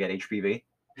is time I get HPV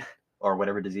or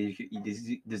whatever disease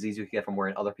you get from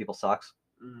wearing other people's socks.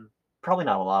 Mm. Probably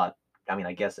not a lot. I mean,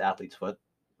 I guess athlete's foot.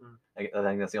 Mm. I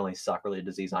think that's the only sock-related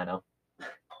disease I know.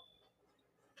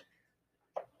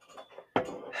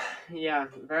 Yeah,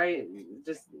 very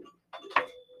just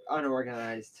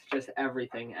unorganized, just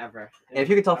everything ever. And if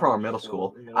you could tell from our elementary middle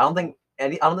school, and I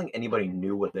don't think anybody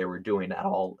knew what they were doing at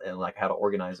all and like how to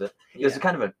organize it. It was Yeah.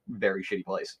 kind of a very shitty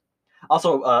place.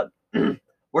 Also,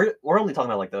 we're only talking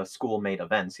about like the school-made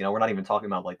events. You know, we're not even talking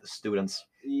about like the students.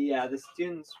 Yeah, the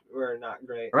students were not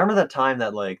great. Remember that time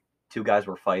that like 2 guys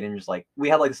were fighting? Just like we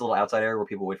had like this little outside area where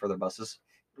people wait for their buses,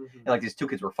 Mhm. and like these 2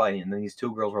 kids were fighting, and then these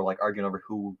 2 girls were like arguing over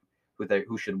who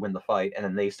should win the fight, and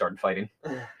then they started fighting.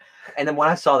 And then when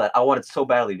I saw that, I wanted so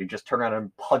badly to just turn around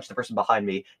and punch the person behind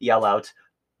me, yell out,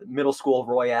 "Middle school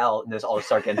royale," and this all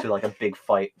start getting into like a big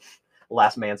fight.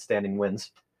 Last man standing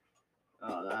wins.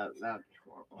 Oh, that'd be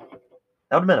horrible.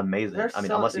 That would have been amazing. There's I mean,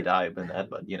 so- unless he died in that,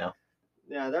 but you know.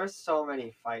 Yeah, there were so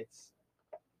many fights.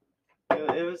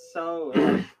 It was so.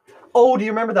 Like, Oh, do you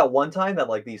remember that one time that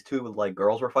like these 2 like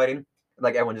girls were fighting?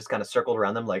 Like everyone just kind of circled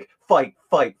around them, like fight,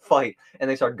 fight, fight, and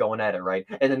they started going at it, right?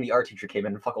 And then the art teacher came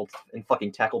in and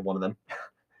fucking tackled one of them.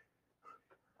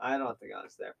 I don't think I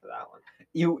was there for that one.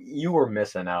 You were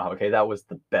missing out. Okay, that was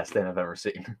the best thing I've ever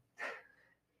seen.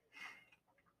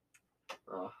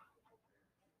 Oh,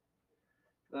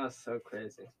 that was so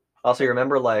crazy. Also, you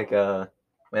remember like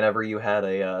whenever you had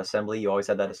a assembly, you always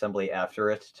had that assembly after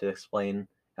it to explain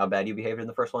how bad you behaved in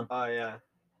the first one. Oh yeah.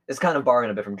 It's kind of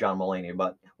borrowing a bit from John Mulaney,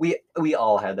 but we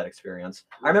all had that experience.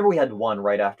 I remember we had one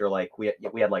right after like we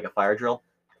had like a fire drill,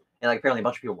 and like apparently a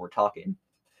bunch of people were talking,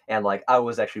 and like I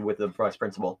was actually with the vice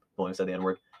principal, the one who said the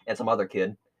N-word, and some other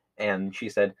kid, and she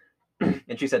said,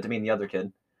 and she said to me and the other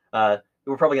kid, we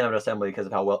were probably gonna have an assembly because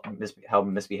of how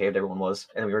misbehaved everyone was,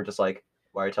 and we were just like,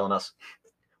 why are you telling us?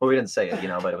 Well, we didn't say it,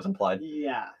 but it was implied.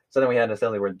 Yeah. So then we had an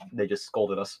assembly where they just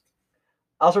scolded us.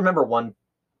 I also remember one.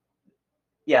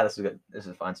 Yeah, this is good. This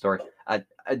is a fine story.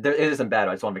 It isn't bad.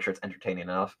 I just want to make sure it's entertaining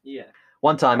enough. Yeah.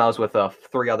 One time I was with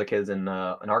 3 other kids in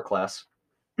an art class.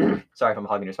 Sorry if I'm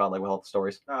hogging your spotlight with all the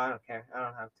stories. Oh, I don't care. I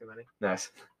don't have too many.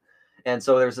 Nice. And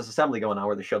so there was this assembly going on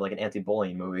where they showed like an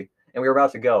anti-bullying movie, and we were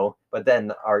about to go, but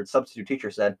then our substitute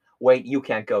teacher said, "Wait, you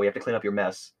can't go. You have to clean up your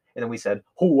mess." And then we said,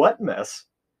 "What mess?"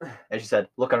 And she said,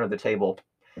 "Look under the table."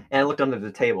 And I looked under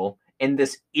the table, and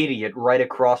this idiot right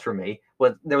across from me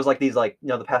there was like these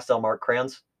the pastel mark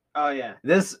crayons. Oh yeah.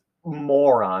 This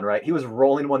moron, right? He was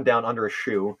rolling one down under a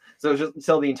shoe, so it was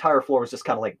so the entire floor was just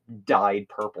kind of like dyed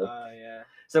purple. Oh yeah.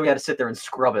 So we had to sit there and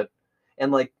scrub it,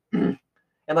 and like, and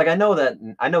like I know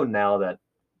now that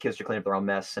kids should clean up their own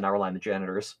mess and not rely on the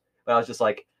janitors. But I was just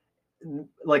like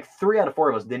 3 out of 4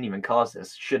 of us didn't even cause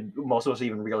this. Should most of us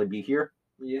even really be here?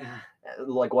 Yeah.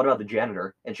 Like, what about the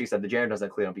janitor? And she said the janitor doesn't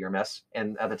clean up your mess.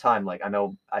 And at the time, like I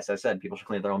know, as I said, people should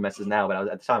clean up their own messes now. But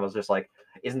at the time, I was just like,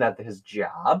 isn't that his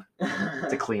job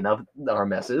to clean up our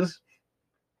messes?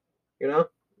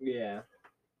 Yeah.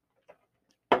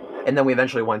 And then we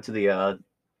eventually went into the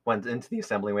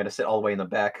assembly. And we had to sit all the way in the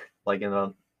back, like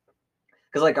because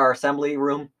like our assembly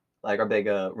room, like our big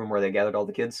room where they gathered all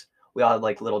the kids, we all had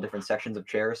like little different sections of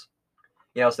chairs.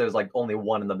 So there was like only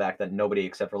one in the back that nobody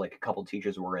except for like a couple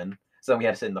teachers were in. So then we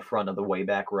had to sit in the front of the way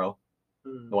back row,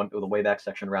 the way back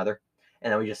section rather.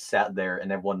 And then we just sat there,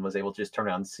 and everyone was able to just turn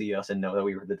around and see us and know that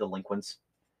we were the delinquents,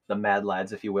 the mad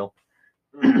lads, if you will.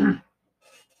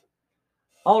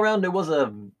 All around, it was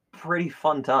a pretty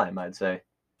fun time, I'd say.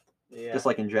 Yeah. Just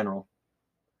like in general.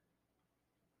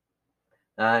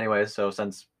 Anyway, so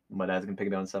since my dad's gonna pick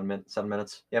it down in 7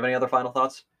 minutes, you have any other final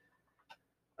thoughts?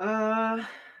 I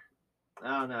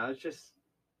don't know. It's just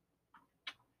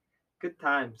good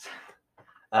times.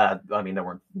 I mean, there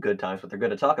weren't good times, but they're good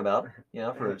to talk about.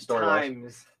 For story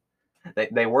times.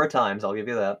 They were times. I'll give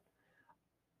you that.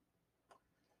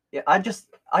 Yeah, I just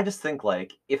think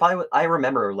like if I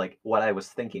remember like what I was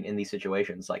thinking in these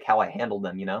situations, like how I handled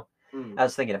them. I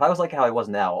was thinking if I was like how I was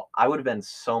now, I would have been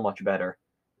so much better.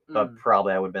 But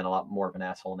probably I would have been a lot more of an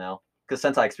asshole now. Because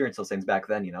since I experienced those things back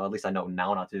then, at least I know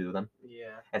now not to do them.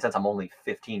 Yeah. And since I'm only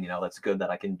 15, that's good that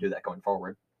I can do that going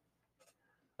forward.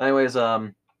 Anyways,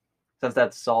 since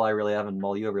that's all I really have and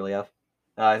all you really have,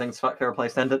 I think it's a fair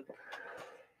place to end it.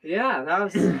 Yeah, that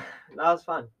was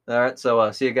fun. All right, so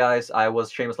see you guys. I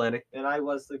was Seamus Landy. And I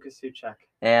was Lucas Suchek.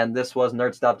 And this was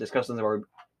Nerd Stop Discussions, where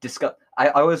I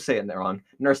always say it wrong.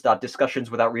 Nerd Stop Discussions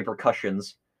without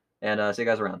repercussions. And see you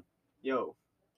guys around. Yo.